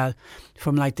well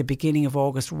from like the beginning of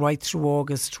August right through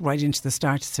August, right into the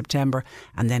start of September,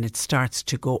 and then it starts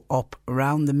to go up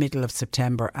around the middle of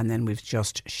September, and then we've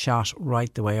just shot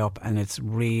right the way up, and it's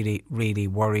really, really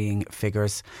worrying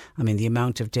figures. I mean, the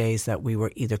amount of days that we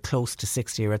were either close to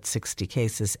 60 or at 60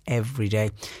 cases every day,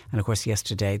 and of course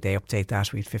yesterday they update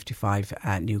that, we had 55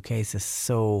 new cases.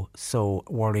 So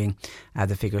worrying,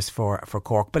 the figures for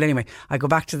Cork. But anyway, I go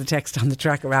back to the text on the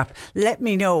Tracker app. Let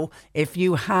me know if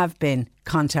you have been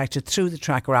contacted through the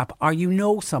Tracker app, or you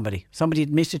know somebody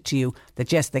admitted to you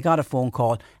that yes, they got a phone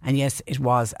call, and yes, it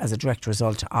was as a direct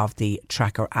result of the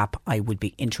Tracker app. I would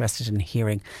be interested in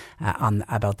hearing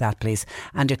about that, please.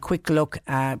 And a quick look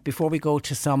before we go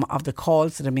to some of the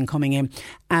calls that have been coming in.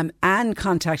 Anne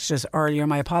contacted us earlier.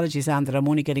 My apologies, Anne, that I'm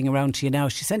only getting around to you now.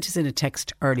 She sent us in a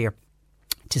text earlier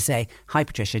to say, hi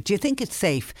Patricia, do you think it's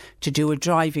safe to do a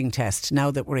driving test now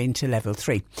that we're into level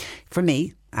 3? For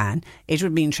me, Anne, it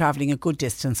would mean travelling a good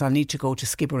distance. I'll need to go to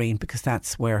Skibbereen because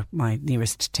that's where my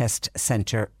nearest test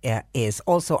centre is.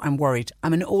 Also, I'm worried.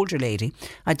 I'm an older lady.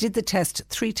 I did the test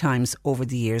 3 times over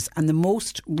the years, and the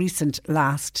most recent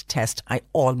last test I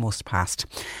almost passed.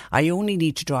 I only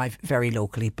need to drive very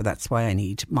locally, but that's why I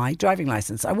need my driving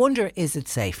licence. I wonder, is it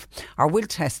safe, or will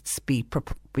tests be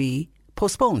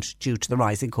postponed due to the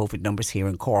rising COVID numbers here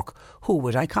in Cork? Who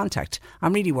would I contact?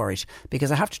 I'm really worried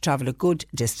because I have to travel a good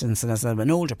distance, and as I'm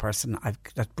an older person,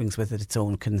 that brings with it its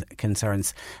own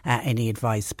concerns. Any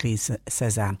advice, please,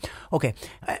 says Anne. OK,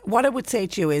 what I would say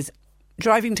to you is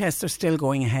driving tests are still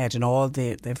going ahead, and all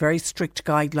the very strict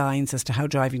guidelines as to how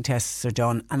driving tests are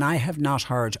done, and I have not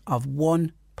heard of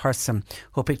one person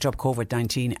who picked up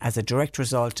COVID-19 as a direct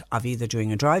result of either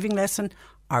doing a driving lesson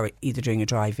or either doing a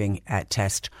driving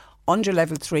test. Under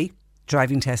level 3,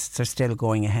 driving tests are still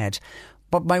going ahead.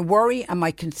 But my worry and my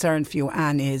concern for you,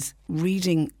 Anne, is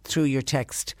reading through your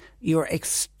text, you're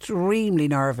extremely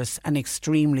nervous and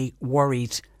extremely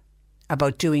worried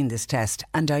about doing this test.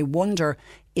 And I wonder,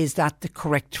 is that the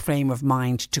correct frame of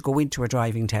mind to go into a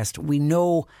driving test? We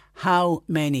know how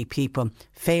many people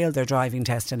fail their driving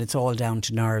test, and it's all down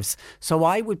to nerves. So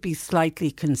I would be slightly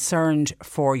concerned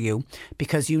for you,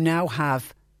 because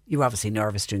you're obviously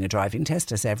nervous doing a driving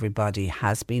test, as everybody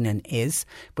has been and is,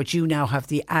 but you now have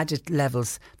the added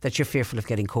levels that you're fearful of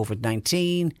getting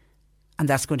COVID-19, and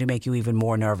that's going to make you even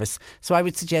more nervous. So I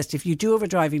would suggest, if you do have a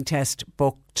driving test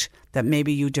booked, that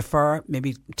maybe you defer,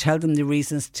 maybe tell them the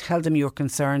reasons, tell them you're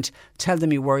concerned, tell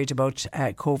them you're worried about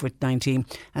COVID-19,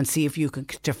 and see if you can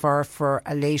defer for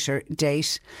a later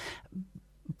date.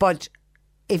 But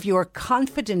if you're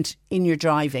confident in your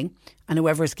driving, and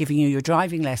whoever is giving you your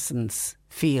driving lessons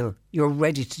feel you're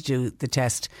ready to do the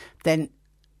test, then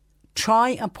try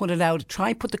and put it out.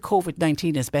 Try put the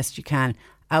COVID-19 as best you can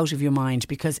out of your mind,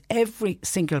 because every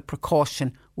single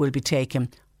precaution will be taken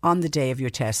on the day of your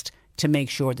test to make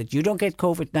sure that you don't get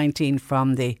COVID-19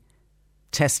 from the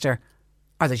tester,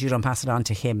 or that you don't pass it on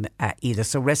to him either.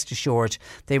 So rest assured,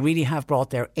 they really have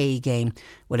brought their A game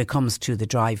when it comes to the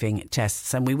driving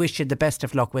tests. And we wish you the best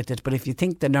of luck with it. But if you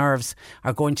think the nerves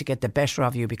are going to get the better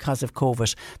of you because of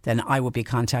COVID, then I would be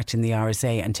contacting the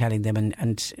RSA and telling them,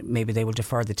 and maybe they will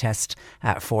defer the test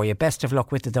for you. Best of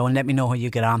luck with it though, and let me know how you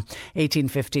get on.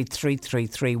 1850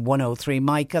 333 103.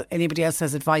 Michael, anybody else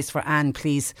has advice for Anne,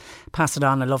 please pass it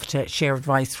on. I love to share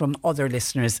advice from other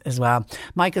listeners as well.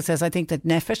 Michael says, I think that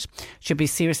NPHET should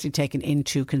be seriously taken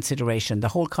into consideration. The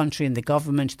whole country and the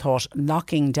government thought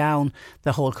locking down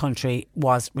the whole country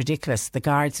was ridiculous. The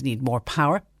guards need more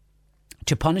power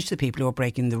to punish the people who are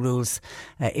breaking the rules.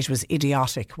 It was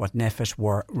idiotic what NPHET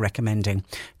were recommending.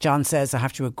 John says, I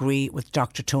have to agree with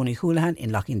Dr. Tony Holohan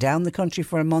in locking down the country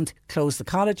for a month, close the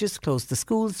colleges, close the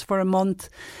schools for a month.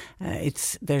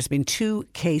 There's been 2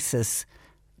 cases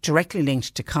directly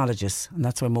linked to colleges, and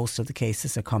that's where most of the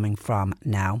cases are coming from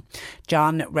now.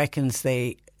 John reckons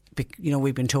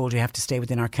we've been told we have to stay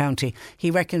within our county.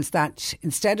 He reckons that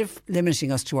instead of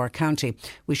limiting us to our county,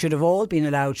 we should have all been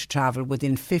allowed to travel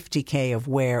within 50k of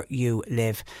where you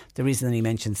live. The reason that he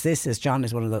mentions this is John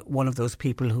is one of those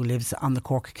people who lives on the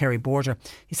Cork-Kerry border.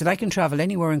 He said, I can travel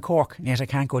anywhere in Cork, and yet I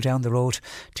can't go down the road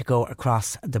to go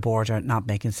across the border. Not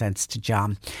making sense to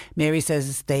John. Mary says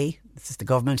this is the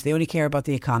government, they only care about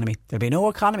the economy. There'll be no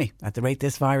economy at the rate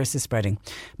this virus is spreading.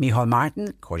 Micheál Martin,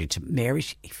 according to Mary,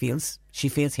 she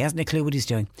feels he hasn't a clue what he's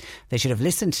doing. They should have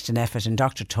listened to NPHET and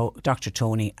Dr.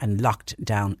 Tony and locked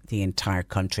down the entire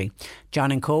country.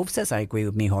 John in Cove says, I agree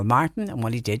with Micheál Martin and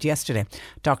what he did yesterday.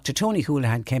 Dr. Tony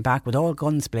Holohan came back with all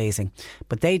guns blazing,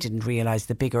 but they didn't realise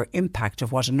the bigger impact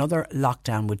of what another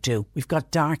lockdown would do. We've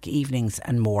got dark evenings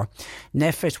and more.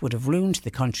 NPHET would have ruined the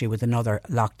country with another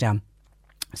lockdown.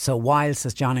 So while,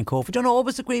 says John in Cove, I don't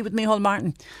always agree with Micheál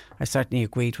Martin, I certainly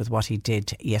agreed with what he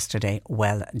did yesterday.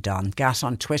 Well done. Gat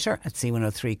on Twitter at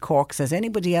C103 Cork says,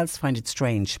 anybody else find it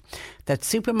strange that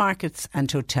supermarkets and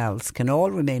hotels can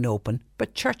all remain open,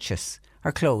 but churches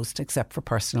are closed except for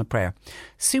personal prayer?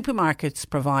 Supermarkets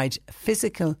provide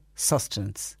physical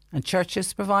sustenance and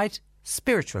churches provide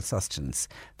spiritual sustenance.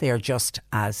 They are just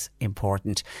as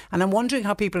important. And I'm wondering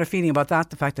how people are feeling about that,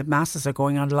 the fact that masses are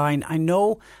going online. I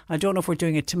don't know if we're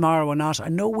doing it tomorrow or not. I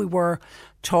know we were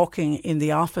talking in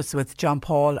the office with John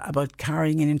Paul about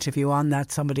carrying an interview on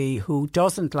that, somebody who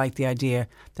doesn't like the idea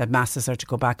that masses are to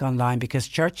go back online, because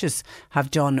churches have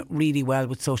done really well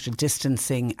with social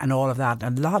distancing and all of that.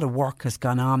 A lot of work has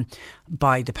gone on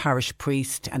by the parish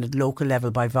priest and at local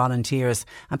level by volunteers,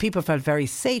 and people felt very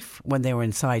safe when they were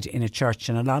inside in a church.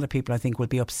 And a lot of people, I think, will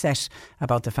be upset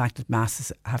about the fact that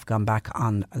masses have gone back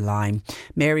online.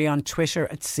 Mary on Twitter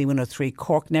at C103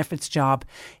 Cork, NPHET's job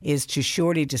is to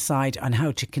surely decide on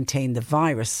how to contain the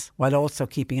virus while also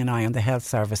keeping an eye on the health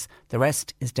service. The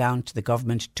rest is down to the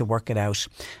government to work it out.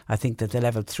 I think that the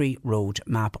level 3 road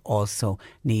map also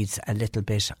needs a little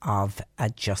bit of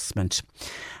adjustment.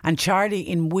 And Charlie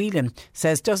in Whelan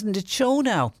says, doesn't it show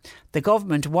now the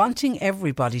government wanting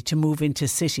everybody to move into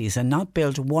cities and not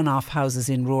build one-off houses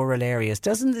in rural areas?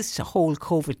 Doesn't this whole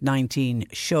COVID-19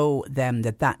 show them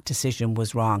that decision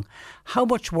was wrong? How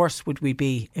much worse would we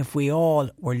be if we all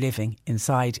were living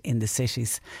inside in the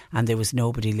cities and there was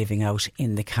nobody living out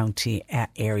in the county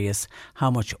areas?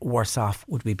 How much worse off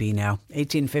would we be now?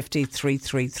 1850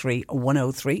 333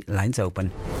 103. Lines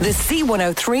open. The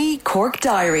C103 Cork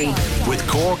Diary. With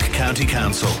Cork County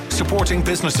Council. Supporting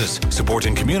businesses,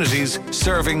 supporting communities,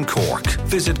 serving Cork.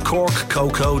 Visit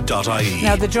corkcoco.ie.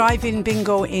 Now, the drive-in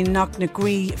bingo in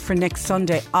Knocknagree for next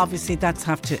Sunday, obviously that's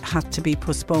had to be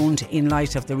postponed in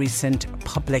light of the recent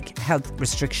public health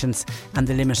restrictions and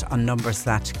the limit on numbers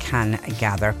that can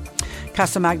gather.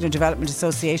 Castlemagner Development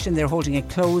Association, they're holding a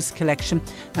clothes collection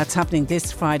that's happening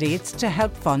this Friday. It's to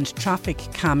help fund traffic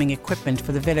calming equipment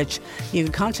for the village. You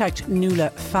can contact Nuala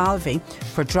Falvey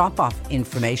for drop-off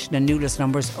information, and Nuala's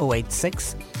number is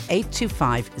 086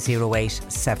 825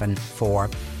 0874.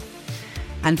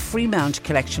 And Fremount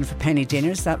collection for penny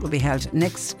dinners, that will be held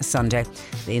next Sunday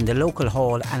in the local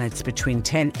hall, and it's between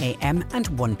 10 a.m. and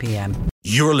 1 p.m.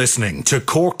 You're listening to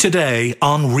Cork Today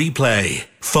on replay.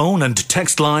 Phone and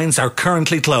text lines are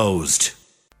currently closed.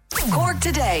 Cork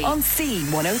Today on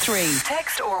C103.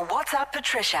 Text or WhatsApp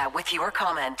Patricia with your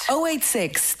comment.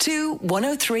 0862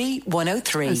 103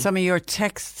 103. And some of your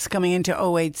texts coming into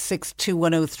 0862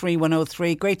 103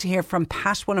 103. Great to hear from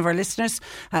Pat, one of our listeners,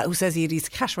 who says he had his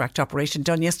cataract operation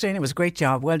done yesterday and it was a great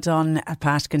job. Well done,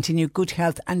 Pat. Continue good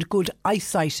health and good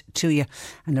eyesight to you.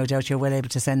 And no doubt you're well able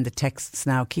to send the texts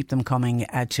now. Keep them coming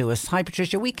to us. Hi,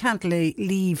 Patricia. We can't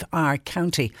leave our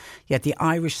county, yet the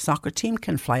Irish soccer team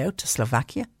can fly out to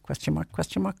Slovakia? Question mark,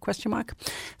 question mark, question mark.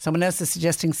 Someone else is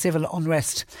suggesting civil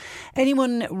unrest.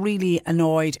 Anybody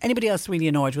else really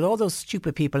annoyed with all those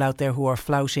stupid people out there who are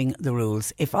flouting the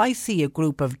rules? If I see a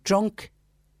group of drunk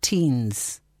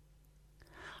teens,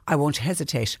 I won't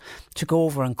hesitate to go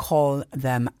over and call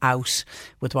them out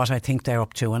with what I think they're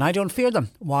up to. And I don't fear them.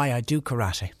 Why? I do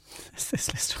karate.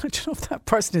 I don't know if that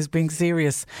person is being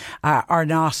serious or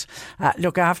not.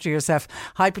 Look after yourself.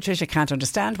 Hi, Patricia. Can't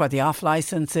understand why the off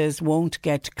licences won't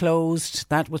get closed.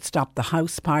 That would stop the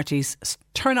house parties.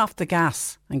 Turn off the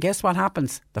gas and guess what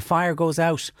happens? The fire goes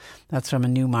out. That's from a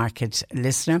Newmarket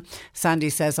listener.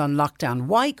 Sandy says on lockdown,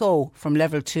 why go from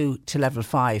level 2 to level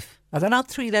 5? Are there not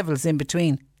 3 levels in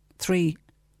between? 3,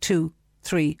 2,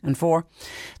 3 and 4.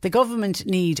 The government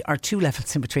need, or 2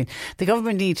 levels in between, the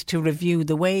government need to review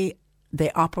the way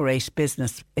they operate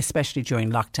business, especially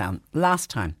during lockdown. Last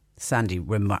time, Sandy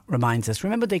reminds us,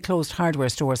 remember they closed hardware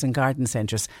stores and garden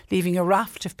centres, leaving a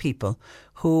raft of people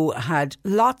who had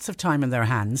lots of time in their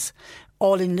hands,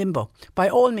 all in limbo. By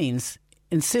all means,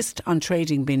 insist on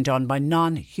trading being done by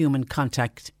non-human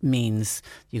contact means.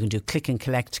 You can do click and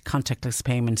collect, contactless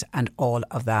payment and all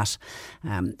of that.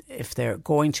 If they're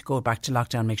going to go back to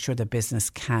lockdown, make sure the business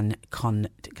can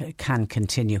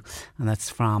continue. And that's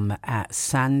from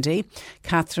Sandy.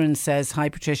 Catherine says, hi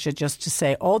Patricia, just to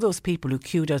say all those people who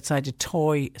queued outside a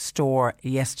toy store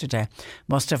yesterday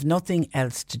must have nothing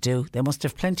else to do. They must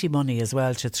have plenty of money as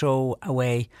well to throw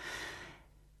away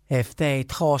if they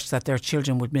thought that their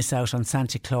children would miss out on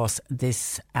Santa Claus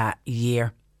this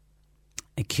year.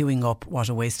 Queuing up, what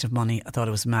a waste of money. I thought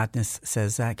it was madness,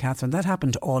 says Catherine. That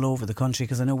happened all over the country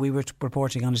because I know we were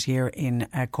reporting on it here in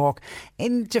Cork.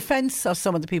 In defence of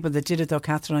some of the people that did it though,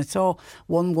 Catherine, I saw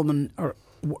one woman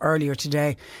earlier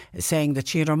today saying that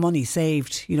she had her money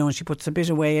saved, you know, and she puts a bit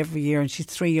away every year, and she's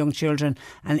 3 young children,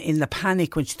 and in the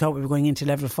panic when she thought we were going into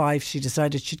level 5, she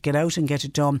decided she'd get out and get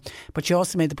it done. But she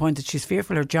also made the point that she's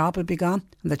fearful her job will be gone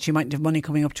and that she mightn't have money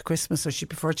coming up to Christmas, so she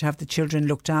preferred to have the children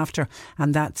looked after,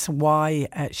 and that's why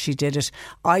she did it.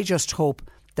 I just hope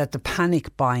that the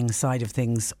panic buying side of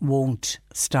things won't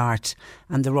start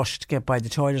and the rush to get by the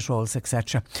toilet rolls,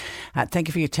 etc. Thank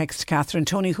you for your text, Catherine.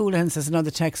 Tony Houlihan says,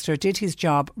 another texter, did his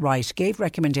job right, gave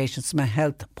recommendations from a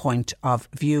health point of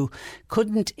view.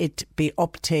 Couldn't it be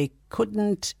uptaken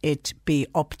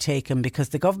because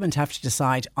the government have to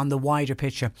decide on the wider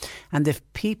picture, and if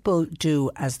people do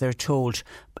as they're told,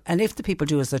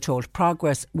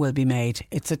 progress will be made.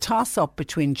 It's a toss-up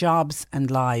between jobs and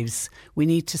lives. We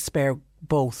need to spare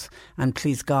both, and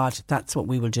please God, that's what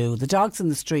we will do. The dogs in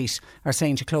the street are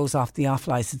saying to close off the off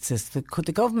licences. Could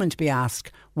the government be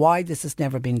asked why this has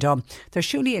never been done? They're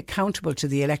surely accountable to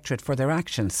the electorate for their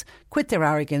actions. Quit their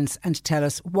arrogance and tell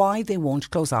us why they won't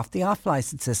close off the off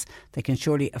licences. They can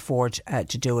surely afford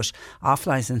to do it. Off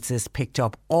licences picked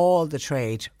up all the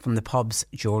trade from the pubs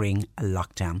during a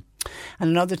lockdown. And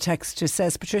another texter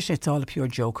says, Patricia, it's all a pure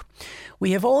joke.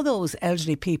 We have all those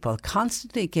elderly people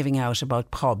constantly giving out about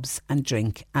pubs and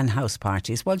drink and house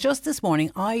parties. Well, just this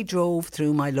morning I drove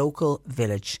through my local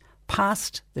village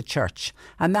past the church.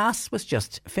 A mass was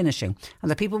just finishing and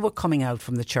the people were coming out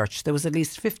from the church. There was at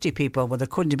least 50 people. Well, there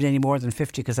couldn't have been any more than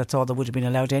 50 because that's all that would have been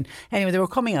allowed in. Anyway, they were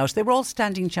coming out. They were all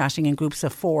standing chatting in groups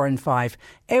of 4 and 5,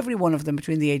 every one of them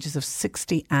between the ages of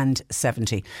 60 and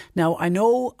 70. Now, I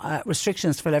know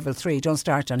restrictions for level 3 don't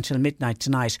start until midnight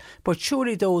tonight, but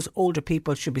surely those older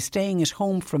people should be staying at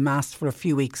home from mass for a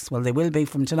few weeks. Well, they will be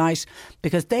from tonight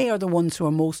because they are the ones who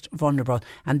are most vulnerable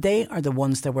and they are the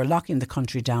ones that we're locking the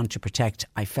country down to protect.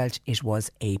 I felt it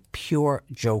was a pure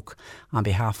joke on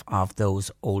behalf of those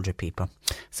older people.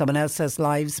 Someone else says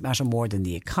lives matter more than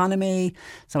the economy.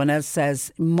 Someone else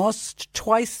says must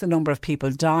twice the number of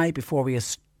people die before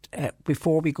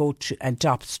we go to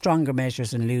adopt stronger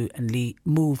measures and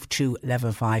move to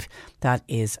level 5. That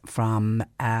is from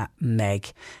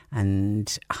Meg.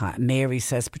 And Mary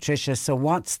says, Patricia, so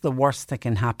what's the worst that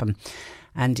can happen?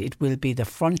 And it will be the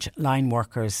front line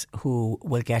workers who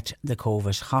will get the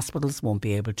COVID. Hospitals won't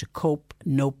be able to cope.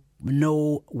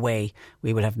 No way.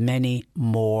 We will have many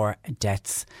more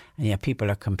deaths. And yet people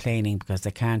are complaining because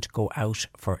they can't go out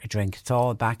for a drink. It's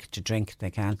all back to drink. They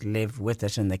can't live with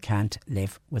it and they can't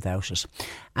live without it.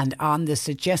 And on the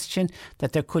suggestion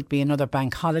that there could be another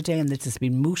bank holiday, and this has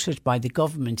been mooted by the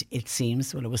government, it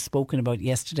seems, well, it was spoken about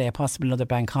yesterday, a possible another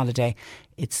bank holiday.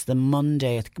 It's the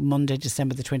Monday,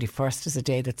 December the 21st is a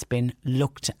day that's been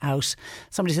looked out.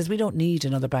 Somebody says we don't need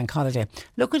another bank holiday.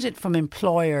 Look at it from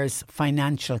employers'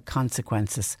 financial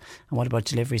consequences. And what about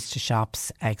deliveries to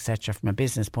shops, etc. from a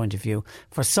business point of view?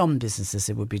 For some businesses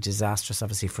it would be disastrous.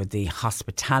 Obviously for the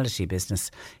hospitality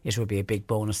business it would be a big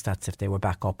bonus. That's if they were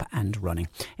back up and running.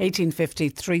 1850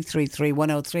 333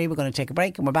 103. We're going to take a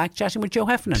break and we're back chatting with Joe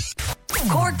Heffernan.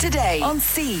 Cork Today on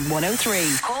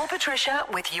C103. Call Patricia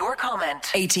with your comment.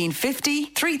 1850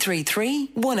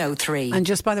 333 103. And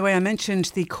just by the way, I mentioned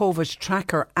the COVID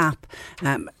tracker app.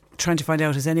 Trying to find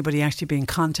out, has anybody actually been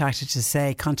contacted to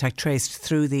say contact traced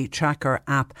through the tracker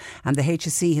app? And the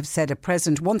HSE have said at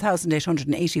present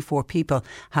 1,884 people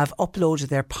have uploaded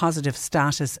their positive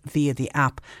status via the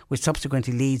app, which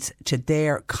subsequently leads to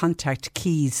their contact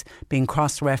keys being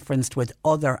cross-referenced with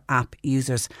other app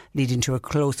users, leading to a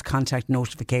close contact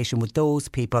notification with those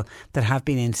people that have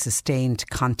been in sustained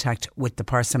contact with the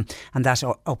person. And that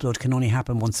upload can only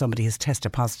happen once somebody has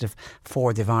tested positive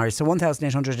for the virus. So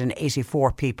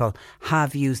 1,884 people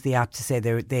have used the app to say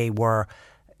they were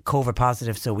COVID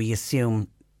positive. So we assume,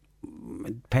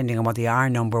 depending on what the R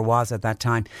number was at that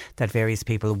time, that various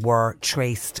people were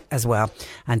traced as well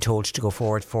and told to go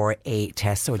forward for a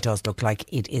test. So it does look like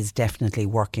it is definitely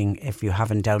working. If you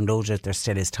haven't downloaded it, there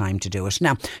still is time to do it.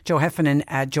 Now, Joe Heffernan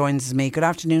joins me. Good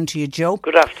afternoon to you, Joe.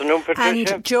 Good afternoon,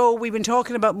 Patricia. And Joe, we've been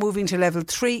talking about moving to level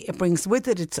 3. It brings with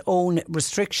it its own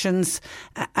restrictions.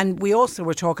 And we also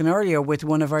were talking earlier with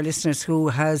one of our listeners who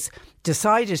has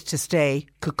decided to stay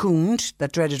cocooned,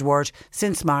 that dreaded word,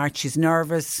 since March. She's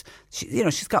nervous.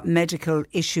 She's got medical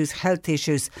issues, health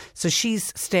issues. So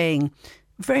she's staying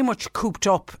very much cooped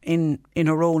up in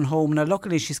her own home. Now,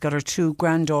 luckily, she's got her 2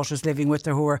 granddaughters living with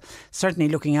her who are certainly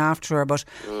looking after her. But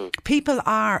people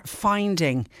are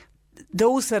finding,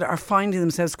 those that are finding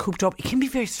themselves cooped up, it can be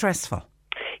very stressful.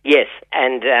 Yes,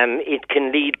 and it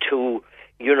can lead to,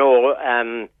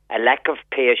 a lack of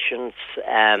patience,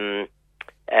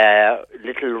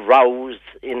 little rows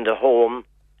in the home.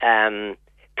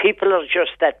 People are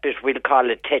just that bit, we'll call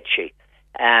it tetchy.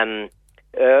 None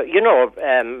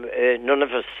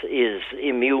of us is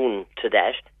immune to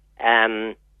that.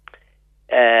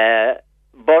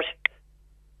 But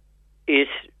it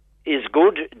is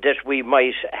good that we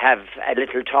might have a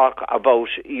little talk about,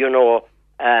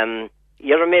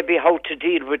 maybe how to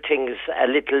deal with things a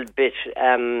little bit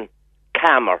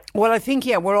calmer. Well, I think,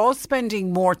 we're all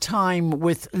spending more time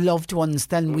with loved ones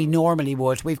than we normally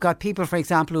would. We've got people, for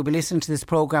example, who'll be listening to this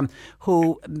programme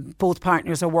who both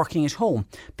partners are working at home.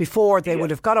 Before, they would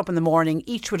have got up in the morning,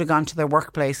 each would have gone to their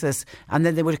workplaces, and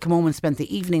then they would have come home and spent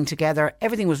the evening together.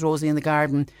 Everything was rosy in the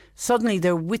garden. Suddenly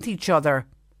they're with each other.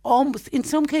 Almost, in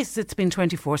some cases, it's been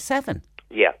 24/7.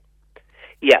 Yeah.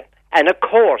 And of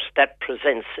course, that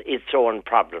presents its own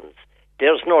problems.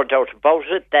 There's no doubt about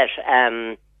it that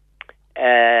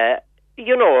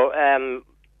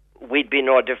we'd be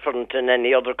no different than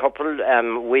any other couple.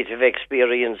 We'd have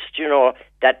experienced,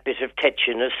 that bit of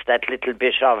tetchiness, that little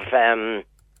bit of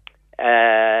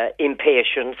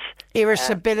impatience.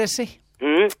 Irritability.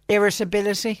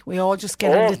 Irritability. We all just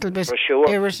get a little bit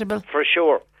irritable. For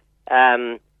sure.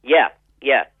 Yeah.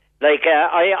 Like,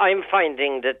 I'm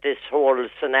finding that this whole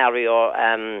scenario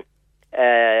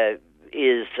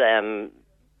is,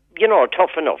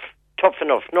 tough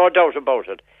enough, no doubt about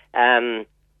it.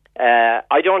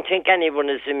 I don't think anyone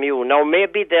is immune. Now,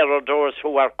 maybe there are those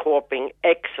who are coping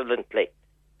excellently,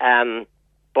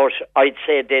 but I'd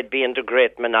say they'd be in the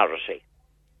great minority.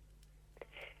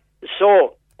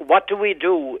 So, what do we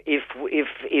do if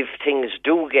things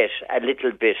do get a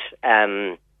little bit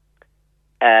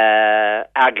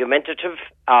argumentative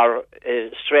or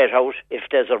straight out if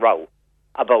there's a row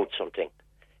about something?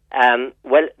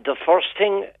 Well, the first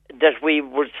thing that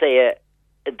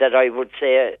I would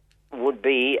say would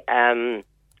be that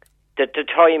the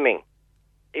timing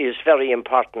is very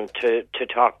important to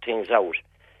talk things out.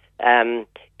 We'll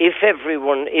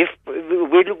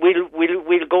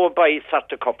go by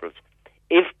sort of couples.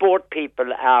 If both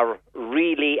people are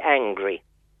really angry,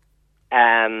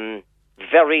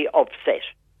 very upset,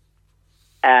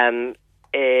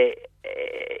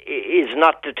 is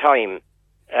not the time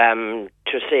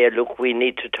to say, look, we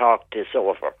need to talk this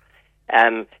over.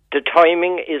 The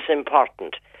timing is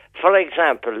important. For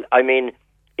example,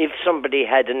 if somebody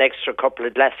had an extra couple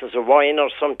of glasses of wine or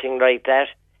something like that,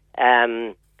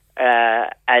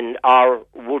 and or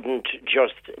wouldn't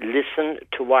just listen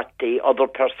to what the other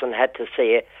person had to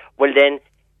say, well then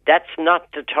that's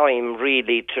not the time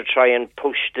really to try and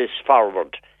push this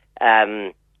forward,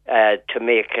 to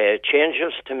make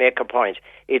changes, to make a point.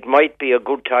 It might be a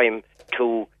good time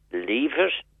to leave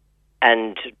it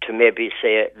and to maybe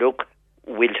say, look,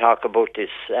 we'll talk about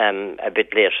this a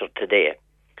bit later today.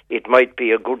 It might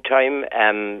be a good time,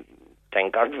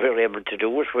 thank God we're able to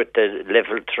do it with the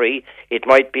level 3. It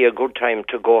might be a good time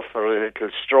to go for a little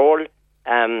stroll,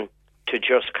 to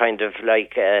just kind of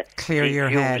like clear your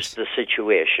head, the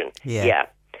situation. Yeah.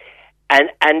 And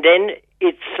then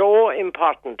it's so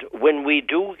important when we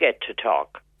do get to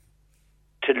talk,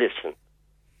 to listen,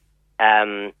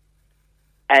 and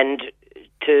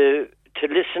to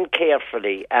listen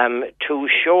carefully, to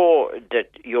show that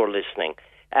you're listening.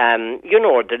 You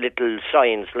know, the little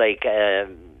signs like a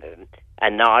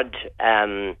nod,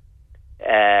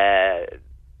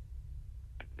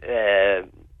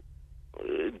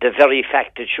 the very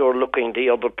fact that you're looking the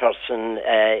other person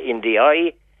in the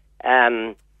eye,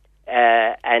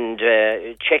 and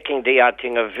checking the odd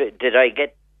thing of did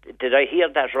I hear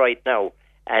that right now,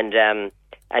 and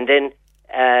then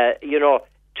you know,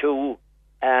 to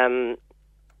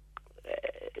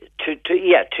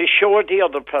show the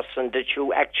other person that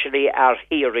you actually are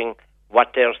hearing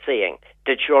what they're saying,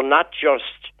 that you're not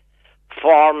just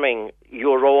forming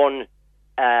your own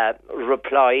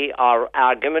reply or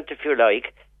argument, if you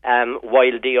like,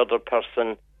 while the other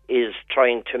person is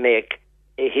trying to make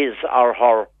his or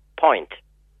her point.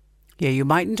 Yeah, you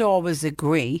mightn't always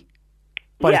agree,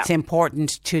 but it's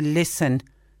important to listen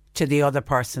to the other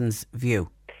person's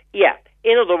view. Yeah,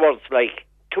 in other words, like,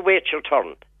 to wait your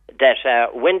turn.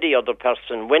 That when the other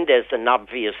person, when there's an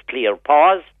obvious clear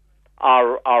pause,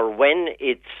 or when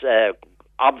it's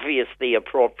obviously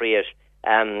appropriate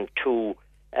to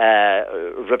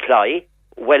reply,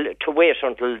 well, to wait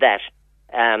until that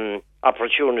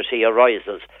opportunity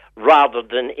arises, rather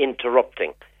than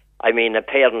interrupting. I mean,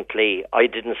 apparently, I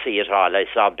didn't see it all, I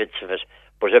saw bits of it,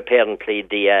 but apparently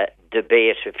the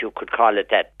debate, if you could call it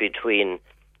that, between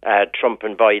Trump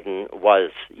and Biden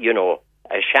was, you know,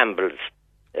 a shambles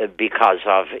because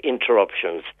of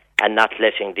interruptions and not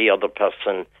letting the other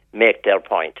person make their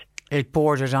point. It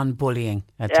bordered on bullying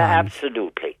at times.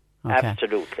 Absolutely. Okay.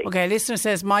 Absolutely. Okay, a listener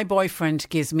says, my boyfriend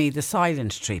gives me the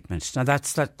silent treatment. Now,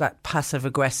 that's that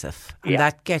passive-aggressive, and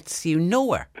that gets you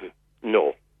nowhere.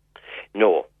 No.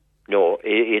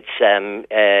 It's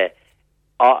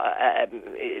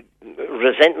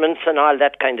resentments and all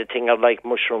that kind of thing are like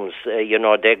mushrooms. You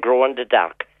know, they grow in the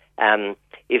dark.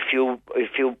 If you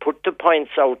put the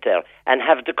points out there and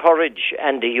have the courage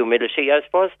and the humility, I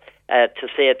suppose, to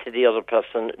say to the other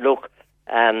person, look,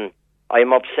 I'm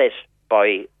upset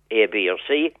by A, B, or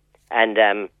C,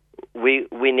 and we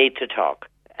need to talk.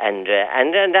 And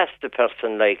ask the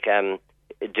person, like,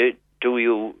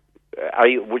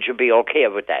 would you be okay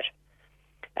with that?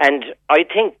 And I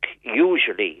think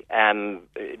usually, I've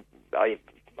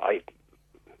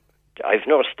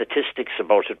no statistics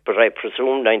about it, but I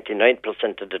presume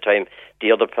 99% of the time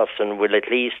the other person will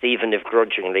at least, even if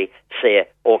grudgingly, say,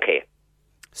 okay.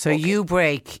 So you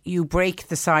break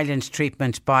the silent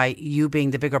treatment by you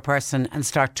being the bigger person and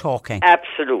start talking.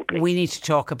 Absolutely. We need to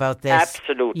talk about this.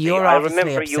 Absolutely. You're I obviously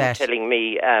remember upset. you telling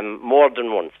me more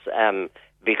than once,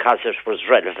 because it was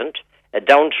relevant,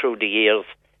 down through the years,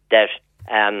 that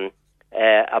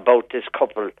about this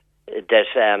couple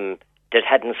that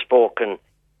hadn't spoken.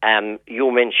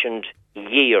 You mentioned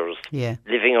years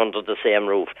living under the same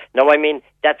roof. Now, I mean,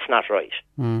 that's not right.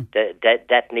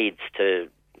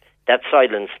 That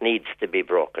silence needs to be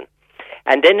broken.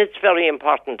 And then it's very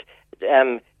important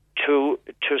to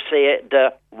say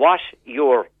what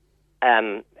you're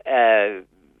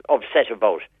upset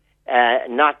about,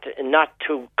 not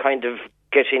to kind of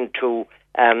get into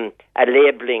a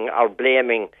labelling or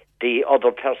blaming the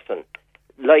other person.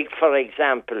 Like, for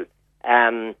example,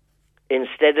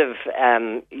 instead of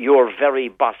you're very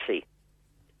bossy,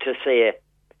 to say,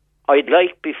 I'd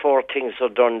like before things are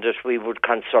done that we would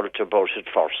consult about it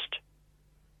first.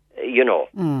 You know.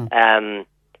 And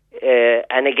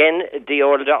again, the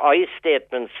old I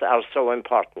statements are so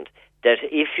important, that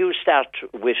if you start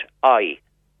with I,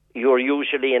 you're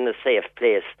usually in a safe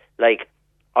place. Like,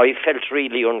 I felt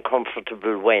really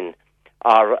uncomfortable when,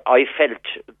 or I felt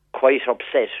quite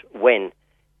upset when.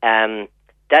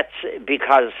 That's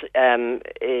because,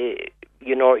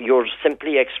 you know, you're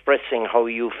simply expressing how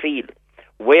you feel.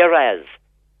 Whereas,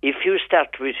 if you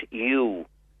start with you,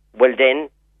 well then,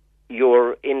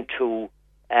 you're into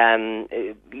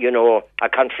a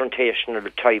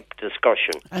confrontational type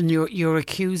discussion. And you're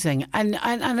accusing. And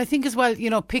I think as well,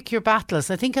 pick your battles.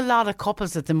 I think a lot of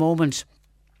couples at the moment,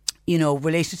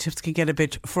 relationships can get a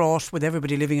bit fraught with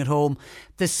everybody living at home.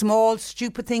 The small,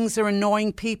 stupid things are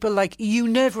annoying people. Like, you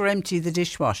never empty the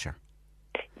dishwasher.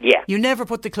 Yeah. You never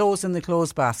put the clothes in the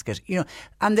clothes basket.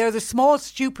 And they're the small,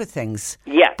 stupid things.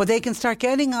 Yeah. But they can start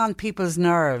getting on people's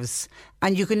nerves,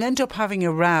 and you can end up having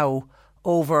a row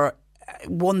over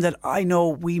one that I know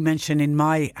we mention in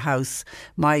my house.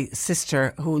 My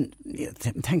sister, who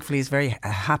thankfully is very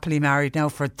happily married now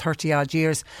for 30 odd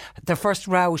years, the first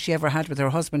row she ever had with her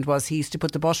husband was he used to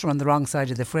put the butter on the wrong side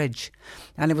of the fridge,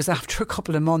 and it was after a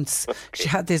couple of months she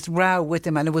had this row with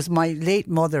him, and it was my late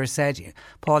mother said,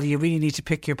 Paul, you really need to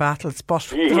pick your battles,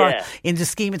 but in the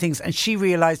scheme of things, and she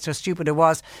realised how stupid it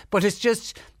was. But it's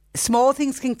just small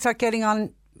things can start getting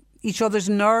on each other's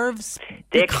nerves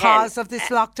because of this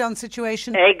lockdown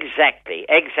situation? Exactly.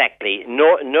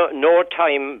 No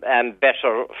time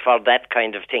better for that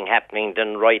kind of thing happening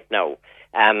than right now.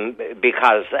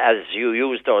 Because, as you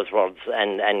use those words,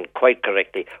 and quite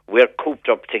correctly, we're cooped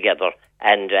up together,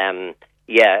 and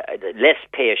less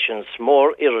patience,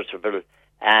 more irritable,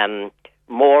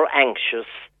 more anxious,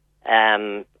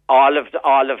 all of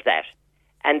that,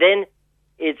 and then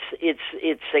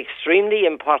it's extremely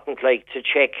important, like, to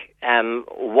check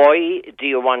why do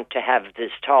you want to have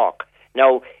this talk.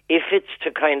 Now, if it's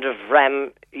to kind of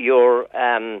ram your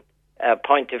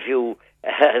point of view,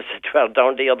 as it were,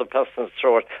 down the other person's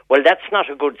throat, well, that's not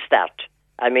a good start.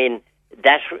 I mean,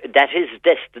 that is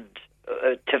destined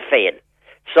to fail.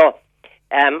 So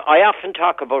I often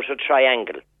talk about a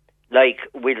triangle. Like,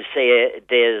 we'll say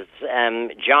there's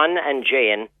John and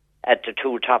Jane at the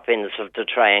two top ends of the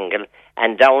triangle,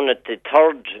 and down at the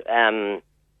third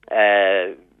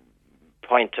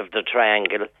point of the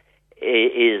triangle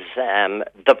is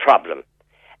the problem.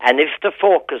 And if the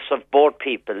focus of both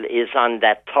people is on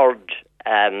that third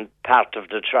part of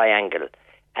the triangle,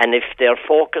 and if they're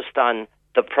focused on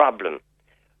the problem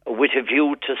with a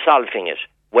view to solving it,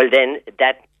 well, then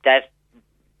that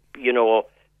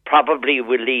probably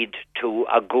will lead to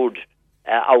a good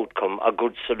outcome, a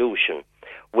good solution.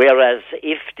 Whereas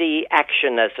if the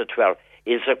action, as it were,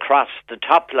 is across the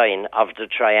top line of the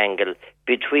triangle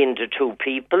between the two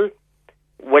people,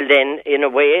 well, then, in a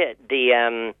way,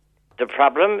 the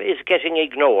problem is getting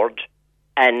ignored,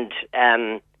 and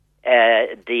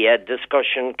the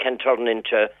discussion can turn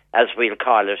into, as we'll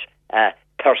call it,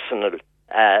 personal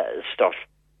stuff,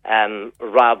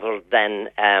 rather than,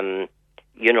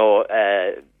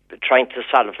 trying to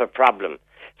solve a problem.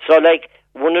 So, like,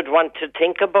 one would want to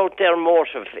think about their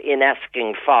motive in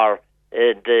asking for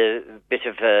the bit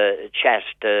of a chat,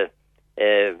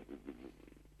 the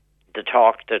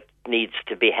talk that needs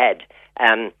to be had.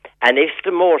 And if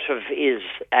the motive is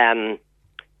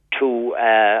to,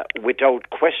 without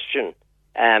question,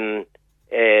 get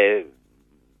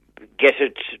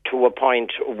it to a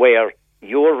point where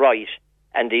you're right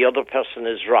and the other person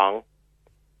is wrong,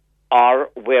 or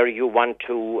where you want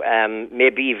to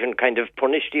maybe even kind of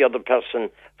punish the other person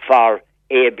for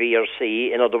A, B, or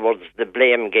C, in other words, the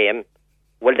blame game,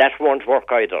 well, that won't work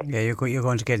either. Yeah, you're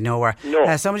going to get nowhere.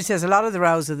 No. Somebody says a lot of the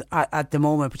rows at the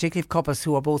moment, particularly couples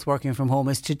who are both working from home,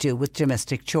 is to do with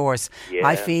domestic chores. Yeah.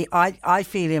 I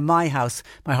feel in my house,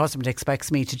 my husband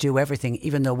expects me to do everything,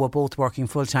 even though we're both working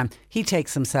full time. He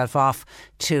takes himself off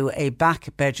to a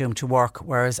back bedroom to work,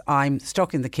 whereas I'm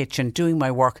stuck in the kitchen doing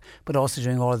my work, but also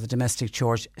doing all of the domestic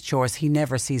chores. He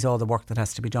never sees all the work that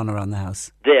has to be done around the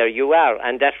house. There you are,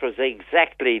 and that was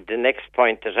exactly the next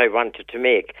point that I wanted to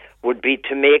make, would be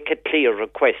to make a clear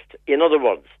request. In other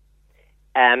words,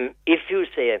 if you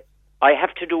say, I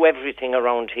have to do everything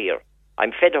around here,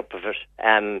 I'm fed up of it,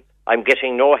 I'm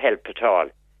getting no help at all.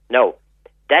 No,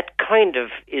 that kind of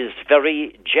is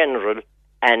very general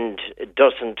and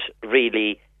doesn't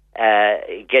really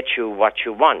get you what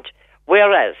you want.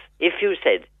 Whereas, if you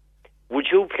said, would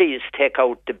you please take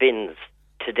out the bins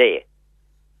today?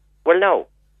 Well, no,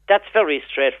 that's very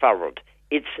straightforward.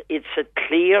 It's a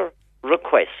clear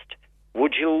request.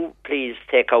 Would you please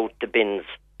take out the bins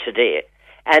today?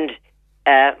 And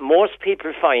most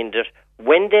people find that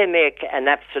when they make an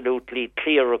absolutely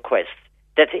clear request,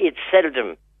 that it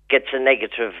seldom gets a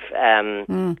negative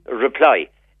reply.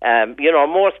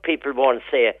 Most people won't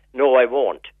say, no, I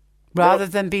won't. Rather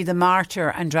than be the martyr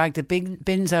and drag the big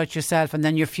bins out yourself, and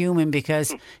then you're fuming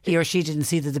because he or she didn't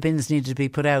see that the bins needed to be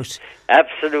put out.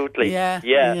 Absolutely. Yeah.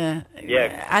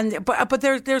 And but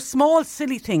they're small,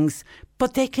 silly things,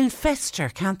 but they can fester,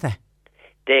 can't they?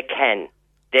 They can,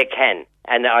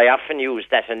 and I often use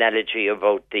that analogy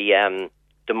about the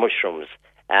mushrooms.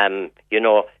 You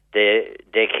know,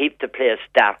 they keep the place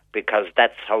dark because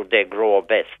that's how they grow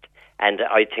best. And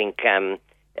I think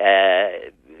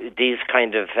these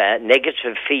kind of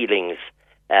negative feelings,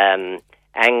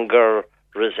 anger,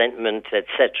 resentment,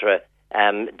 etc.,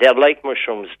 they're like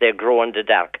mushrooms. They grow in the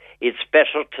dark. It's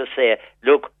better to say,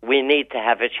 look, we need to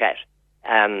have a chat.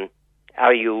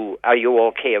 Are you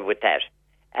okay with that?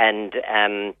 And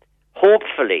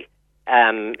hopefully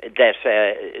that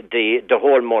the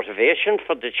whole motivation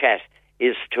for the chat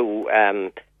is to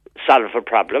solve a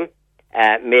problem,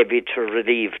 maybe to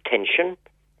relieve tension.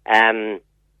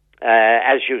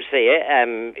 As you say,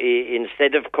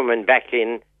 instead of coming back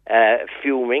in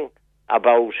fuming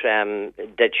about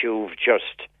that you've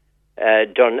just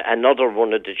done another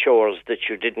one of the chores that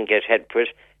you didn't get help with,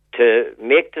 to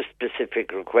make the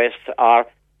specific request, or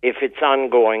if it's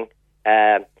ongoing,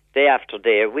 day after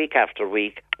day, week after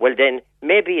week, well then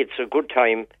maybe it's a good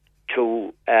time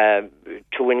to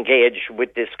engage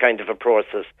with this kind of a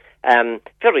process.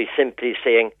 Very simply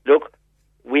saying, look,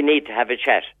 we need to have a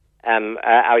chat.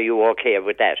 Are you okay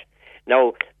with that?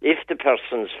 Now, if the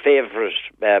person's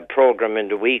favourite programme in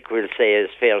the week, we'll say, is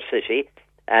Fair City,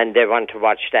 and they want to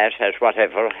watch that at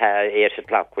whatever, 8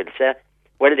 o'clock, we'll say,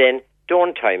 well then,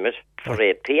 don't time it for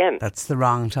 8 p.m. That's the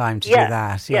wrong time to do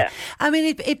that. Yeah. I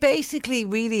mean, it basically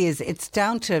really is, it's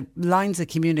down to lines of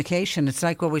communication. It's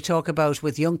like what we talk about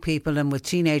with young people and with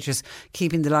teenagers,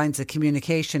 keeping the lines of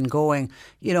communication going.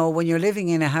 You know, when you're living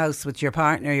in a house with your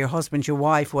partner, your husband, your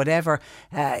wife, whatever,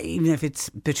 even if it's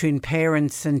between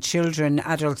parents and children,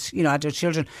 adult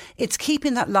children, it's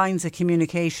keeping that lines of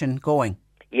communication going.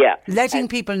 Yeah. Letting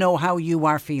people know how you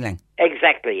are feeling.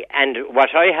 Exactly. And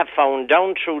what I have found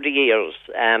down through the years,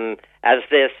 as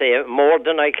they say, more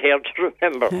than I care to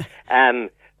remember,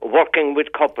 working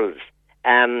with couples,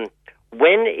 when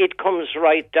it comes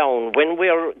right down, when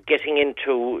we're getting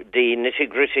into the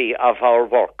nitty-gritty of our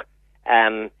work,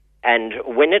 and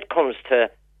when it comes to,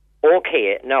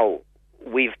 okay, now,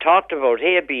 we've talked about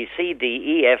A, B, C, D,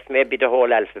 E, F, maybe the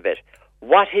whole alphabet.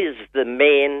 What is the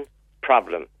main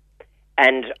problem?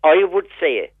 And I would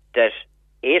say that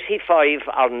 85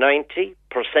 or 90%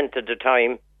 of the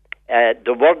time,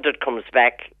 the word that comes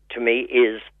back to me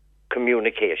is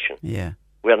communication. Yeah.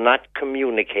 We're not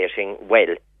communicating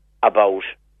well about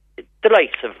the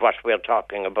likes of what we're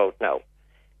talking about now.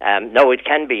 Now, it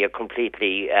can be a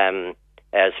completely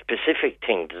specific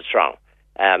thing that's wrong.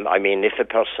 I mean, if a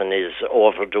person is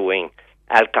overdoing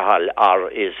alcohol or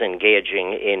is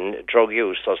engaging in drug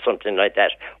use or something like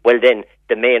that, well then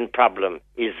the main problem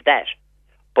is that.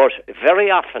 But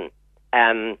very often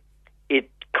it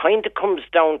kind of comes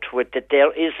down to it that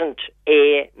there isn't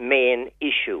a main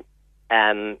issue,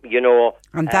 you know.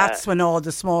 And that's when all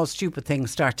the small stupid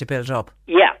things start to build up.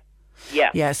 Yeah.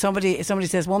 Yeah, somebody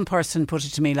says, one person put it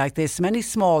to me like this: many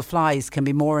small flies can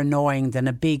be more annoying than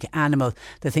a big animal.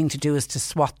 The thing to do is to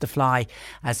swat the fly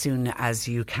as soon as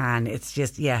you can. It's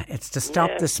just, it's to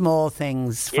stop the small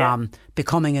things from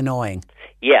becoming annoying.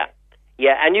 Yeah,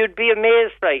 and you'd be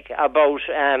amazed, like, about,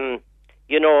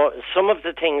 you know, some of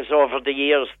the things over the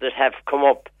years that have come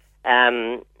up,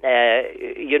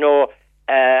 you know,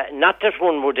 not that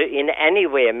one would in any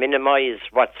way minimise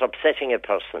what's upsetting a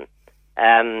person.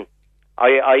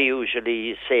 I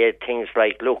usually say things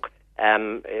like, look,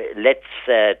 let's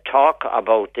talk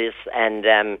about this, and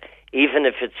even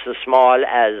if it's as small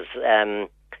as,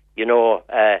 you know,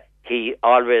 he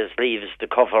always leaves the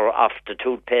cover off the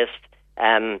toothpaste.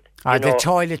 Or the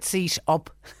toilet seat up.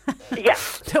 Yeah.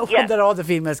 The one that all the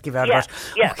females give out about.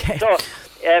 Yeah. Okay. So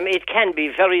it can be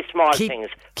very small things,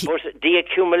 but the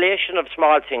accumulation of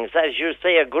small things, as you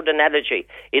say, a good analogy,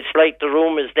 it's like the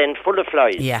room is then full of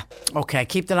flies. Yeah. Okay.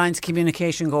 Keep the lines of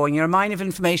communication going. You're a mine of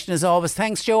information as always.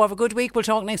 Thanks, Joe. Have a good week. We'll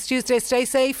talk next Tuesday. Stay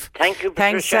safe. Thank you,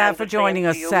 Patricia. Thanks for joining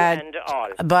us. And all.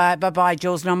 Bye.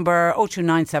 Joe's number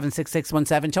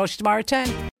 029766617. Talk to you tomorrow at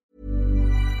 10.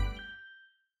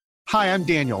 Hi, I'm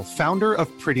Daniel, founder of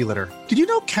Pretty Litter. Did you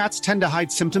know cats tend to hide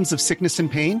symptoms of sickness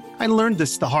and pain? I learned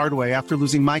this the hard way after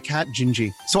losing my cat,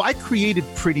 Gingy. So I created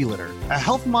Pretty Litter, a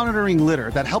health monitoring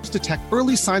litter that helps detect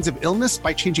early signs of illness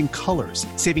by changing colors,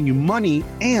 saving you money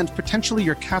and potentially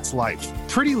your cat's life.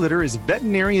 Pretty Litter is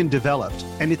veterinarian developed,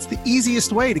 and it's the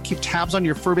easiest way to keep tabs on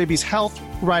your fur baby's health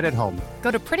right at home.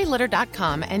 Go to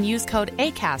prettylitter.com and use code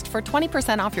ACAST for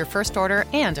 20% off your first order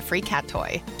and a free cat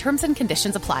toy. Terms and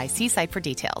conditions apply. See site for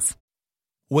details.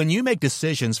 When you make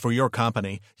decisions for your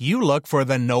company, you look for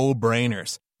the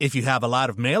no-brainers. If you have a lot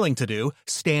of mailing to do,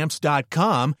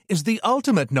 Stamps.com is the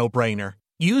ultimate no-brainer.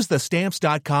 Use the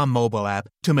Stamps.com mobile app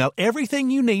to mail everything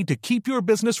you need to keep your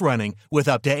business running with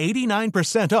up to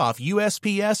 89% off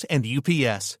USPS and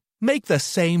UPS. Make the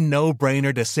same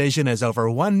no-brainer decision as over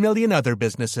 1 million other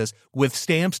businesses with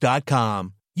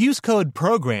Stamps.com. Use code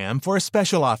PROGRAM for a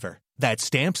special offer. That's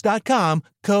Stamps.com,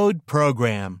 code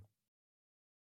PROGRAM.